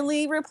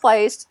finally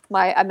replaced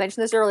I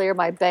mentioned this earlier,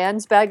 my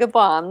band's bag of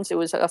bombs. It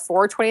was a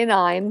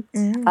 429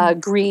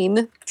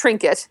 green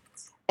trinket,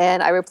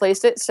 and I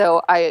replaced it.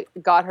 So I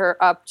got her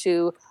up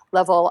to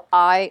level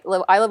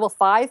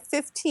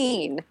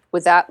 515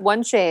 with that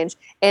one change.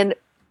 And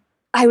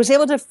I was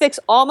able to fix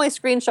all my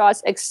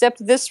screenshots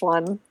except this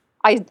one.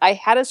 I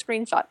had a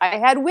screenshot. I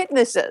had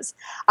witnesses.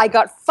 I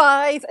got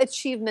 5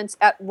 achievements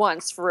at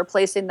once for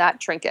replacing that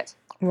trinket.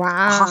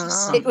 Wow.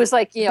 Awesome. It was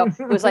like,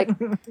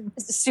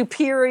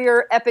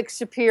 superior, epic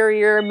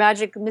superior,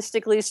 magic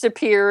mystically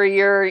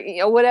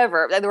superior,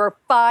 whatever. There were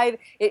 5.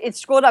 It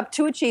scrolled up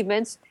 2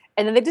 achievements,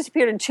 and then they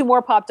disappeared and 2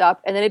 more popped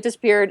up, and then it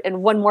disappeared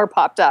and 1 more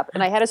popped up.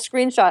 And I had a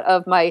screenshot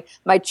of my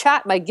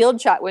guild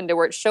chat window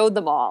where it showed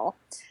them all.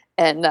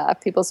 and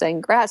people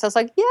saying "Grats." I was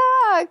like,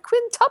 "Yeah,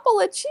 quintuple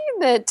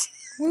achievement."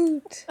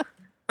 Woot.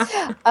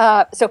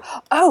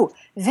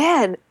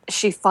 Then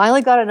she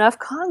finally got enough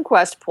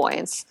conquest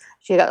points.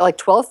 She got like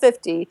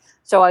 1250.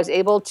 So I was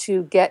able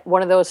to get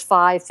one of those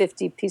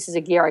 550 pieces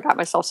of gear. I got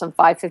myself some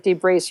 550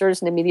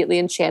 bracers and immediately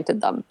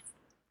enchanted them.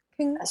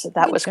 So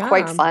that Good was job.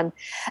 quite fun.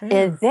 Yeah.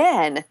 And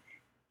then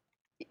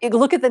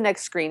look at the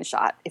next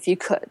screenshot, if you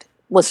could.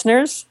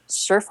 Listeners,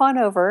 surf on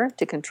over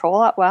to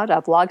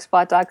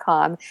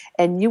controloutwow.blogspot.com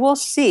and you will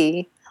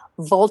see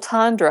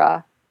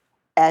Voltandra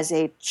as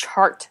a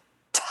chart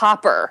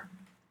topper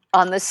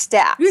on the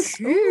stats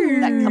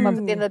that come up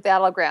at the end of the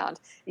battleground.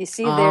 You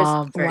see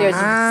there's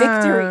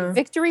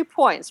victory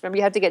points. Remember,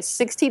 you have to get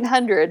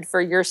 1,600 for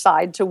your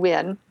side to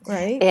win.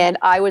 Right. And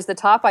I was the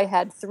top. I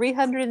had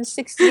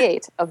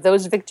 368 of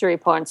those victory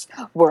points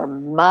were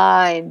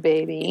mine,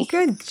 baby.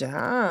 Good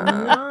job.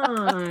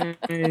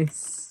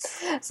 Nice.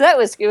 So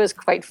it was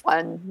quite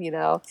fun, you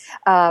know.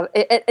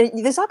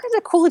 There's all kinds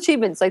of cool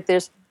achievements. Like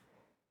there's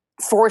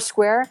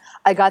Foursquare.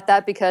 I got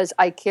that because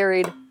I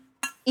carried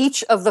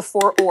each of the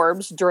 4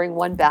 orbs during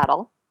one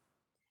battle.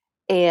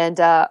 And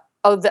I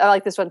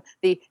like this one.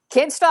 The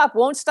can't stop,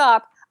 won't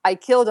stop. I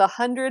killed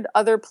 100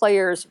 other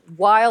players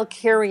while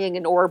carrying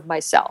an orb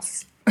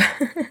myself.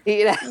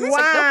 You know? Wow. Like,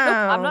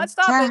 nope, I'm not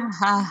stopping.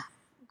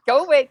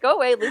 Go away,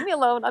 leave me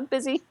alone. I'm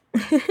busy.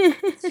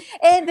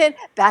 And then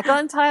back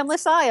on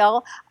Timeless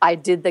Isle, I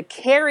did the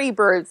carry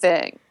bird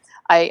thing.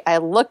 I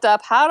looked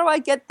up, how do I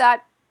get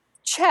that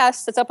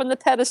chest that's up on the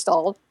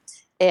pedestal?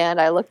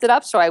 And I looked it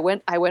up. So I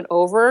went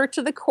over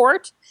to the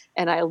court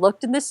and I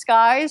looked in the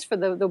skies for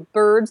the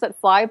birds that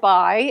fly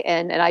by.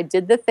 And I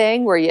did the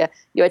thing where you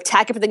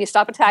attack it, but then you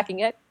stop attacking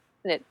it.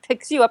 And it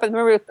picks you up. And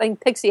remember, I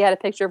think Pixie had a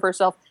picture of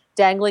herself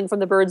dangling from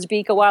the bird's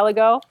beak a while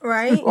ago.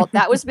 Right. Well,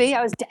 that was me.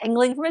 I was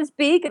dangling from his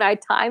beak and I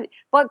timed.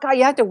 But God,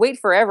 you have to wait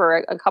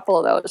forever, a couple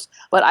of those.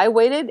 But I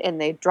waited and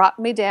they dropped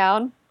me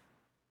down.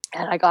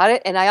 And I got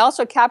it. And I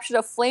also captured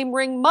a flame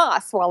ring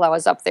moth while I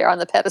was up there on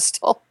the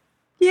pedestal.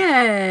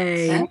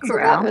 Yay. So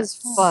that was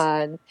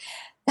fun.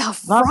 Now,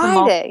 Love the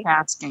Friday.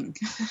 multitasking.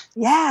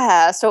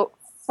 Yeah. So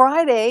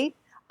Friday,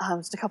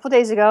 just a couple of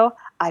days ago,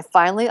 I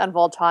finally, on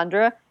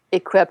Voltandra,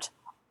 equipped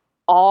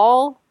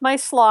all my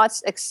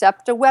slots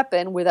except a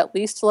weapon with at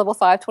least to level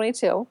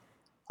 522.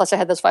 Plus I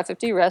had those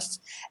 550 wrists.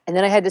 And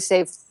then I had to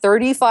save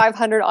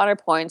 3,500 honor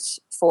points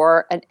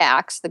for an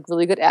axe, the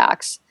really good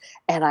axe.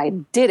 And I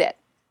did it.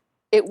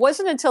 It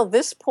wasn't until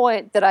this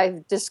point that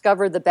I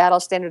discovered the battle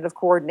standard of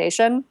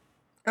coordination.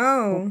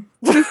 Oh.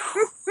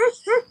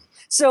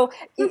 So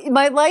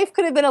my life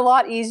could have been a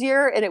lot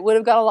easier and it would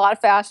have gone a lot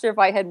faster if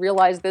I had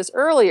realized this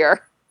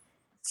earlier.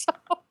 So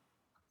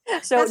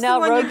That's now the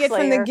one Rogue you get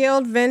Slayer, from the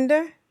guild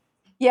vendor?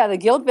 Yeah, the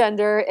guild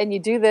vendor, and you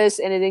do this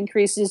and it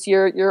increases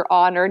your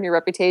honor and your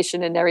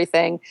reputation and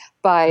everything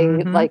by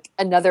like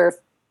another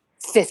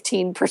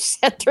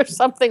 15% or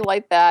something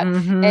like that.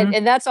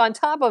 And that's on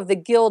top of the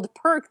guild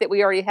perk that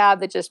we already have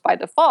that just by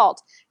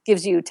default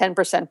gives you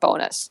 10%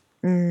 bonus.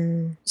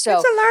 So it's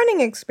a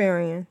learning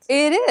experience.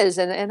 It is,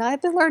 and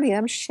I've been learning.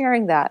 I'm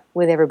sharing that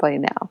with everybody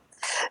now.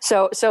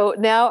 So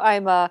now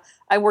I'm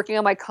working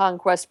on my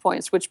conquest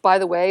points, which, by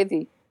the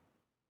way,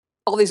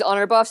 all these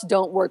honor buffs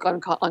don't work on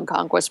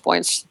conquest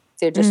points.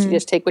 They're just you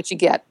just take what you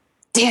get.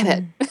 Damn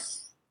it.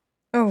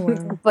 Oh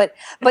wow.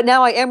 But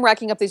now I am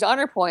racking up these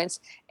honor points,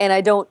 and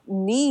I don't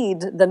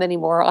need them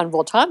anymore on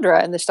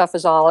Voltandra, and the stuff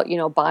is all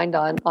bind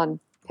on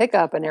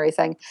pickup and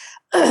everything.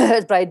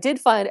 But I did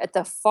find at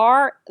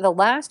the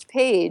last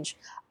page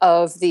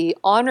of the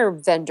honor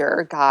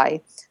vendor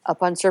guy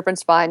up on Serpent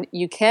Spine,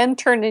 you can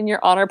turn in your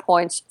honor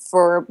points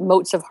for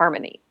motes of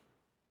harmony.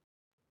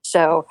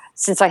 So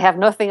since I have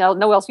no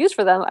else use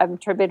for them, I've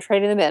been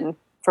trading them in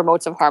for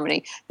motes of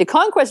harmony. The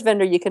conquest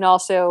vendor, you can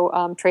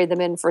also trade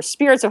them in for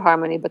spirits of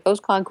harmony, but those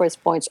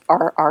conquest points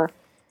are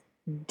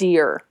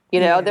dear.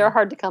 They're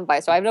hard to come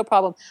by. So I have no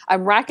problem.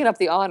 I'm racking up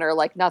the honor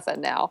like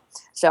nothing now.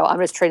 So I'm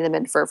just trading them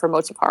in for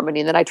motes of harmony.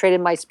 And then I trade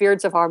in my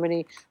spirits of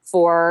harmony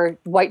for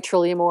white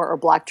trillium ore or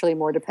black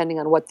trillium ore, depending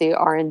on what the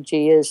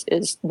RNG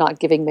is not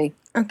giving me.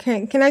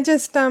 Okay. Can I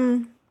just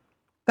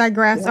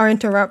digress or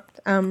interrupt?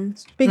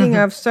 Speaking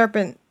of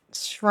Serpent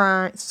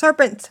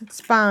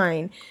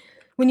Spine,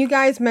 when you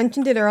guys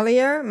mentioned it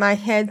earlier, my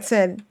head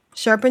said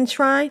Serpent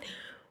Shrine.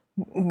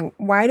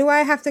 Why do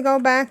I have to go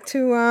back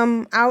to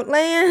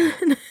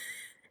Outland?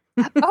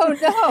 Oh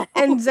no!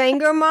 And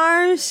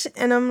Zangarmarsh,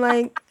 and I'm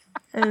like,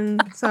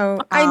 and so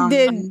I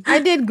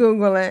did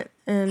Google it,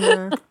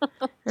 and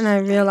I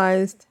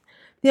realized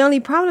the only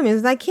problem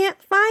is I can't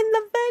find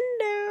the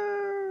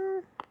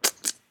vendor.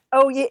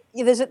 Oh yeah,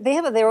 they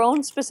have their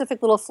own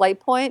specific little flight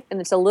point, and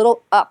it's a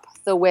little up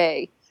the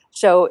way.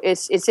 So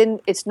it's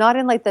not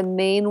in like the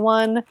main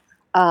one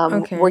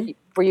where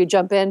you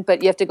jump in,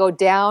 but you have to go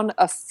down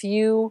a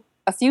few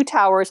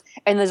towers,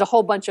 and there's a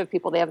whole bunch of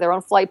people. They have their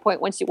own flight point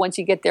once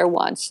you get there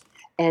once,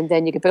 and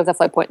then you can pick up that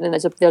flight point, and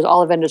then there's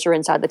all the vendors are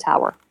inside the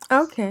tower.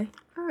 Okay,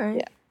 all right.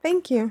 Yeah.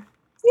 Thank you.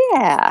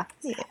 Yeah.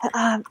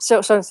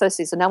 So let's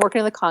see. So now I'm working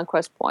on the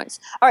conquest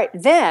points. All right,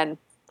 then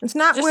It's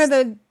not where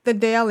the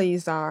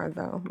dailies are,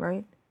 though,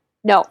 right?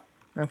 No.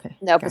 Okay.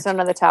 Nope, it's on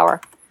another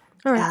tower.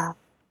 All right.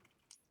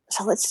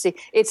 So let's see.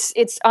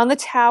 It's on the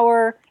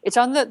tower. It's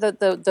on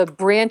the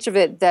branch of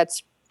it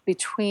that's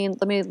between.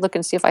 Let me look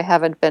and see if I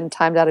haven't been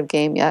timed out of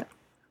game yet.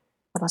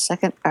 Hold on a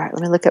second. All right,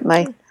 let me look at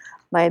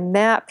my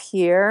map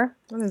here.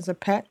 What is a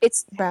pet?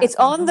 It's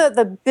on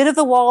the bit of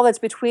the wall that's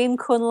between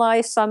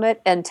Kunlai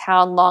Summit and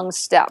Town Long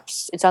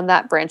Steps. It's on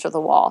that branch of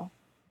the wall.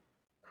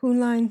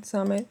 Kunlai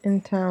Summit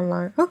and Town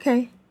Line.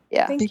 Okay.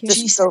 Yeah. Thank you.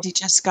 She said he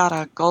just got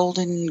a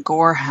golden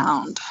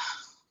gorehound.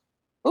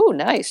 Ooh,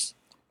 nice.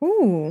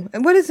 Ooh,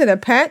 and what is it? A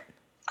pet?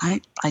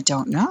 I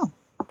don't know.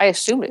 I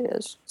assume it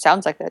is.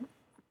 Sounds like it.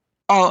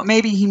 Oh,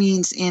 maybe he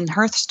means in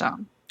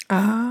Hearthstone.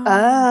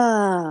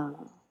 Oh.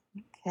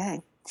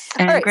 Okay.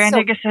 And All right,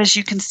 Grandiga says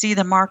you can see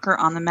the marker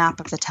on the map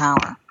of the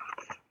tower.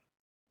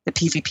 The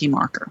PvP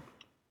marker.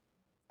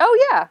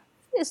 Oh, yeah.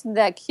 Isn't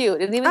that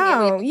cute? And even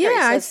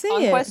I see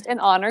Conquest and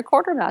Honor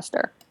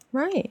Quartermaster.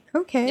 Right.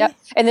 Okay. Yep.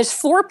 And there's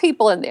 4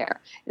 people in there.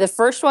 The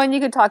first one you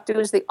can talk to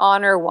is the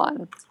Honor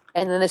one.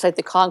 And then there's like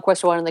the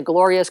Conquest one and the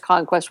Glorious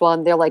Conquest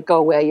one. They're like, go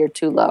away, you're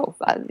too low,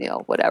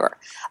 whatever.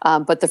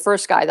 But the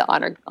first guy, the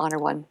Honor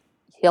one,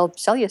 he'll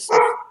sell you stuff.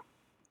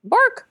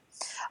 Bark.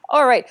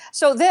 All right.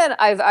 So then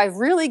I've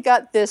really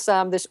got this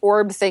this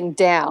orb thing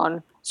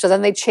down. So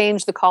then they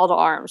changed the call to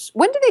arms.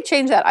 When did they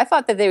change that? I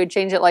thought that they would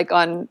change it like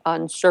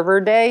on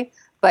server day,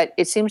 but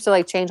it seems to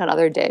like change on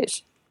other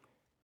days.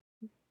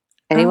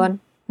 Anyone?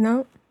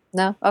 No.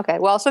 No? Okay.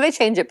 Well, so they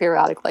change it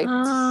periodically.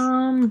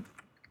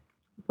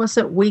 Was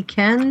it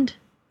weekend?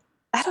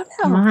 I don't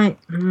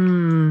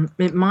know.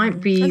 It might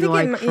be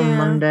like from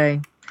Monday.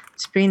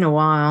 It's been a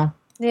while.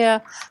 Yeah,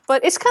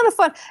 but it's kind of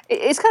fun.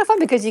 It's kind of fun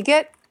because you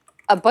get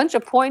a bunch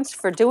of points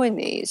for doing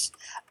these,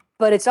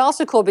 but it's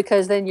also cool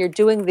because then you're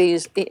doing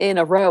these in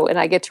a row, and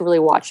I get to really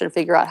watch and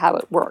figure out how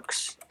it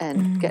works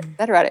and get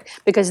better at it.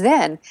 Because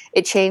then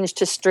it changed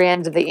to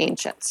Strands of the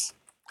Ancients.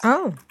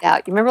 Oh. Now,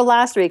 you remember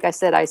last week I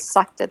said I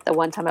sucked it the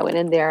one time I went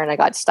in there and I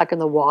got stuck in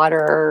the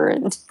water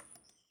and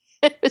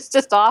it was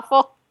just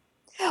awful.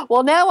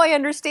 Well, now I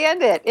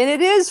understand it, and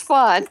it is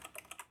fun.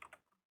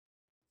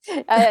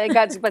 I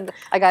got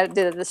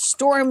the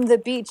Storm the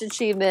Beach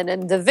achievement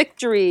and the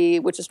Victory,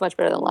 which is much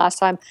better than last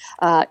time.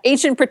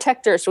 Ancient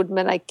Protectors would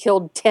mean I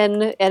killed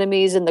 10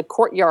 enemies in the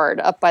courtyard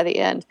up by the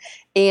end,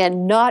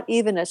 and not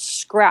even a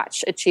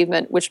scratch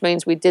achievement, which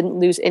means we didn't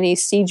lose any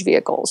siege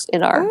vehicles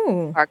in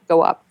our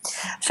go up.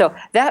 So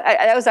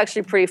that was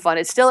actually pretty fun.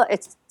 It's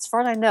as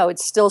far as I know,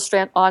 it's still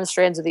on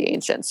Strands of the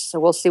Ancients. So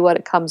we'll see what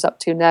it comes up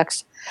to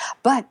next.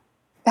 But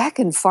back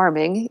in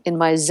farming, in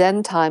my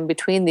Zen time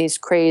between these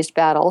crazed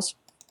battles,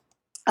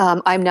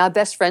 I'm now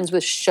best friends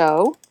with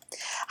Sho,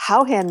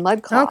 Howhand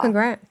Mudclaw,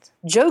 congrats,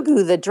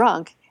 Jogu the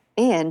Drunk,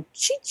 and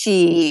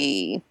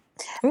Chi-Chi.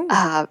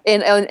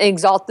 And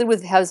Exalted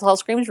with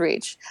Hellscream's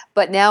Reach.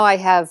 But now I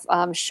have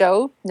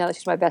Sho, now that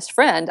she's my best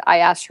friend, I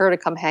asked her to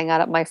come hang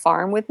out at my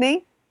farm with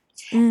me.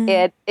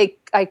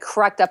 I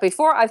cracked up.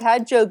 Before, I've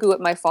had Jogu at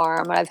my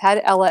farm, and I've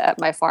had Ella at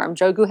my farm.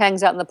 Jogu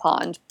hangs out in the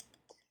pond.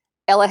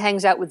 Ella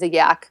hangs out with the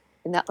yak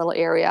in that little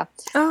area.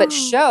 But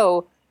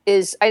Sho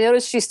I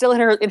noticed she's still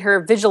in her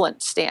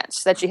vigilant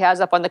stance that she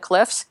has up on the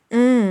cliffs.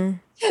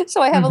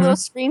 So I have a little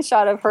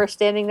screenshot of her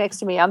standing next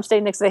to me. I'm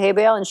standing next to the hay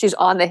bale, and she's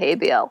on the hay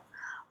bale,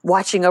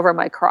 watching over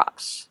my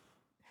crops.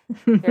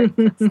 I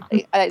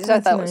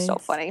thought it was so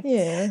funny.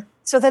 Yeah.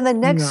 So then the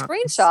next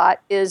screenshot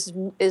is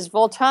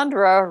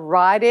Voltandra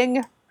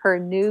riding her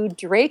new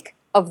Drake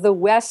of the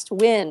West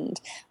Wind,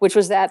 which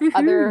was that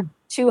other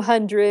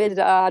 200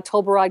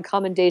 Tolbarad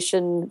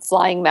Commendation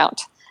flying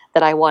mount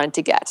that I wanted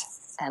to get.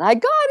 And I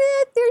got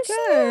it. There's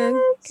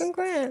good.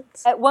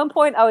 Congrats. At one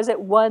point, I was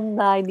at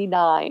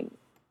 199.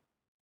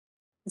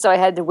 So I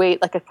had to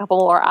wait like a couple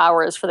more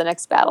hours for the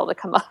next battle to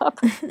come up.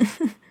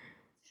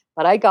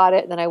 But I got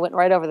it, and then I went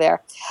right over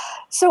there.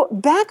 So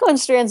back on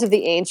Strands of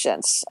the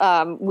Ancients,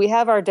 we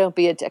have our don't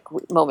be a dick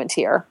moment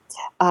here.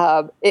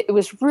 It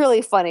was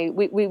really funny.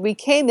 We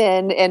came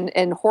in,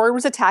 and Horde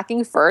was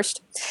attacking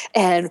first,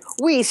 and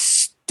we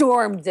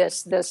stormed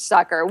this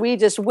sucker. We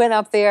just went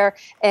up there,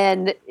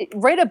 and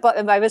right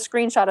above, I have a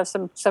screenshot of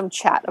some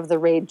chat, of the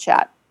raid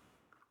chat,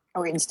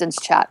 or instance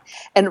chat.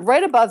 And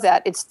right above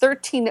that, it's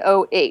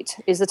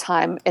 13:08 is the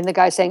time, and the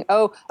guy's saying,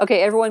 oh,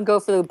 okay, everyone go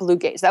for the blue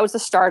gates. That was the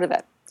start of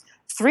it.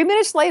 3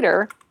 minutes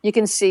later, you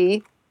can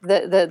see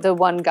the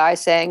one guy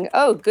saying,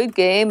 "Oh, good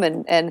game,"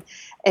 and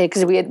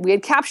because we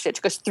had captured it. It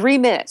took us 3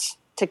 minutes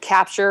to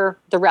capture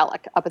the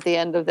relic up at the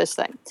end of this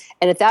thing,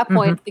 and at that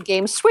point, the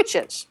game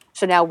switches.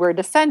 So now we're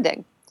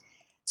defending.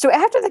 So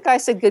after the guy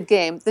said "good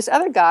game," this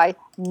other guy,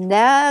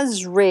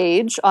 Naz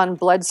Rage on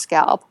Blood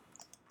Scalp,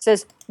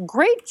 says,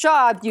 "Great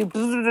job, you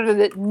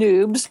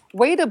noobs!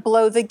 Way to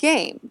blow the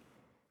game."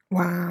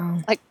 Wow!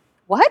 Like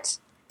what?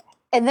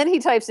 And then he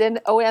types in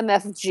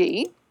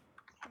OMFG.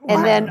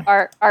 And then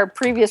our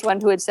previous one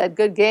who had said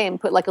 "good game"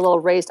 put like a little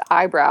raised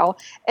eyebrow,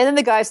 and then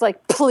the guy's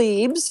like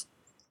 "plebes,"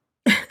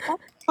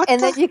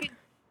 and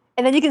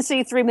And then you can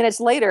see 3 minutes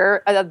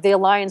later, the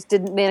Alliance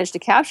didn't manage to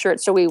capture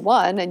it, so we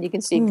won, and you can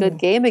see good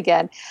game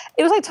again.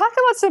 It was like, talk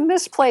about some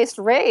misplaced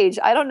rage.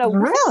 I don't know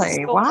what was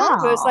Really? going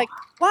on, but it was Wow. like,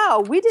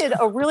 wow, we did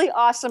a really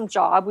awesome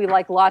job. We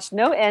lost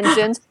no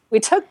engines. We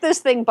took this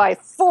thing by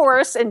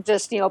force and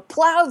just,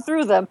 plowed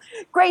through them.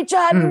 Great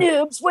job,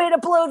 noobs. Way to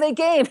blow the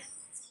game.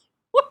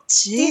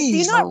 Jeez, do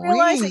you not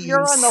realize that you're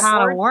on the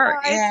how to horde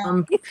work? side? Yeah.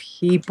 Some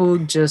people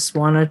just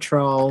want to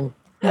troll.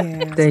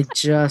 Yeah.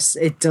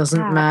 It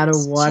doesn't matter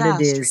That's what it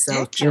just is, they'll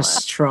ridiculous.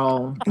 just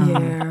troll.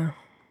 Yeah.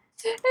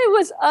 It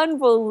was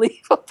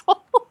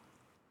unbelievable.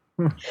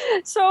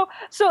 So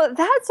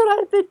that's what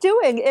I've been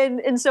doing,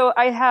 and so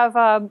I have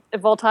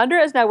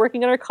Voltandra is now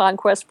working on her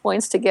conquest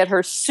points to get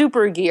her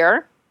super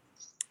gear,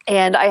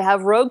 and I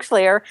have Rogue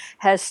Slayer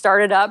has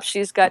started up.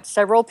 She's got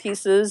several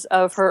pieces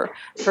of her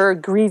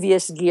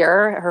Grievous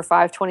gear, her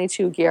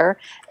 522 gear,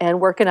 and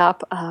working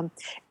up.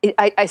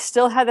 I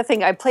still had the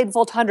thing. I played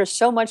Voltandra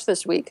so much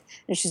this week,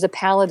 and she's a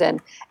paladin,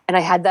 and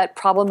I had that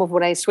problem of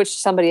when I switched to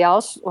somebody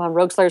else.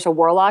 Rogue Slayer's a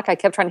warlock. I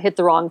kept trying to hit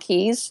the wrong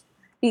keys.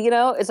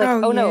 It's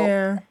like,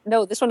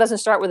 no, this one doesn't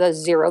start with a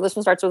 0. This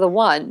one starts with a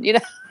 1,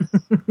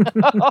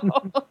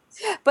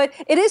 But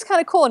it is kind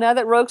of cool. Now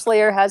that Rogue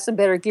Slayer has some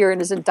better gear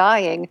and isn't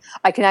dying,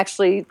 I can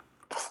actually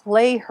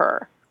play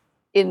her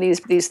in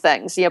these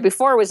things.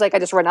 Before it was like I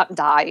just run out and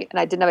die, and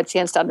I didn't have a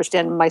chance to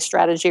understand my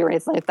strategy or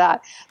anything like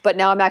that. But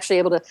now I'm actually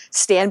able to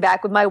stand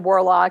back with my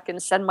warlock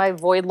and send my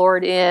Void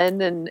Lord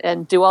in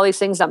and do all these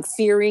things. I'm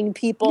fearing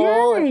people.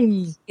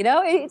 Yay.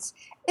 And,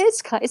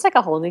 it's like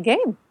a whole new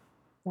game.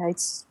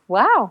 It's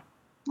wow.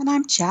 And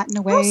I'm chatting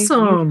away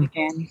Awesome.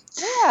 again.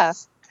 Yeah.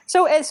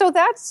 So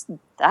that's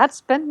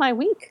been my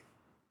week.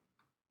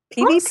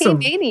 PvP Awesome.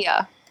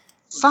 mania.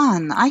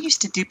 Fun. I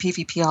used to do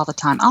PvP all the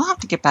time. I'll have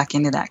to get back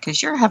into that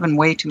because you're having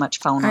way too much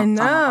phone. I fun.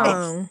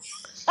 know.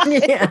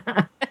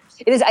 Yeah.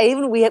 It is.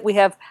 We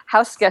have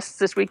house guests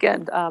this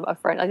weekend. A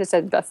friend, like I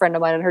said, a friend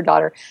of mine and her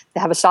daughter.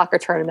 They have a soccer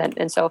tournament,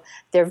 and so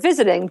they're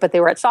visiting. But they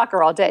were at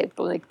soccer all day.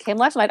 But when they came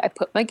last night, I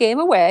put my game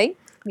away.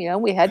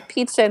 We had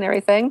pizza and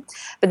everything,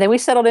 but then we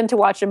settled in to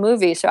watch a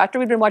movie. So after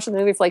we'd been watching the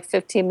movie for like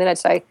 15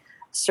 minutes, I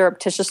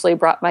surreptitiously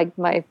brought my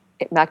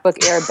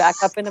MacBook Air back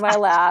up into my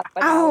lap.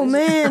 Oh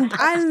man,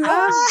 I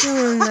love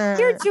doing that.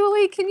 Here,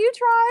 Julie, can you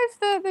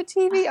drive the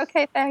TV?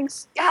 Okay,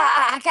 thanks.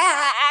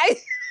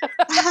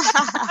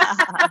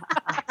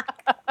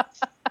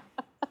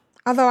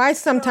 Although I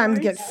sometimes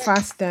get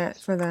fussed at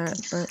for that.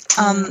 But,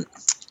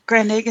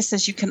 Grandega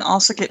says you can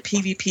also get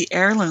PvP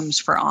heirlooms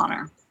for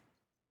honor.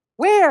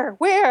 Where?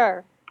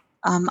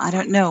 I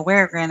don't know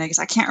where, Grandega.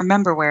 I can't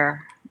remember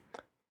where.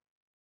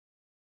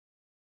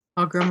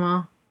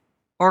 Orgrimmar.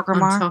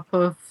 Orgrimmar? On top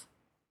of...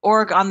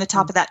 Org on the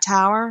top of that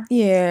tower?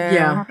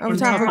 Yeah. On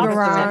top of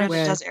garage.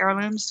 Does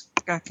heirlooms?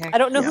 Okay. I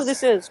don't know who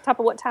this is. Top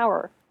of what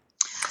tower?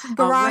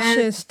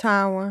 Garage's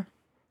tower.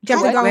 You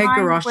have to go where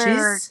garage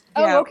is?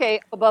 Oh,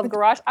 okay. Above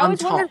garage. I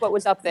always wondered what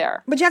was up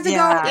there. But you have to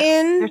go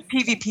in. There's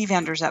PvP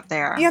vendors up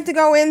there. You have to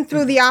go in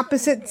through the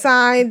opposite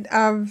side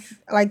of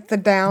like the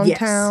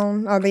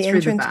downtown or the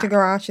entrance to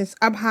garage is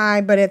up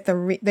high, but at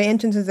the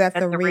entrance is at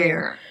the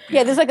rear.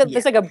 Yeah, there's like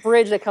a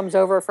bridge that comes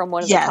over from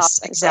one of the top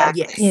things.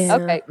 Exactly. Yes. Yeah.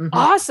 Okay.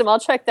 Awesome. I'll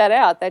check that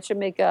out. That should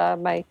make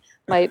my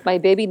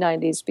baby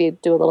 90s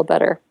do a little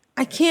better.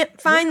 I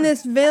can't find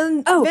this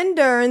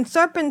vendor in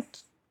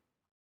Serpent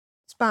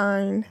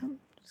Spine.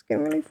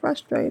 Getting really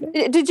frustrated.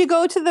 Did you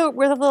go to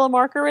where the little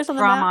marker is on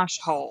the map? Gramash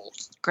Hold.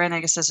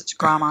 Grandega says it's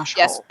Gramash Hold.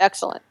 Yes,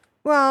 excellent.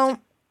 Well,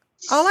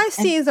 all I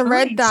see is a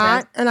red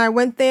dot, and I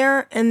went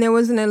there, and there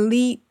was an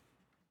elite,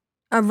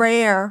 a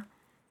rare.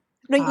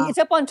 No, it's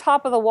up on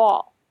top of the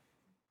wall.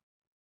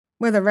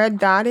 Where the red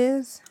dot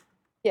is?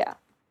 Yeah.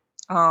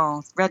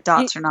 Oh, red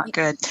dots are not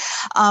good.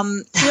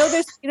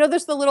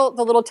 There's the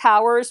little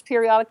towers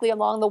periodically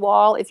along the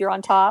wall if you're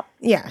on top?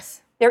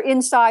 Yes. They're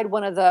inside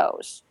one of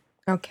those.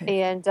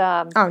 Okay. And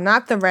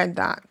not the red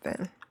dot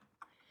then.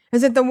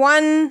 Is it the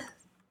one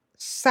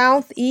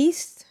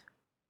southeast?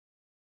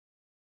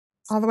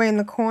 All the way in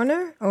the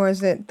corner? Or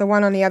is it the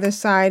one on the other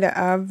side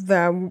of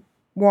the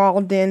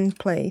walled-in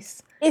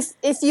place?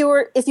 If you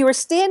were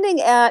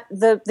standing at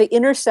the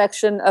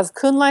intersection of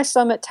Kunlai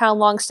Summit, Town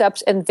Long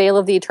Steps, and Vale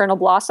of the Eternal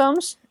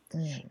Blossoms,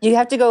 you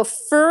have to go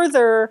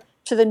further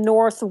to the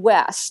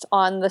northwest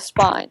on the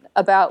spine,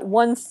 about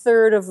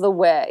 1/3 of the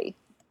way.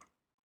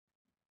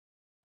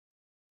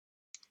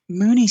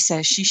 Mooney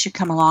says she should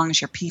come along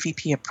as your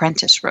PvP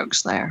apprentice, Rogue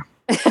Slayer.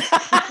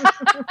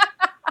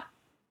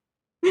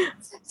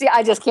 See,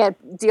 I just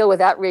can't deal with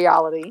that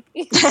reality.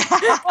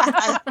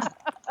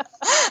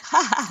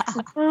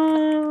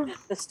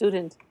 The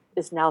student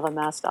is now the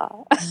master.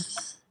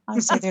 I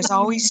say there's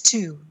always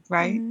two,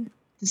 right?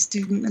 The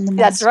student and the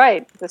master. That's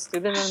right. The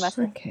student and the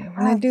master. Okay.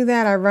 When I do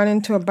that, I run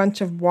into a bunch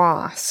of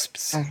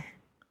wasps.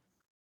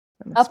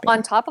 Up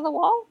on top of the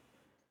wall?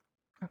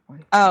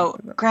 Oh,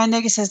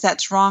 Grandega says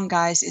that's wrong,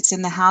 guys. It's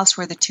in the house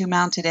where the 2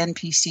 mounted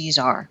NPCs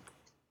are.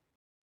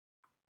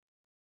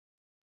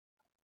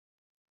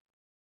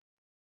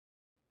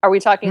 Are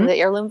we talking the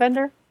heirloom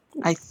vendor?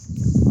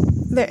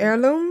 The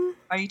heirloom?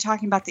 Are you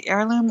talking about the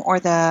heirloom or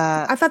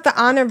the? I thought the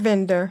honor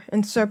vendor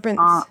in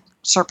Serpent's.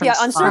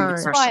 Serpent's on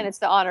Serpent's Spine. Spine, it's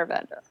the honor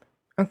vendor.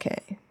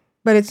 Okay,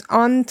 but it's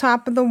on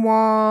top of the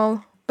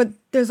wall. But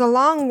there's a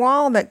long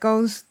wall that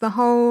goes the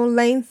whole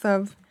length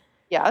of.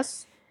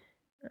 Yes.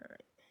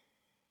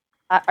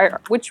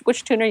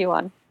 Which tune are you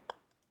on?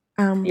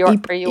 Are you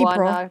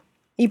April. on?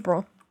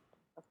 April.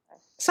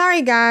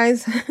 Sorry,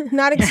 guys.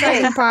 Not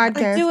exciting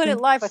podcast. We're doing it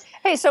live.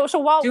 Hey, so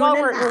while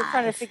we're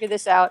trying to figure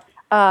this out,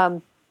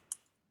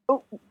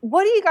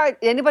 what do you guys?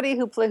 Anybody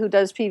who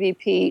does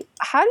PvP,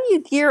 how do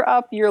you gear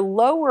up your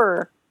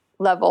lower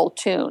level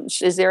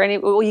tunes? Is there any?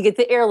 Well, you get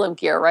the heirloom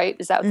gear, right?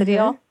 Is that the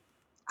deal?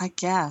 I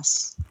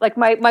guess. Like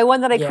my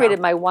one that I created,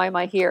 my Why Am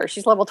I Here?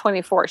 She's level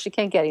 24. She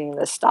can't get any of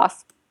this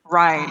stuff.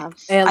 Right.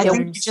 I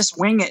think you just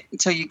wing it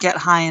until you get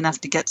high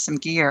enough to get some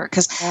gear.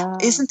 Because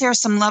isn't there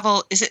some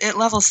level? Is it at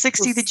level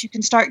 60 that you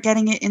can start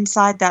getting it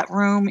inside that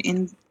room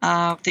in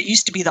that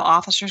used to be the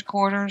officers'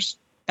 quarters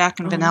back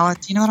in Vanilla?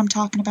 Do you know what I'm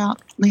talking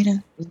about,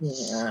 Lita?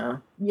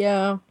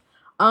 Yeah.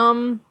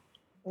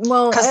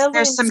 Well, because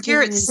there's some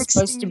gear at 60.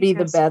 Supposed to be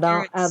the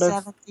better out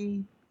of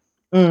 70.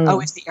 Oh,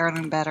 is the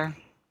heirloom better?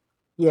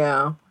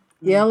 Yeah,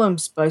 the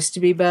heirloom's supposed to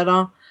be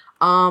better.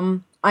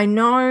 I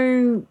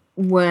know.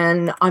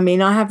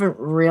 I haven't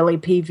really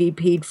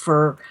PvP'd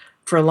for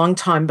a long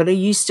time, but I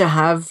used to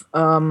have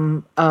a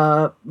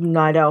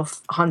Night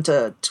Elf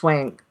Hunter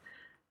Twank,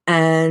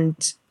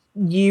 and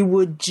you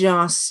would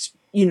just,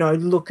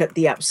 look at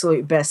the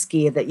absolute best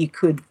gear that you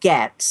could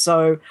get.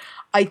 So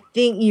I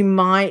think you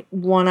might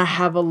want to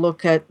have a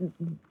look at,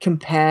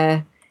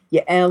 compare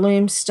your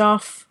heirloom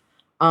stuff.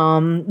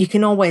 You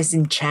can always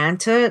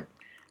enchant it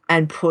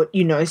and put,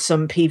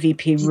 some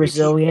PvP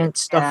resilient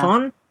stuff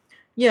on.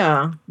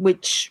 Yeah,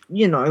 which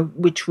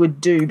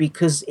would do,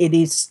 because it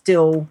is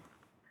still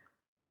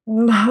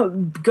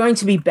going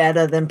to be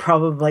better than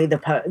probably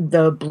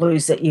the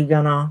blues that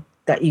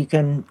you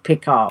can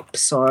pick up.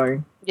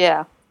 So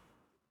yeah,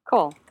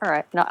 cool. All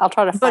right, now I'll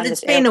try to find. But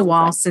it's been a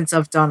while since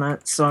I've done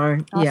it, so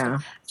yeah.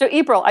 So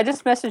April, I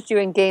just messaged you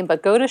in game,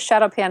 but go to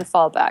Shadowpan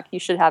Fallback. You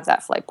should have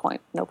that flight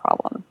point, no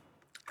problem.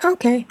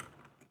 Okay.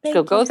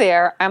 So go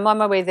there. I'm on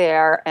my way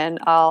there, and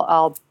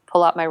I'll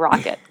pull out my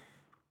rocket.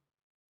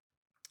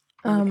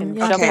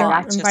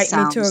 Invite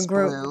me to a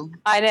group. Blue.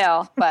 I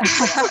know, but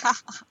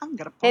I'm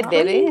gonna. Hey,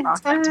 baby,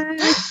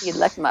 you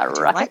like my Would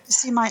you rocket? like to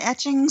see my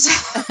etchings?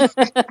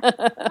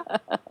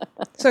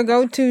 So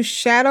go to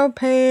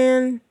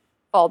Shadowpan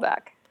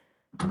Fallback.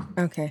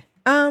 Okay.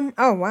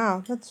 Oh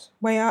wow, that's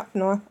way up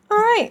north. All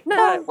right.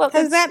 No, well,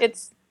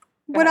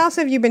 what else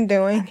have you been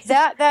doing?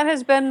 That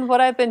has been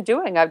what I've been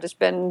doing. I've just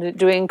been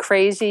doing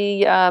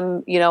crazy.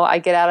 I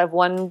get out of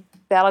one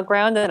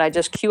battleground and I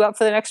just queue up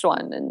for the next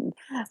one, and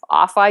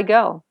off I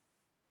go.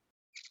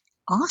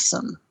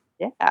 Awesome.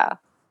 Yeah,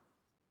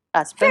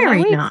 that's been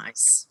very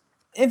nice.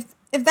 If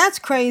that's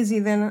crazy,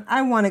 then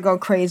I want to go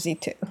crazy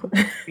too.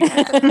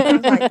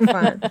 Sounds like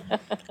fun.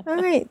 All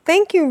right,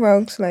 thank you,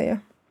 Rogue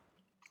Slayer.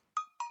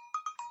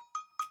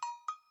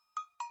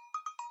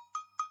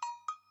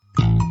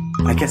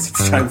 I guess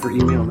it's time for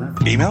email now.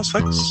 Emails,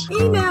 folks?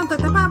 Email.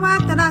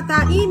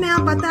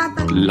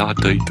 La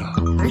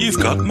data. You've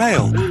got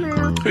mail.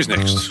 Who's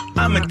next?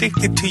 I'm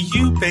addicted to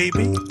you,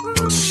 baby.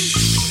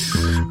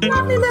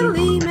 Lovely little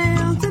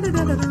email.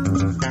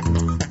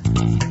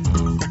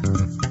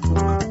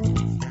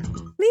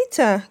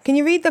 Lita, can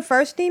you read the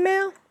first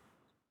email?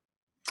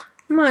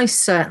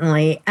 Most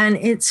certainly. And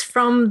it's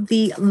from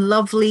the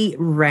lovely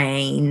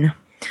Rain.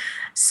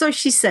 So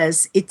she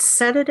says, it's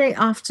Saturday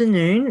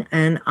afternoon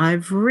and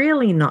I've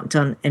really not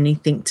done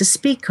anything to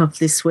speak of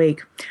this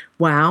week,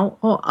 WoW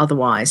or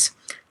otherwise.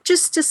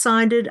 Just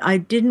decided I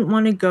didn't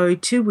want to go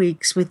 2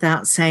 weeks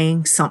without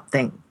saying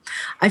something.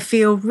 I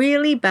feel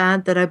really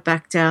bad that I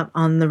backed out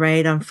on the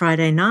raid on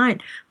Friday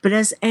night, but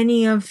as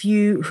any of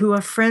you who are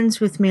friends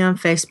with me on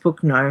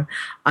Facebook know,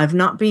 I've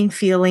not been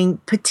feeling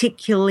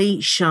particularly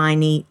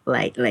shiny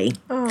lately.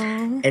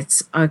 Aww.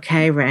 It's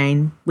okay,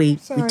 Rain. We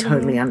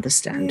totally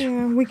understand.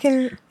 Yeah, we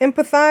can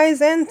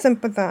empathize and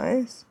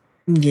sympathize.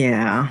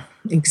 Yeah,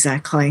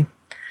 exactly.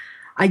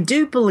 I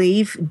do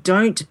believe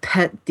don't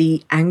pet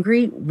the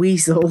angry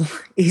weasel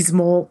is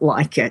more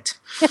like it.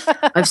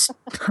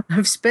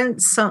 I've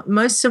spent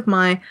most of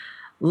my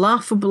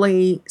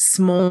laughably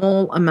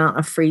small amount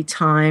of free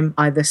time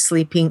either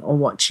sleeping or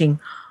watching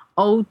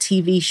old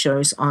TV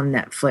shows on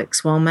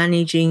Netflix while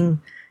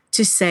managing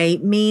to say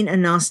mean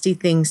and nasty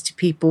things to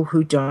people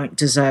who don't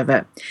deserve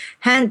it.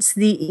 Hence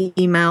the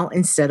email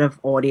instead of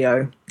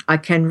audio. I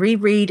can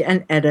reread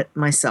and edit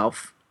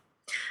myself.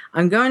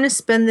 I'm going to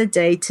spend the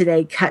day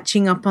today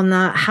catching up on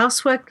the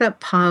housework that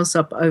piles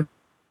up over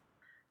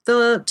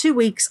the 2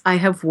 weeks I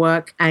have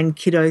work and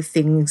kiddo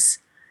things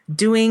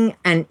doing.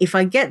 And if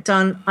I get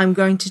done, I'm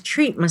going to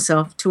treat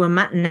myself to a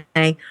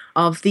matinee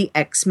of the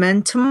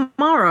X-Men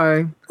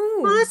tomorrow. Ooh,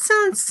 well,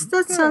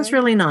 that sounds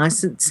really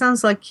nice. It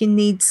sounds like you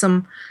need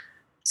some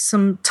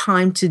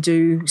time to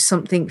do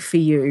something for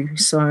you.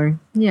 So,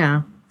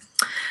 yeah.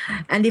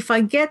 And if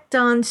I get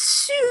done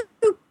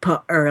super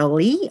super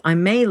early, I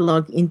may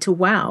log into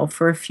WoW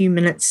for a few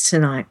minutes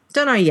tonight.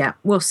 Don't know yet.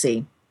 We'll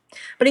see.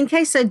 But in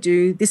case I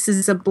do, this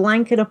is a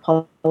blanket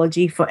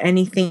apology for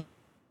anything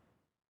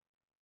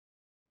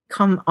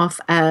come off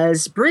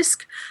as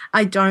brisk.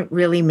 I don't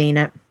really mean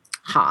it.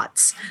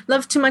 Hearts.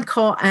 Love to my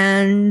core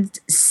and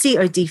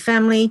COD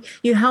family.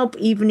 You help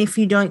even if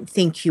you don't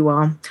think you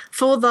are.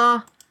 For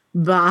the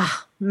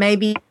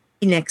maybe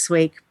next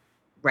week.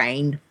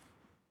 Rain.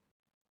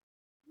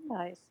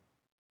 Nice.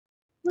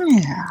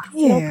 Yeah.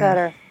 Feel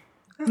better.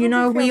 You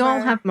know, we all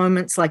have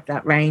moments like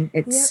that, Rain.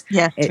 It's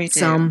Yes, we it's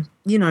do.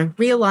 you know,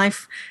 real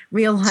life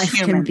can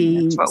human.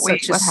 be That's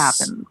such what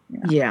happened.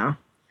 Yeah.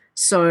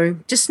 So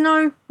just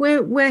know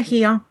we're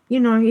here. You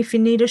know, if you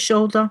need a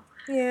shoulder,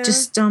 Yeah.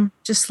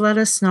 just let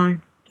us know.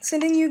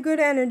 Sending you good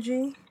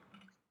energy.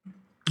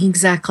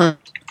 Exactly.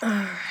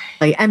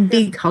 And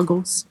big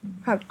huggles.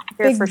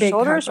 Here for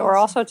shoulders or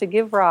also to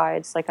give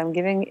rides, like I'm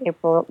giving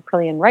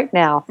Aprillian right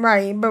now.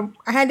 Right, but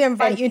I had to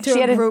invite you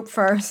to a group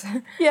first.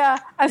 Yeah,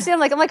 I'm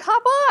like,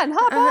 hop on.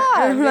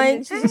 I'm like,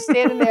 and she's just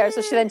standing there.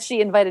 So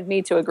she invited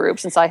me to a group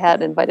since I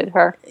had invited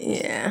her.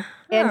 Yeah.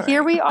 And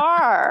here we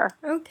are.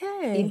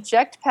 Okay.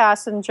 Eject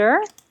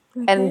passenger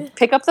and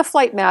pick up the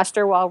flight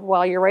master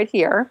while you're right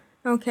here.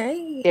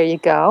 Okay. There you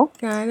go.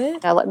 Got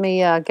it. Now let me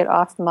get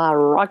off my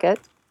rocket.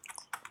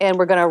 And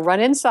we're going to run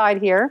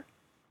inside here.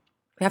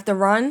 We have to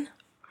run?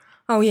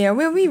 Oh, yeah.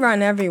 We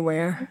run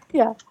everywhere.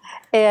 Yeah.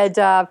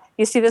 And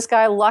you see this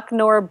guy,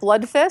 Lucknor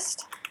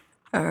Bloodfist?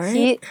 All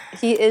right.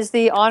 He is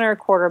the honor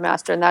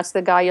quartermaster, and that's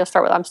the guy you'll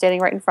start with. I'm standing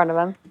right in front of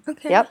him.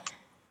 Okay. Yep.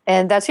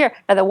 And that's here.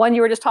 Now, the one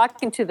you were just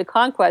talking to, the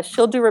Conquest,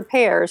 she'll do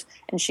repairs,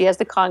 and she has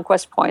the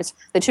Conquest points.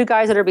 The two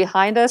guys that are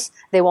behind us,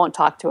 they won't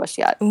talk to us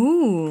yet.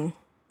 Ooh.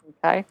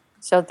 Okay.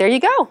 So there you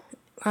go.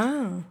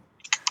 Wow.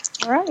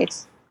 All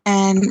right.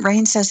 And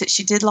Rain says that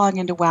she did log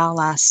into WoW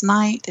last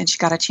night, and she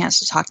got a chance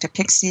to talk to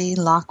Pixie,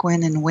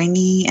 Lachlan, and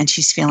Wingy, and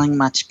she's feeling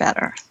much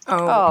better.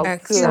 Oh,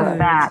 excellent. So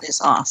that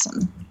is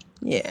awesome.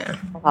 Yeah.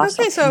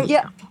 Awesome. Okay, so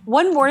yeah,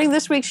 one morning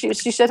this week, she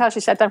said how she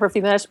sat down for a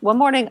few minutes. One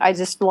morning, I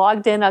just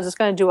logged in. I was just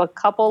going to do a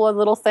couple of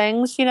little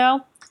things,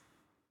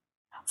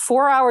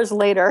 4 hours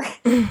later,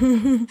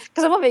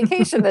 because I'm on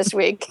vacation this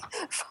week.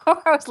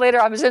 4 hours later,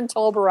 I was in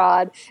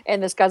Tolbarad,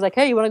 and this guy's like,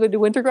 "Hey, you want to go do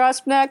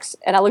Wintergrasp next?"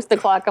 And I looked at the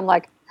clock. I'm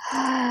like,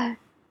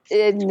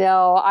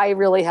 "No, I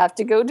really have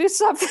to go do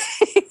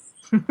something."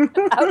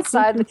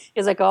 Outside,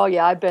 he's like, "Oh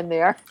yeah, I've been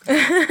there."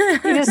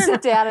 You just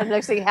sit down, and the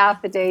next thing,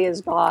 half the day is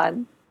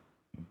gone.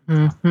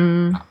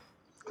 Mm-hmm.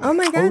 Oh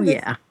my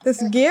God!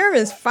 This gear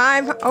is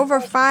over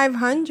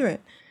 500.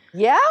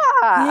 Yeah.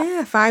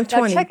 Yeah,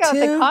 522. Now check out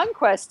the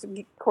Conquest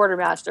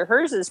quartermaster.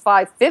 Hers is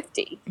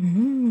 550.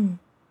 Mm.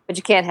 But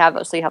you can't have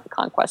those, so you have the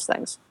Conquest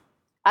things.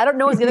 I don't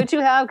know what the other two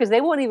have because they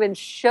won't even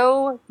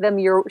show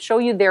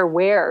you their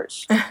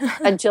wares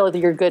until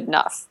you're good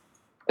enough.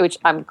 Which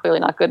I'm clearly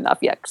not good enough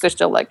yet because they're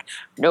still like,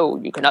 no,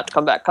 you cannot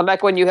come back. Come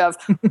back when you have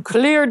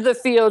cleared the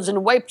fields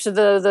and wiped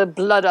the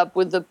blood up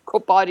with the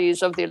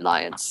bodies of the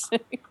Alliance.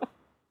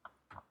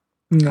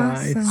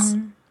 Nice.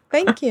 Awesome.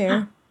 Thank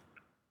you.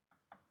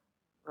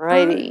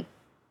 Righty.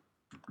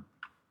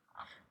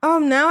 Oh,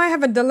 now I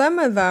have a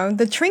dilemma though.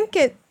 The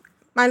trinket,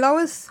 my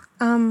lowest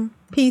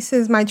piece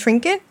is my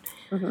trinket.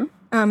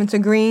 Mm-hmm. It's a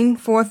green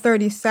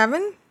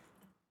 437.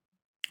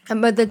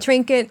 But the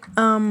trinket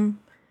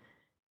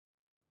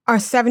are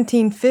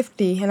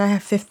 1750 and I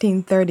have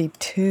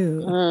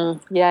 1532.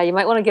 Yeah, you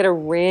might want to get a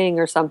ring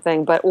or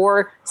something,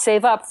 or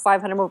save up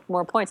 500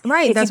 more points.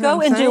 Right, if that's you go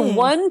what I'm and do saying.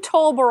 one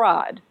Toll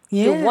Barad,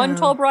 do one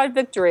Toll Barad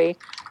victory,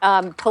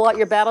 pull out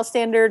your battle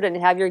standard and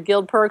have your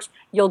guild perks,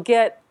 you'll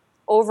get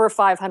over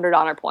 500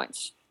 honor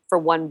points for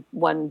one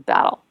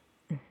battle.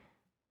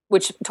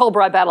 Which Toll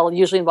Barad battle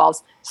usually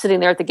involves sitting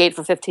there at the gate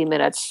for 15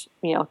 minutes,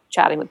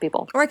 chatting with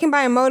people. Or I can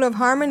buy a Mode of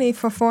Harmony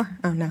for 4.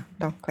 Oh no,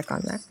 don't click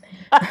on that.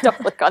 Don't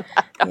click on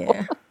that.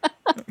 No.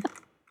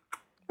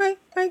 Yeah.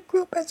 My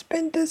group has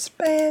been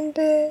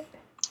disbanded.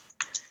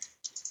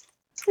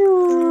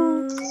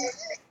 All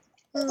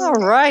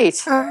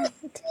right. All right.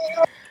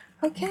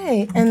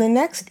 Okay, and the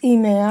next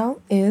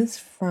email is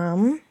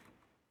from...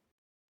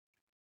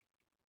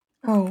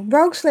 Oh,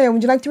 Rogue Slayer,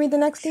 would you like to read the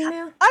next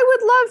email? I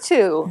would love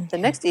to. Okay. The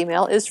next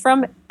email is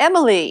from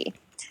Emily.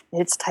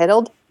 It's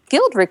titled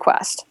Guild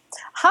Request.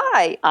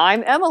 Hi,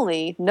 I'm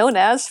Emily, known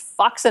as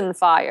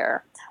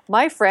Foxenfire.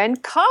 My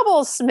friend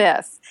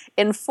Cobblesmith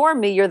informed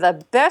me you're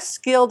the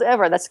best guild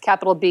ever. That's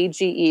capital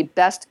BGE,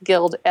 best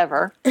guild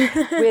ever.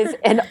 With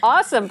an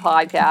awesome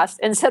podcast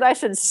and said I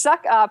should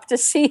suck up to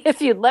see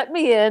if you'd let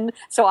me in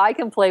so I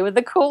can play with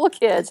the cool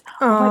kids.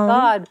 Oh my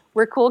God,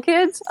 we're cool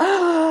kids?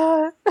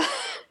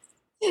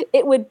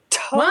 It would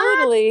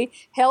totally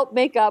help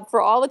make up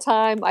for all the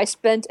time I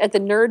spent at the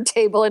nerd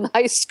table in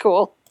high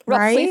school.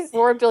 Roughly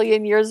 4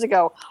 billion years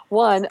ago.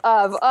 One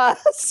of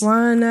us.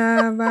 One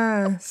of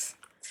us.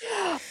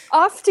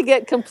 Off to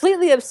get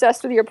completely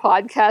obsessed with your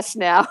podcast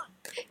now.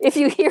 If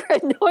you hear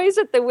a noise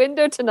at the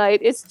window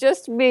tonight, it's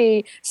just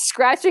me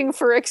scratching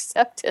for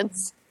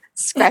acceptance.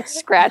 Scratch,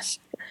 scratch.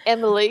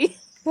 Emily.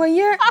 Well,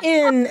 you're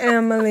in,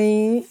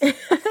 Emily.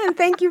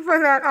 Thank you for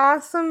that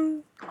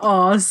awesome.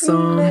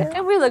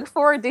 And we look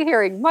forward to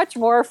hearing much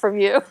more from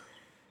you.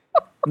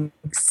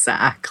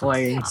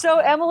 Exactly. So,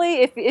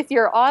 Emily, if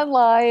you're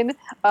online,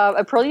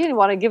 Aprillian, you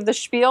want to give the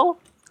spiel?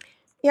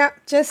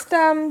 Yep, just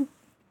join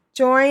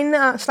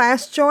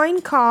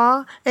 /join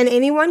call, and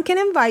anyone can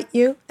invite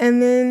you,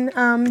 and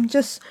then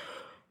just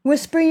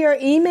whisper your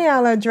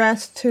email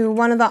address to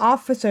one of the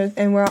officers,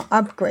 and we'll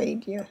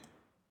upgrade you.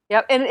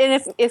 Yep, and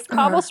if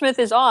Cobblesmith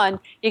is on,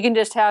 you can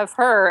just have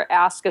her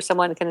ask if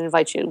someone can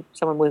invite you,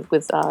 someone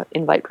with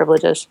invite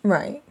privileges.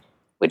 Right.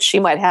 Which she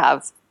might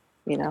have,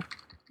 you know.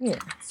 Yeah.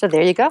 So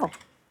there you go.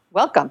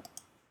 Welcome.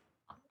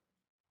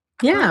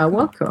 Yeah,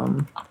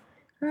 welcome.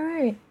 All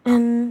right,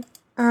 and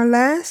our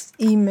last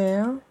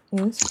email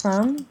is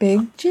from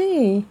Big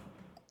G.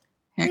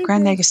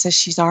 Grand Nega says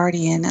she's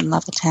already in and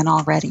level 10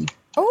 already.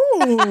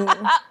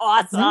 Oh,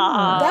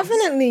 awesome.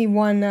 Definitely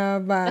one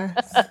of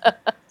us.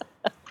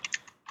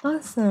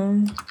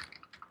 Awesome.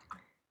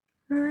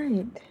 All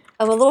right.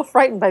 I'm a little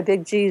frightened by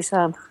Big G's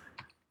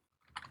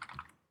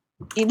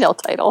email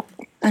title.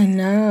 I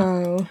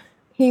know.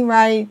 He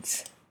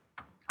writes,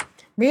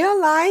 real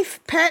life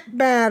pet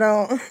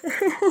battle.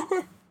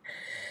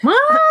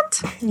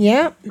 What?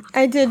 Yep.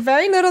 I did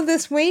very little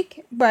this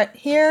week, but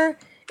here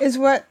is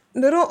what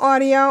little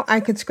audio I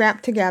could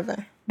scrap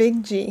together.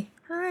 Big G.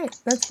 All right,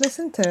 let's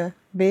listen to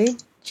Big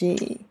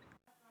G.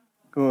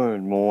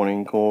 Good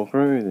morning, Core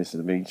Crew. This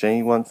is Big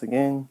G once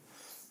again.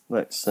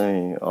 Let's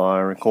see. I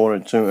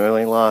recorded too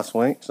early last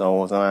week, so I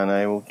was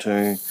unable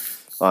to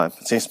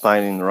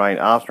participate in the raid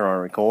after I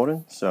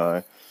recorded.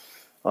 So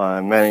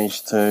I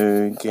managed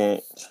to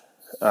get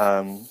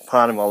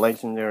part of my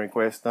legendary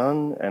quest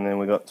done, and then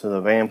we got to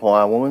the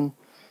vampire woman,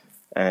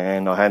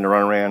 and I had to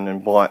run around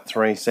and bite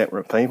 3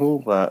 separate people,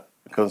 but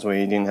because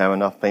we didn't have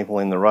enough people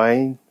in the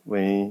raid,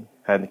 we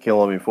had to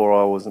kill her before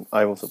I was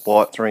able to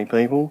bite 3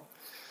 people.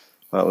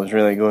 But it was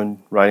really good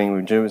raiding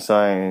with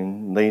Jubasai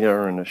and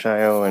Lita and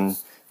Asheo and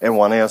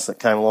everyone else that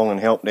came along and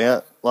helped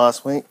out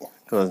last week,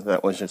 because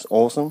that was just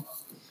awesome.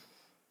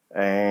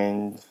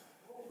 And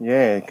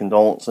yeah,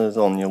 condolences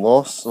on your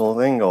loss sort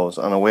of thing. I was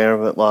unaware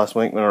of it last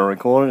week when I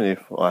recorded.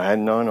 If I had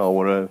known, I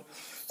would have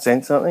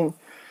sent something.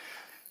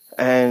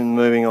 And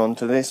moving on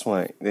to this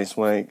week. This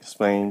week's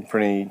been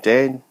pretty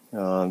dead.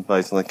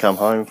 Basically come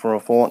home for a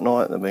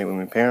fortnight to be with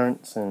my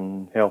parents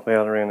and help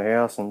out around the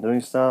house and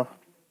do stuff.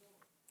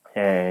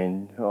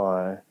 And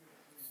I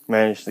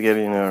managed to get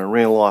in a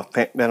real life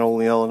pet battle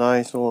the other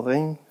day sort of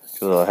thing,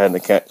 because I had to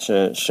catch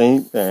a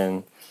sheep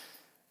and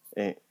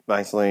it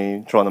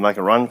basically trying to make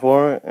a run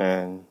for it,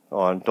 and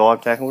I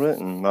dive tackled it,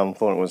 and Mum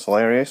thought it was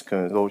hilarious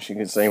because all she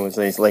could see was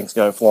these legs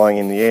go flying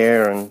in the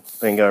air and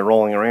then go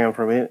rolling around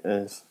for a bit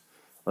as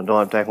I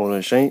dive tackled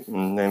a sheep,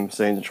 and then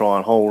proceeded to try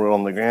and hold it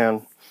on the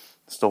ground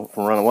to stop it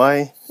from running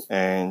away.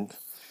 And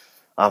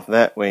after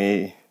that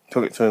we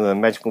took it to the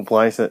magical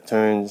place that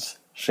turns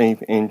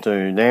sheep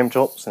into lamb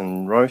chops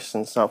and roasts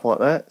and stuff like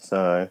that,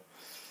 so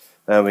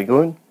that'll be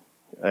good.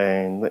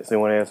 And let's see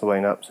what else I've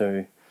been up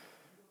to.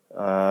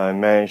 I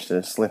managed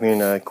to slip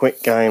in a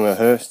quick game of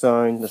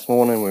Hearthstone this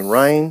morning with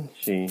Rain.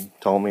 She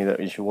told me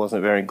that she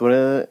wasn't very good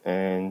at it,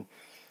 and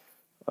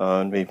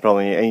I'd be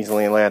probably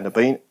easily allowed to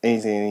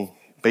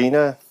beat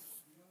her.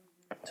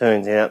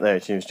 Turns out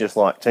that she was just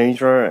like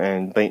Tidra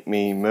and beat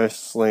me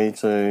mercilessly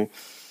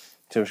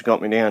till she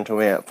got me down to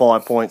about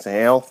 5 points of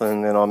health,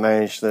 and then I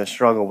managed to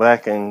struggle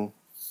back and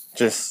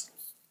just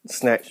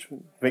snatch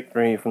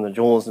victory from the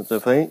jaws of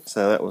defeat,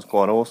 so that was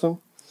quite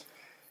awesome.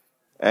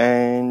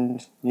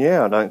 And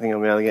yeah, I don't think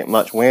I'll be able to get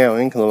much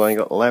wowing because I've only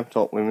got the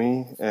laptop with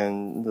me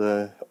and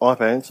the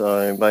iPad,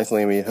 so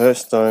basically my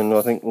Hearthstone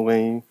I think will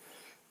be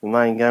the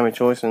main game of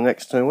choice in the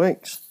next 2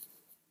 weeks.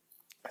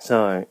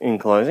 So, in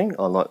closing,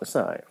 I'd like to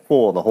say,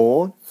 for the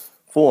Horde,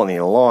 for the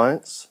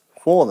Alliance,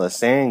 for the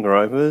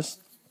Sandgropers,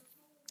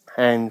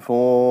 and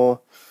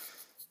for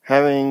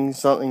having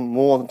something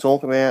more to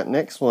talk about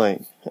next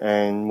week,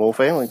 and more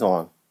family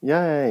time.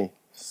 Yay!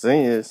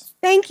 See yous.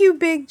 Thank you,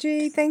 Big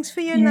G. Thanks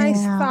for your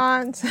nice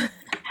thoughts.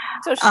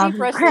 So sheep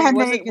wrestling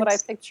wasn't what I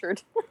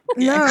pictured.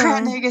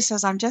 Grand Nega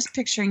says, I'm just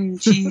picturing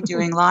G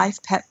doing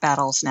live pet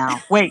battles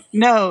now. Wait,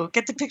 no,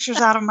 get the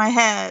pictures out of my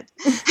head.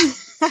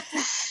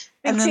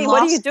 Big G,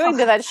 what are you doing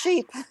to that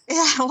sheep?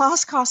 Yeah,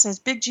 Lost Cause says,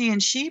 Big G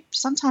and sheep,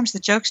 sometimes the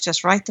jokes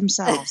just write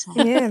themselves.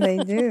 Huh? Yeah, they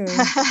do.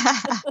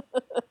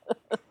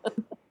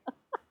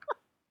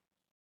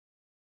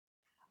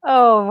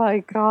 Oh my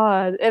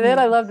God. And then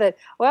I love that.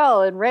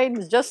 Well, and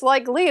Raiden's just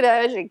like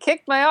Lita. She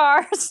kicked my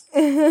arse.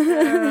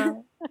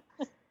 I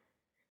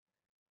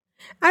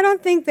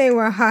don't think they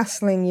were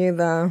hustling you,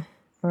 though.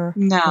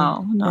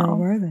 No. Or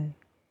were they?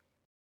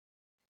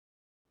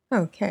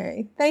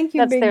 Okay. Thank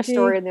you, That's Big their G.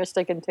 story, and they're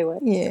sticking to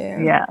it.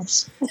 Yeah.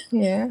 Yes.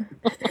 Yeah.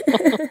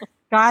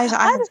 Guys,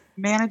 I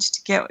managed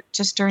to get,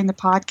 just during the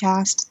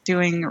podcast,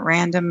 doing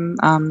random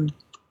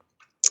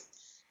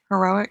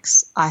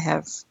heroics, I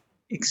have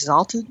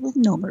exalted with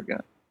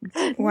Nomerga.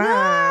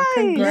 Wow. Nice.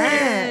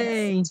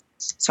 Congrats.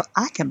 So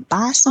I can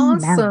buy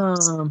some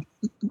mounts.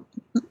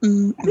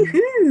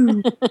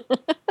 Woohoo.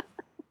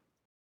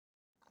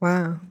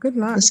 Wow. Good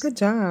luck. Good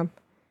job.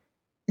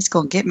 It's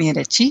going to get me an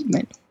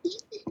achievement.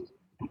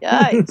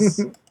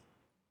 Yikes.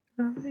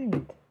 All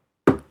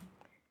right.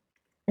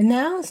 And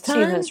now it's time.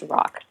 Achievements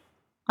rock.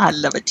 I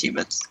love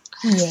achievements.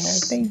 Yeah,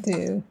 they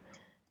do.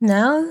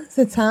 Now it's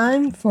the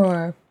time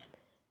for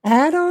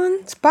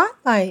Add-on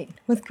Spotlight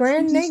with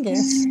Grand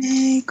Negus.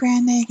 Yay,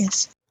 Grand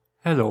Negus.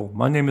 Hello,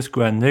 my name is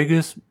Grand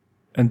Negus,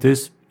 and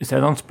this is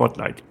Add-on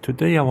Spotlight.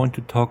 Today I want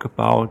to talk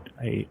about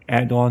a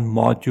add-on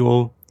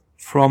module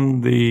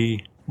from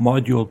the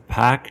module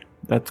pack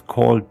that's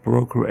called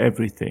Broker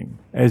Everything.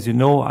 As you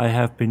know, I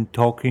have been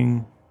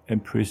talking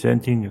and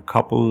presenting a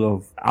couple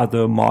of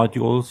other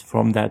modules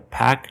from that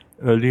pack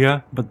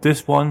earlier, but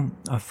this one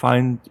I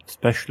find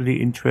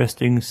especially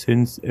interesting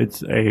since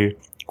it's a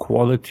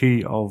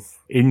quality of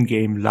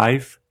in-game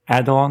life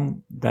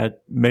add-on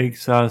that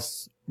makes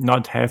us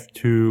not have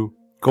to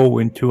go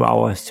into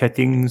our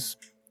settings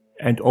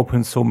and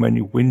open so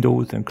many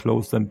windows and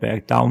close them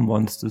back down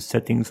once the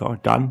settings are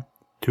done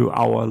to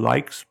our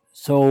likes.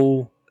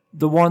 So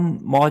the one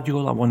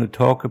module I want to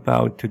talk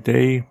about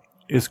today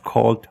is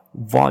called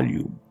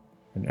Volume.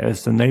 And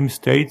as the name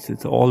states,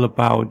 it's all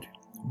about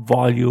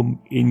volume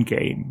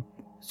in-game.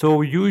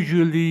 So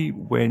usually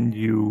when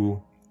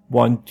you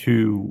want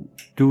to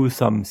do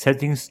some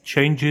settings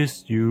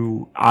changes,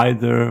 you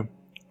either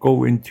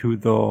go into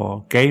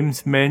the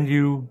games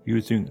menu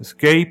using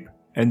escape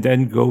and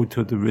then go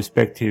to the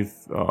respective,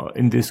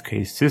 in this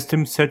case,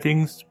 system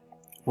settings,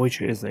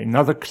 which is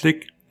another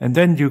click. And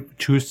then you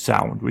choose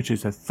sound, which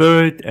is a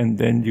third, and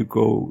then you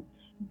go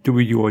do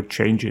your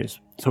changes.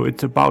 So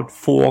it's about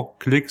 4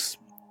 clicks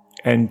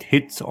and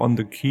hits on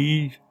the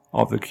key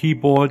of the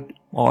keyboard,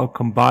 all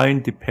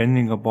combined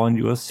depending upon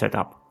your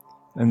setup.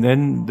 And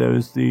then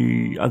there's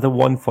the other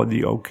one for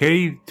the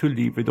OK to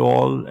leave it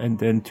all, and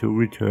then to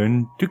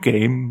return to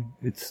game.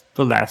 It's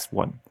the last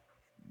one.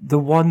 The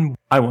one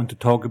I want to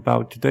talk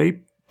about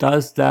today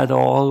does that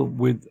all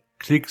with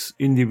clicks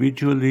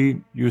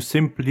individually. You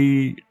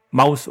simply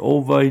mouse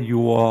over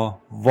your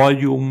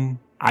volume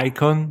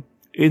icon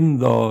in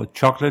the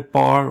chocolate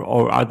bar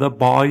or other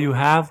bar you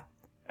have,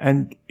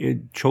 and it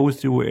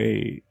shows you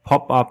a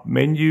pop-up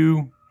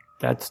menu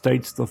that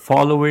states the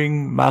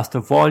following: master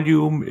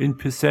volume in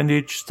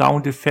percentage,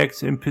 sound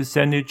effects in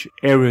percentage,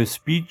 area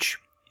speech,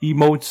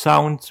 emote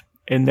sounds,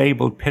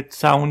 enable pet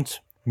sounds,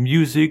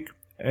 music,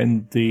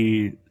 and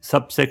the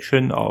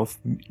subsection of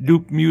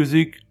loop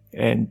music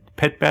and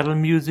pet battle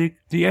music,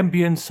 the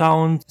ambient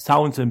sound,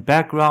 sounds and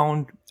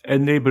background,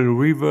 enable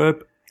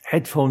reverb,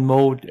 headphone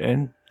mode,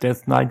 and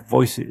Death Knight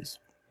voices.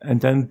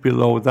 And then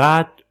below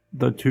that,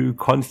 the 2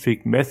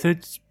 config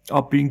methods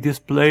are being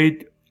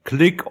displayed: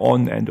 click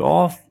on and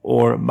off,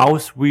 or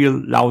mouse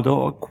wheel louder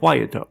or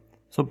quieter.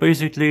 So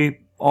basically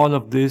all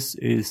of this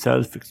is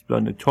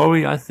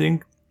self-explanatory, I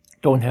think.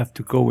 Don't have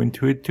to go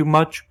into it too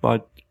much,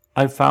 but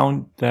I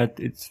found that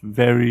it's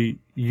very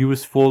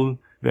useful,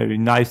 very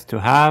nice to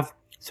have,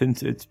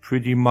 since it's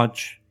pretty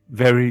much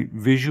very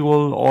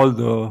visual. All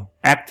the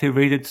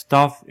activated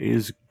stuff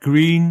is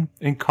green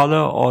in color,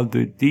 all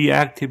the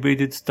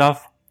deactivated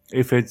stuff,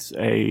 if it's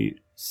a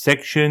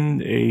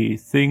section, a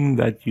thing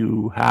that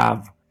you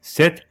have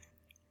set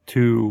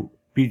to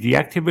be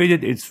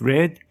deactivated, it's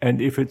red.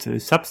 And if it's a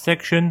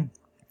subsection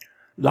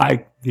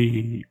like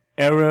the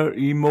error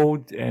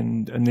emote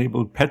and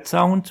enable pet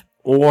sound,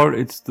 or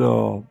it's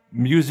the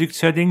music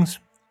settings,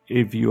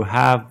 if you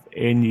have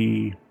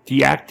any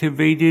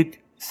deactivated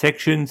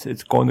sections,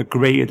 it's going to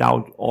gray it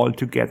out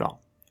altogether.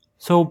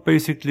 So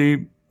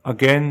basically,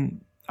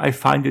 again, I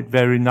find it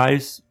very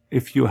nice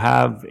if you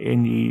have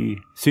any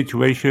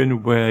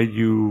situation where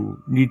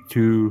you need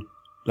to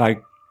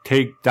like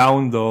take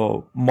down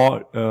the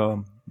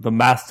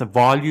master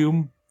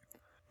volume,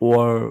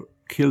 or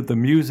kill the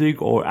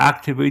music, or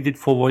activate it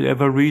for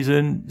whatever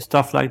reason,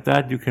 stuff like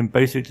that. You can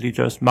basically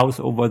just mouse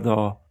over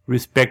the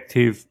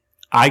respective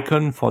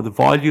icon for the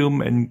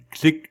volume and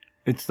click.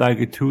 It's like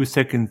a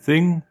 2-second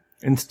thing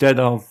instead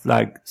of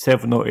like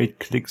 7 or 8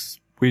 clicks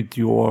with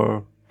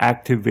your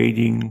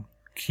activating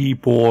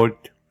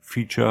keyboard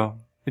feature.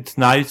 It's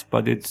nice,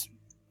 but it's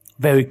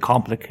very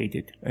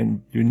complicated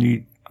and you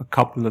need a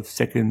couple of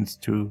seconds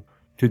to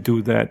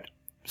do that.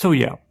 So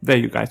yeah, there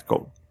you guys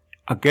go.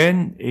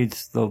 Again,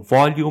 it's the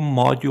volume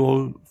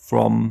module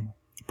from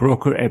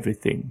Broker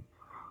Everything.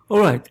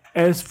 Alright,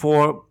 as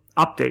for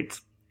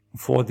updates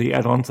for the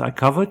add-ons I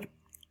covered,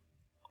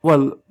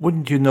 well,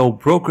 wouldn't you know,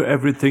 Broker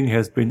Everything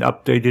has been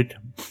updated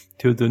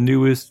to the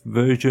newest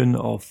version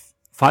of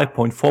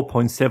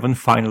 5.4.7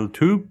 Final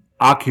 2.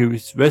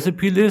 Arceus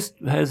Recipe List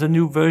has a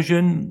new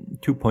version,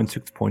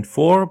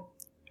 2.6.4.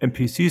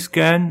 NPC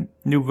Scan,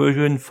 new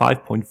version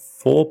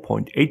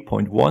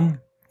 5.4.8.1. There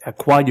are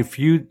quite a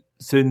few,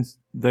 since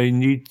they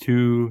need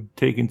to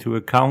take into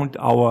account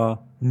our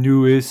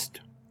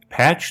newest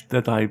patch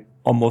that I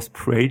almost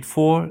prayed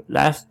for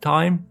last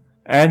time.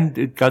 And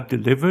it got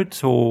delivered,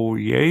 so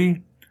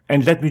yay.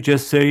 And let me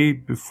just say,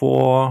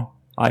 before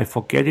I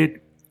forget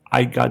it,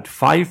 I got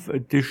 5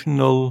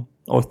 additional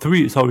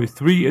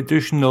three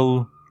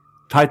additional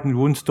Titan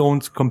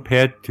runestones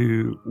compared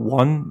to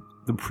 1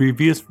 the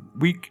previous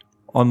week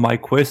on my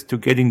quest to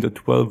getting the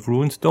 12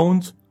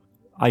 runestones.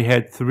 I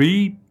had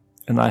 3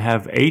 and I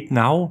have 8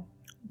 now.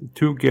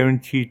 2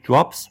 guaranteed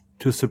drops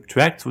to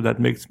subtract, so that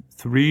makes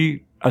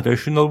 3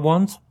 additional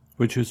ones,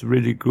 which is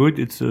really good.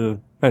 It's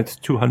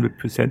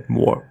 200%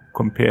 more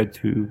compared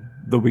to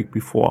the week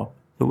before.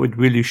 So it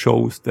really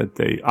shows that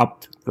they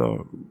upped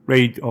the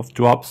rate of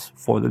drops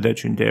for the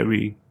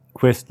legendary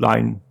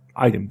questline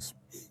items.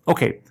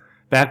 Okay,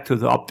 back to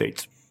the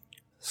updates.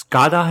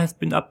 SCADA has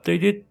been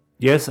updated.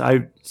 Yes,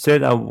 I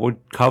said I would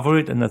cover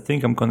it, and I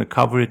think I'm going to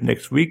cover it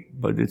next week,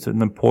 but it's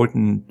an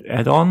important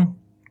add-on.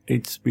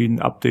 It's been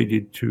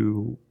updated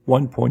to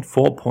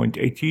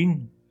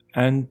 1.4.18,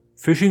 and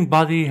Fishing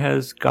Buddy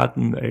has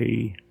gotten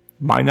a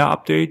minor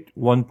update,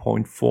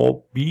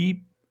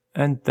 1.4b,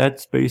 and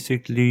that's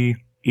basically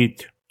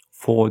it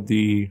for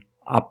the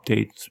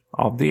updates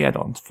of the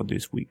add-ons for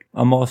this week.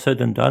 I'm all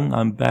said and done.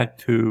 I'm back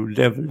to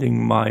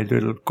leveling my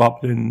little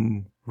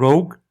goblin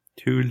rogue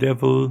to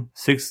level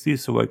 60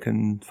 so I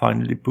can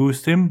finally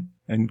boost him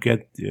and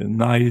get the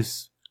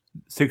nice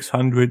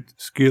 600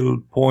 skill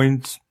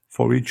points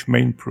for each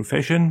main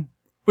profession,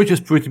 which is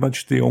pretty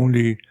much the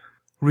only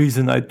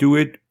reason I do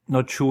it.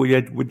 Not sure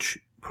yet which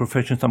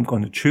professions I'm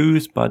going to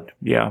choose, but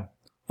yeah.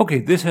 Okay,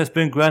 this has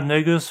been Grand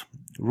Negus,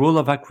 Rule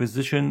of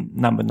Acquisition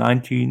number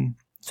 19.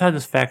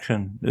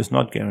 Satisfaction is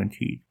not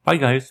guaranteed. Bye,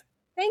 guys.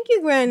 Thank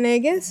you, Grand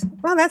Negus.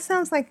 Well, that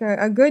sounds like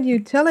a good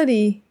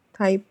utility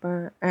type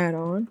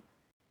add-on.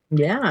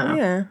 Yeah.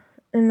 Yeah.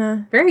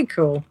 And very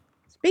cool.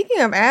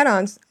 Speaking of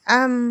add-ons,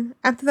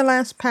 after the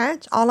last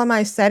patch, all of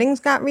my settings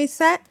got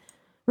reset.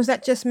 Was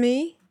that just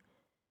me?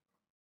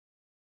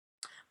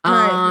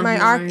 My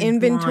arc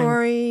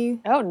inventory.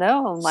 Mine. Oh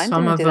no, mine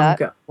some didn't of do them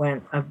that.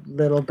 went a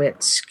little bit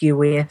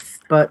skewy,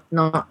 but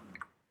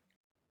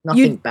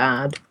nothing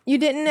bad. You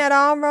didn't at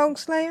all, Rogue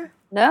Slayer?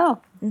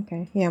 No.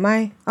 Okay. Yeah,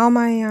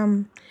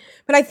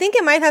 but I think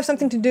it might have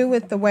something to do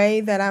with the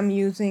way that I'm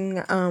using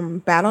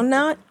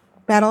BattleNet,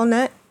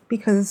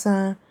 because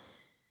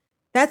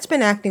that's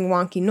been acting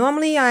wonky.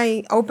 Normally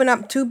I open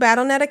up 2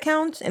 BattleNet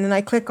accounts and then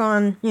I click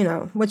on,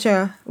 which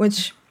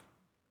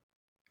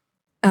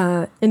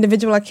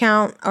individual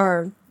account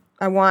or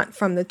I want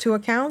from the 2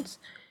 accounts.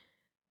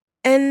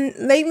 And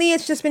lately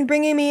it's just been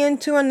bringing me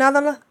into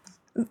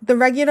the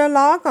regular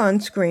log on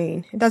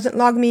screen. It doesn't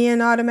log me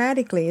in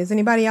automatically. Is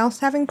anybody else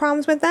having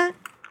problems with that?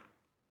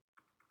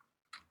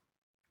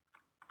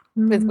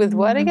 With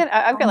what again?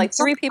 I've got like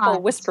 3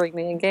 people whispering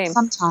me in game.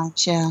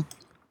 Sometimes, yeah.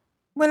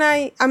 When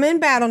I'm in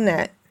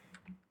BattleNet,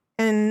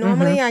 and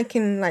normally I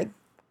can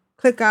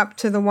click up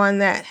to the one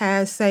that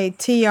has, say,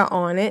 Tia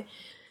on it,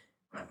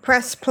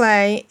 press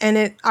play, and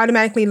it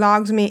automatically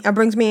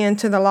brings me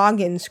into the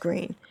login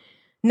screen.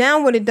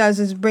 Now what it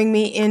does is bring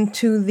me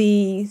into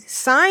the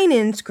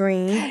sign-in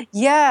screen.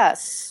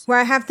 Yes. Where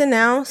I have to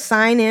now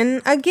sign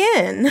in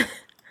again.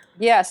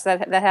 Yes,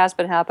 that has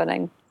been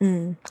happening.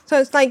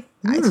 So it's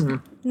it's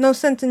no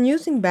sense in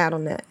using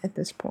BattleNet at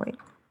this point.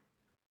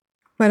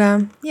 But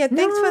yeah,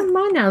 thanks for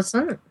mine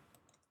hasn't.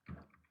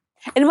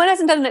 And mine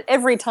hasn't done it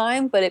every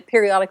time, but it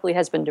periodically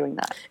has been doing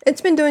that.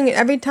 It's been doing it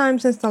every time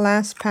since the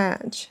last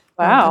patch.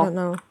 Wow. I don't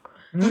know.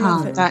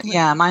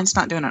 Mine's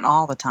not doing it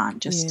all the time.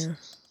 Just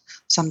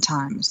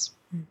sometimes.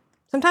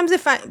 Sometimes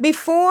if I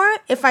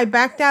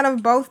backed out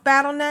of both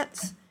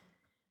BattleNets,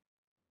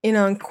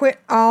 and quit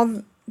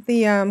all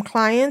the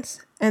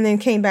clients and then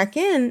came back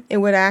in, it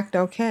would act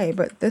okay.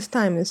 But this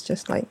time it's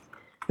just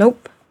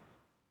nope.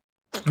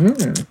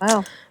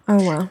 Wow.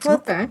 Oh wow. Well,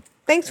 okay.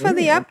 Thanks for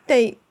the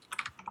update,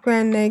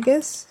 Grand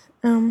Negus.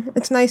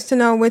 It's nice to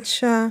know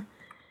which add-ons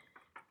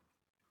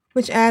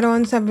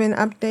have been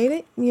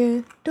updated.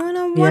 You're doing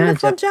a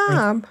wonderful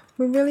job.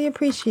 We really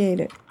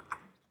appreciate it.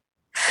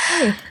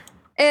 Hey.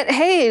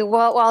 And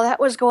while that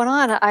was going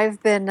on,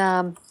 I've been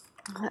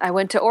I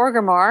went to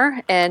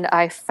Orgrimmar and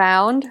I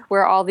found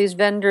where all these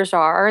vendors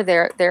are.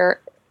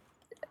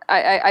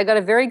 I got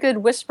a very good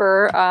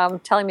whisper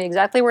telling me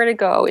exactly where to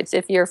go. It's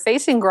if you're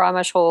facing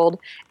Gromashhold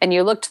and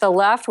you look to the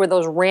left where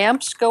those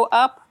ramps go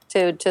up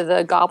to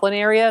the goblin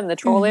area and the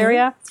troll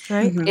area.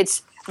 Right.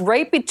 It's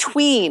right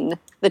between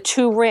the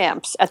 2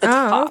 ramps at the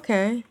top. Oh,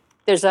 okay.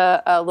 There's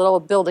a little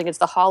building. It's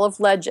the Hall of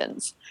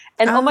Legends.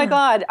 And oh my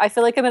God, I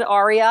feel like I'm an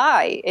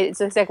REI. It's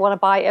like I want to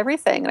buy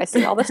everything. And I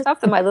see all the stuff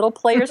that my little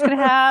players can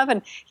have.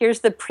 And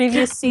here's the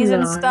previous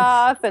season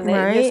stuff. And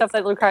then here's stuff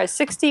that requires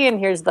 60. And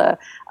here's the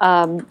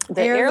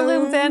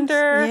heirloom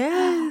vendor.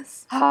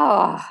 Yes.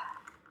 Oh,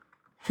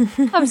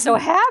 I'm so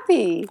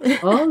happy.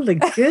 All the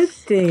good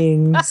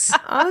things.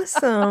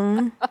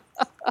 Awesome.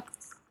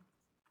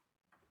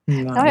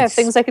 Now I have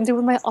things I can do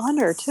with my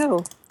honor,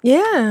 too.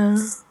 Yeah.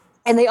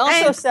 And they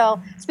also sell,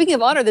 speaking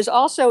of honor, there's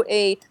also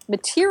a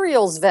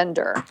materials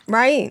vendor.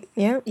 Right,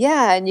 yeah.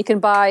 Yeah, and you can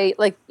buy,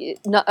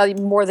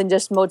 more than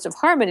just modes of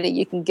harmony.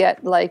 You can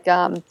get,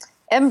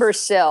 ember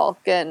silk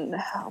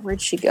and,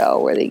 where'd she go?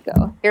 Where'd they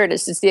go? Here it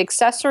is. It's the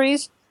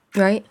accessories.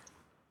 Right.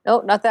 No,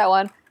 not that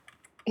one.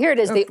 Here it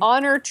is, the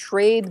Honor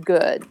Trade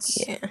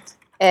Goods. Yeah.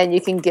 And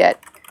you can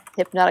get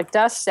Hypnotic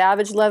Dust,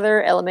 Savage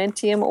Leather,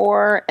 Elementium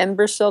Ore,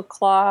 Ember Silk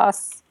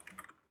Cloth.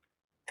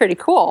 Pretty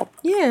cool.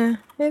 Yeah,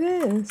 it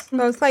is.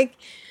 So it's like,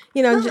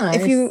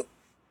 if you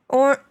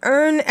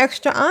earn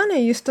extra honor,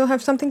 you still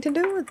have something to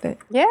do with it.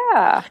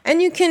 Yeah.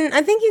 And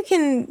I think you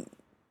can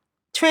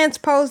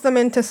transpose them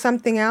into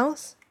something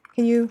else.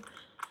 Can you?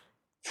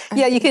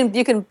 Yeah, you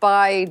can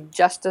buy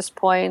justice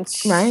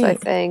points, right. I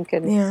think.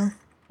 And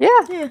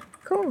Yeah,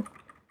 cool.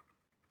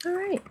 All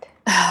right.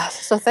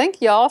 So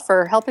thank y'all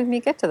for helping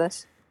me get to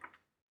this.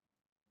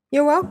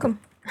 You're welcome.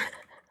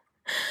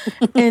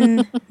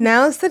 And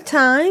now's the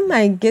time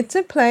I get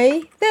to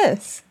play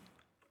this.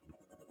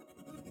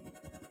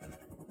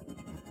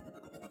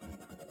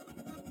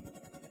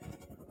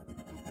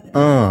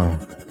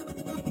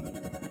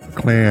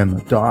 Clan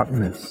of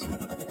Darkness.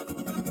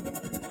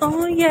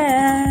 Oh,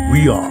 yeah.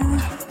 We are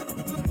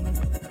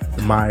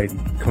the mighty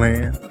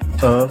Clan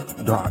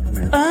of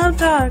Darkness. Of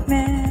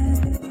Darkness.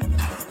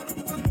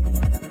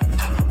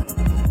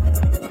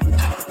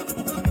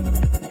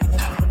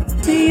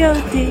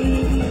 COD.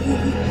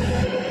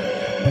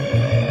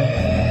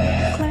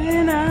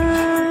 Clan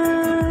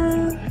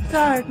of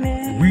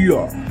Darkness. We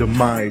are the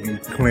mighty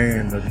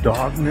Clan of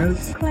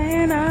Darkness.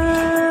 Clan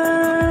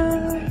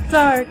of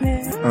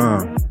Darkness.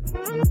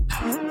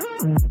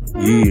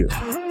 Yeah.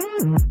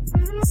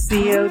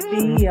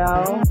 COD,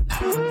 y'all.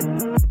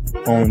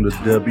 On the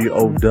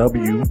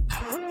WOW.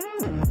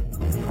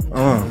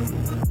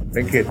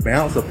 They get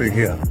bounce up in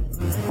here.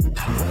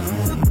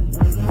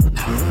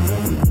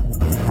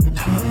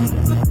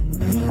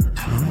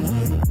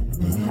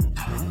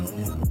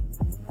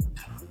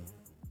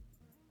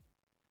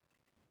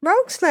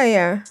 Rogue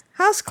Slayer,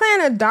 how's Clan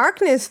of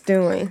Darkness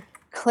doing?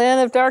 Clan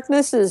of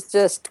Darkness is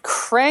just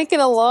cranking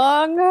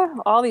along.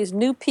 All these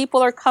new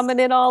people are coming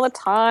in all the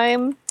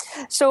time.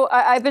 So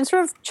I've been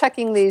sort of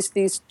checking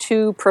these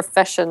two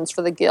professions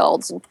for the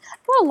guilds. And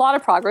a lot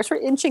of progress. We're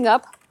inching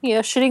up.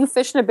 Shooting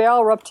fish in a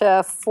barrel, we're up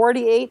to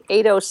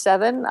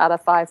 48,807 out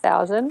of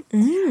 5,000.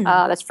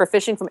 That's for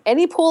fishing from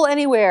any pool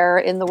anywhere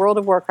in the World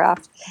of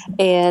Warcraft.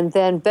 And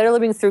then Better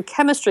Living Through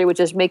Chemistry,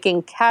 which is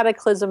making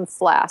cataclysm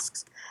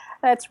flasks.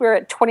 We're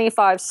at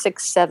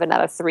 25,607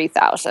 out of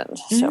 3,000.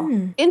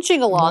 So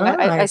inching along.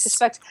 Nice. I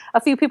suspect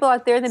a few people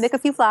out there, they make a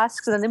few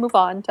flasks and then they move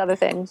on to other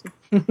things.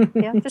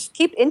 Just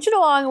keep inching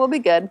along and we'll be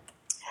good.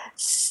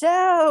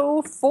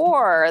 So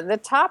for the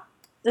top,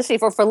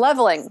 for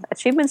leveling,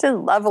 achievements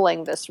in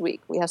leveling this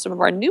week, we have some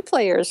of our new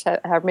players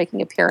are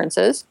making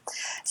appearances.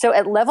 So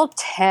at level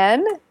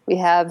 10, we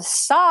have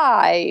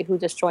Sai, who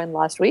just joined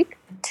last week.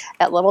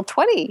 At level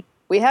 20,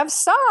 we have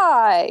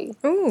Sai.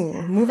 Ooh,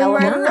 moving level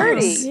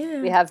right 30,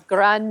 along. we have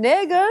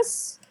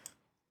Granegus.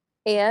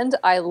 And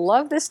I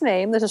love this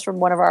name. This is from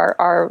one of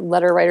our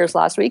letter writers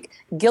last week,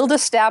 Gilda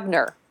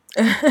Stabner.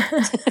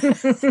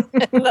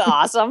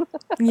 Awesome.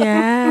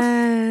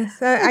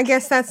 Yes. I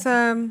guess that's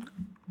a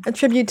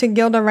tribute to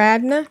Gilda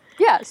Radner.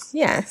 Yes.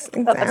 Yes.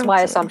 Exactly. That's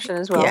my assumption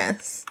as well.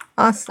 Yes.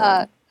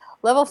 Awesome.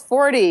 Level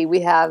 40,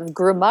 we have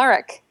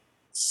Grumarek,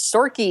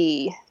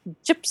 Sorky,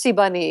 Gypsy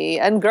Bunny,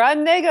 and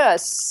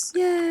Granegus.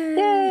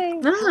 Yay.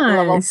 Nice.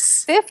 Level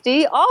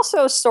 50,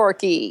 also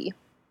Sorky.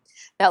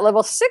 At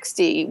level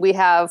 60, we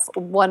have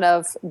one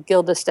of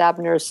Gilda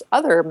Stabner's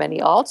other many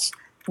alts,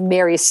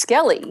 Mary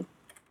Skelly.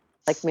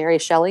 Like Mary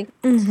Shelley.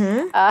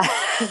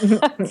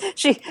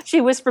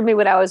 She whispered me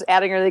when I was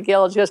adding her to the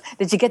guild. She goes,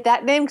 "Did you get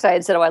that name?" Because I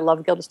had said, "Oh, I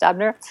love Gilda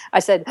Stabner." I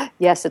said,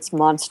 "Yes, it's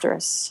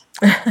monstrous."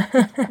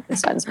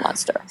 This one's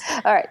monster.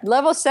 All right,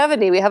 level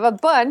 70. We have a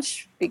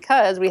bunch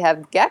because we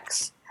have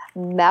Gex,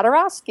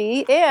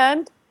 Matarovsky,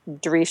 and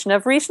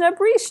Drishna Vrishna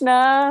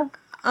Brishna.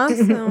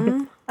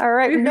 Awesome. All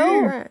right,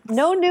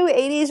 no new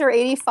 80s or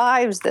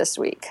 85s this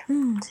week.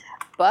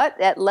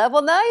 But at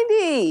level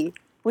 90,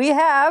 we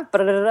have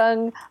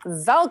Valquin.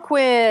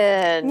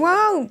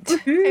 Wow.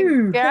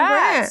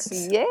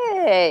 Congrats.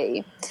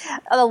 Yay.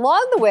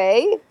 Along the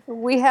way,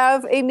 we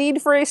have a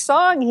need for a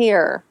song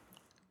here.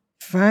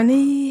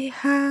 Funny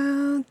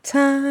how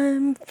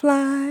time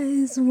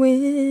flies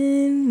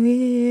when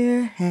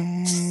we're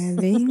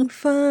having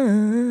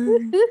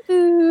fun.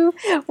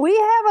 We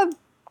have a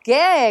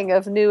gang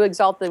of new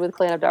Exalted with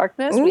Clan of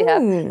Darkness. We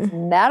have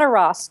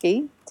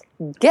Matarovsky,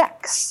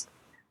 Gex,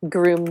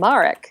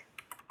 Grumarek,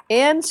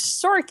 and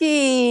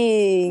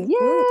Sorky.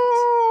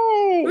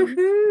 Yay!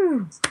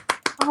 Woohoo!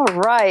 All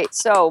right,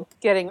 so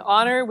getting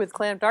honor with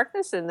Clan of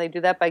Darkness, and they do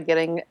that by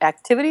getting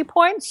activity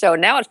points. So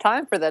now it's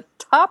time for the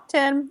top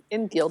 10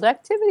 in guild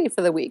activity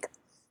for the week.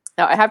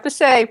 Now, I have to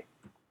say,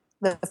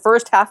 the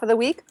first half of the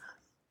week,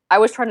 I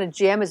was trying to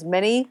jam as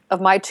many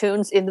of my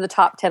tunes into the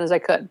top 10 as I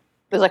could.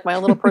 It was like my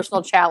own little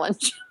personal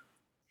challenge.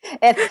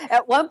 And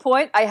at one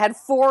point, I had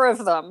 4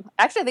 of them.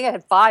 Actually, I think I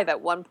had 5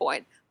 at one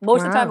point.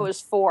 Most of the time, it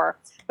was 4.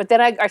 But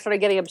then I started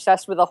getting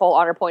obsessed with the whole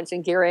honor points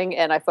and gearing,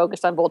 and I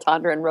focused on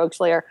Voltandra and Rogue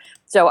Slayer.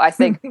 So I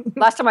think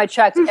last time I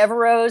checked,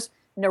 Everose,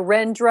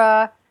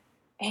 Narendra,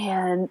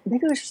 and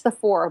maybe it was just the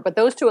 4. But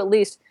those 2 at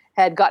least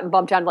had gotten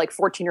bumped down to like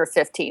 14 or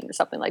 15 or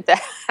something like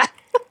that.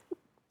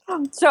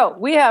 So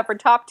we have for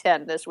top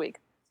 10 this week.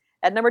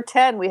 At number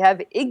 10, we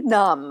have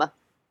Ignum.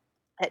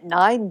 At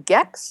 9,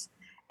 Gex.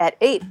 At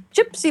 8,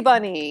 Gypsy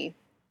Bunny.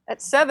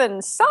 At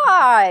 7,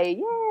 Psy.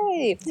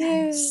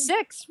 Yay!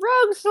 6,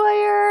 Rogue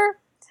Slayer.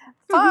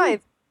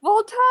 5,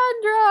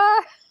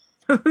 Voltandra.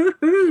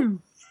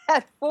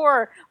 At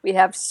 4, we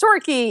have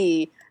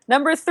Sorky.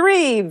 Number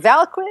 3,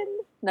 Valquin.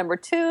 Number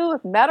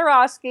 2,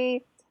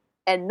 Mataroski.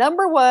 And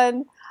number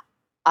 1,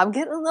 I'm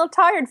getting a little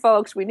tired,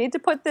 folks. We need to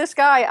put this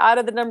guy out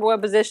of the number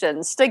 1 position.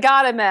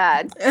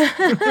 Stegotomad.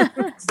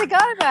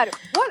 Stegotomad,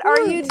 what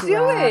are you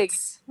doing?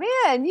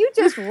 Man, you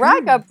just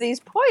rack up these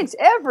points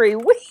every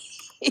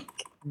week.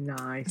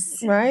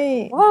 Nice.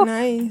 Right. Woof.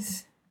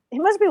 Nice. He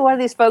must be one of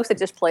these folks that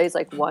just plays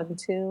like one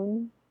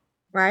tune.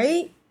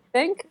 Right?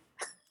 Think?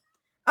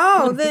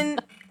 Oh, then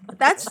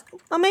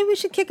maybe we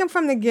should kick him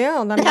from the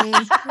guild. I mean,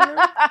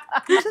 I'm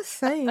just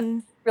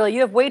saying. Really,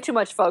 you have way too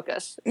much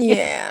focus.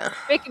 Yeah.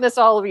 Making us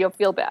all of you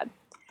feel bad.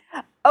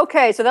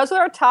 Okay, so those are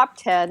our top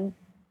 10.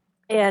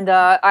 And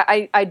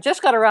I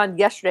just got around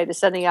yesterday to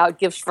sending out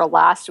gifts for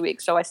last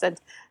week. So I sent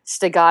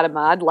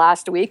Stegotomad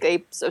last week,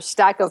 a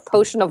stack of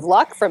Potion of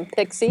Luck from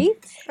Pixie.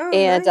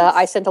 And nice.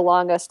 I sent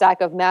along a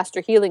stack of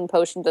Master Healing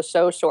Potion to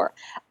Sosor.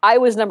 I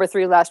was number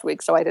 3 last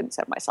week, so I didn't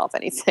send myself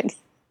anything.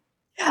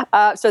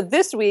 So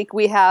this week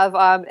we have,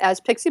 as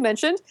Pixie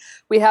mentioned,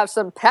 we have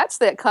some pets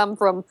that come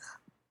from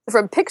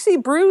Pixie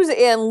Brews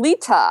and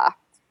Lita.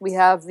 We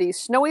have the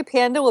Snowy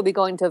Panda will be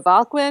going to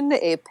Valquin,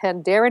 a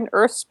Pandaren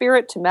Earth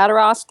Spirit to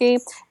Mataroski,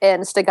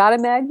 and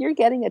Stegotomad, you're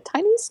getting a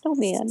tiny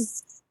snowman.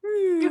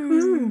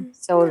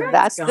 So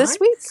that's this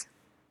week.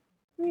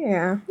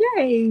 Yeah.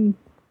 Yay.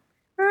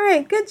 All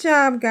right, good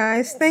job,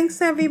 guys.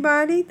 Thanks,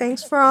 everybody.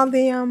 Thanks for all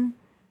the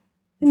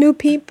new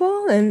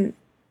people and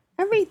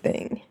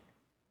everything.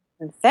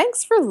 And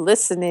thanks for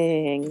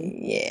listening.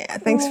 Yeah,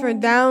 thanks for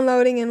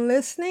downloading and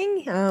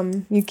listening.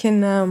 You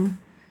can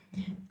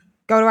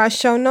go to our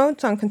show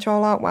notes on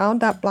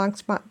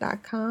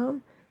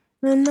controlaltwow.blogspot.com.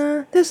 And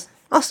there's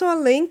also a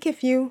link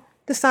if you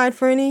decide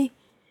for any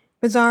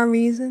bizarre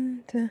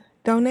reason to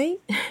donate.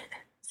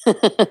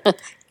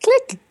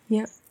 Click.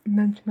 Yep.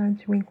 Nudge,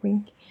 nudge, wink,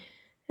 wink.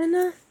 And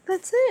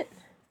that's it.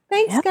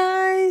 Thanks,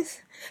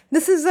 guys.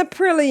 This is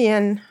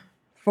Aprillian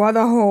for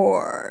the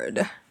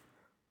Horde.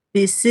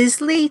 This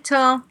is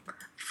Lita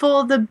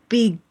for the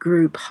big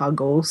group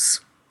huggles.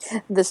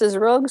 This is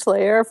Rogue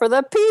Slayer for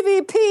the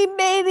PvP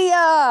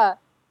Mania.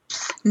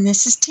 And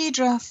this is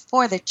Tidra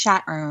for the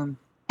chat room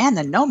and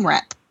the gnome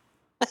rep.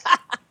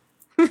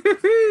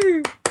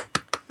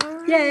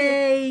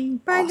 Yay.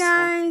 Bye,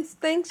 guys.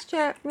 Thanks,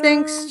 chat room.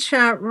 Thanks,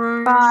 chat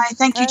room. Bye.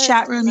 Thank you,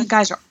 chat room. You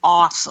guys are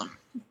awesome.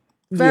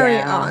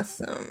 Very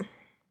awesome.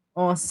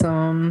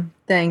 Awesome.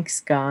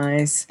 Thanks,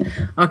 guys.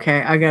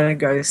 Okay, I gotta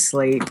go to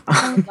sleep.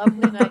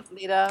 Lovely night,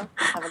 Lita.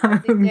 Have a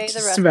lovely day,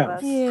 the rest of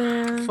us.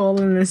 Yeah.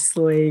 Falling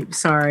asleep.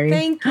 Sorry.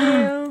 Thank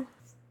you.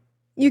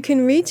 You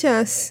can reach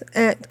us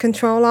at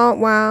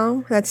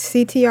CtrlAltWow. That's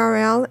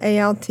CtrlAltWow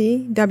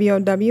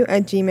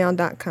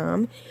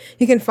 @gmail.com.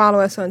 You can follow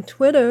us on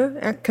Twitter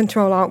at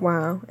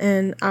CtrlAltWow.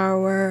 And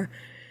our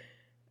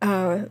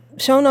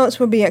show notes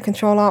will be at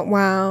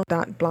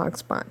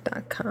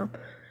CtrlAltWow.blogspot.com.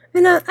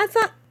 And I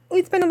thought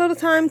we'd spend a little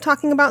time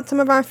talking about some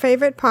of our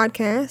favorite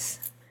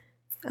podcasts.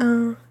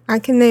 I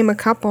can name a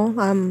couple.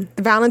 The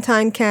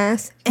Valentine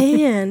Cast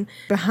and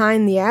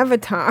Behind the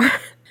Avatar.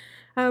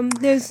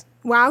 There's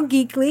Wow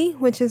Geekly,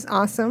 which is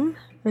awesome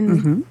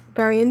and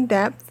very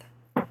in-depth.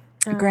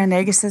 Grand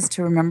Nagus says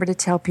to remember to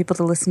tell people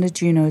to listen to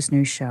Juno's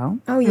new show.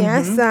 Oh,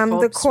 yes.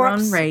 The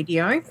Corpse Run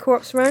Radio.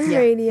 Corpse Run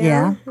Radio.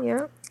 Yeah.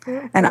 Yeah.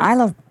 And I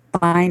love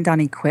Bind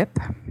on Equip.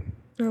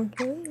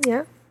 Okay,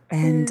 yeah.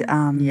 And,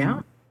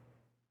 yeah.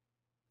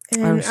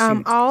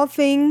 And all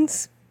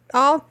things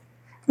Azeroth.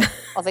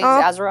 All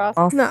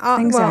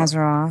things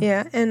Azeroth.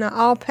 Yeah, and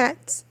all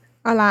pets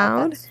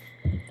allowed.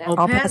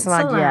 All pets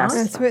allowed, yes.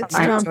 That's with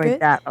I Trumpet. enjoyed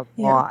that a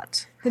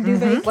lot. The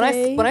Duvet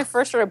When I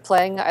first started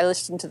playing, I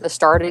listened to the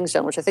Starting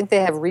Zone, which I think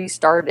they have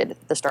restarted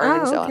the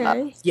Starting Zone up.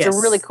 Yes, it's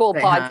a really cool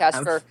they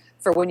podcast have.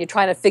 for when you're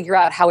trying to figure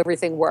out how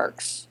everything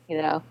works,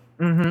 you know?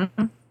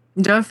 Mm-hmm.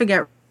 Don't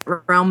forget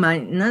Realm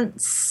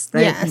Maintenance.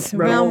 Yes,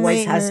 Realm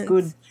always has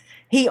Maintenance. good.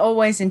 He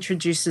always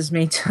introduces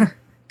me to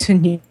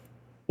new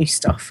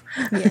stuff.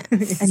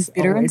 Yes. And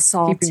Bitter and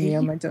Always keeping me Salty.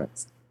 on my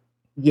toes.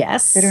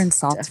 Yes, Bitter and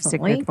Salty is a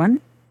definitely. good one.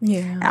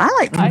 Yeah. And I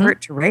like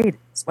Convert to Raid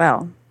as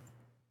well.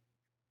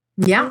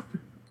 Yeah.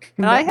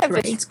 And I have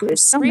It's just good. There's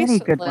so many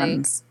good recently-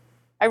 ones.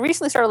 I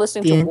recently started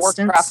listening The to Instance.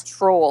 Warcraft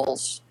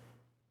Trolls.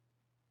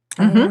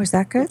 Oh, is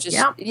that good? Which is,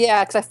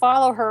 yeah, because I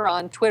follow her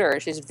on Twitter.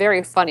 She's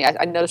very funny.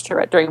 I noticed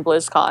her during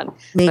BlizzCon. So I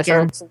Megan.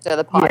 started listening to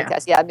the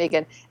podcast. Yeah,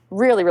 Megan.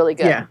 Really, really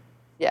good. Yeah.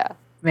 Yeah.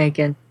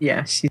 Megan.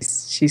 Yeah,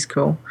 she's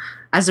cool.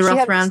 She Azeroth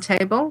had-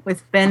 Roundtable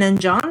with Ben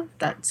and John.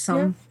 That's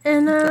And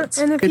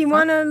if good you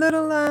fun. want a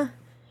little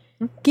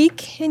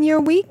geek in your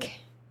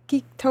week,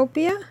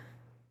 Geektopia.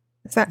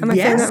 Am I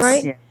saying that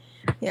right? Yeah.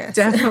 Yes.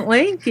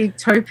 Definitely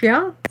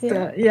Geektopia.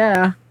 Yeah.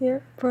 Yeah. Yeah,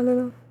 for a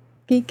little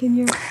geek in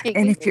your.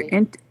 And if you're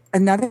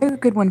Another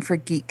good one for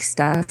geek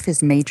stuff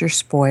is major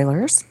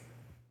spoilers.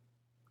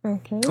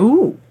 Okay.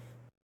 Ooh.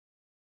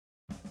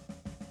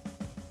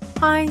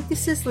 Hi,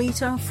 this is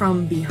Lita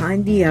from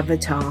Behind the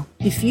Avatar.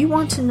 If you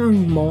want to know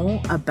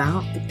more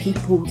about the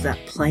people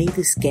that play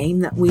this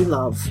game that we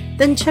love,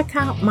 then check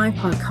out my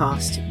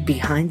podcast,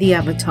 Behind the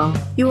Avatar.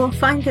 You will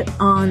find it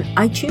on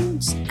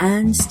iTunes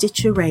and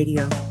Stitcher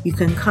Radio. You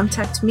can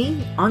contact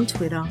me on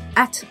Twitter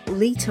at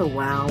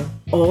LitaWow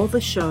or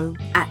the show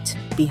at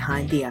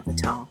Behind the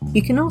Avatar.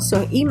 You can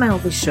also email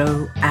the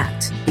show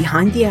at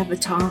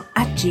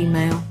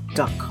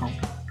behindtheavatar@gmail.com.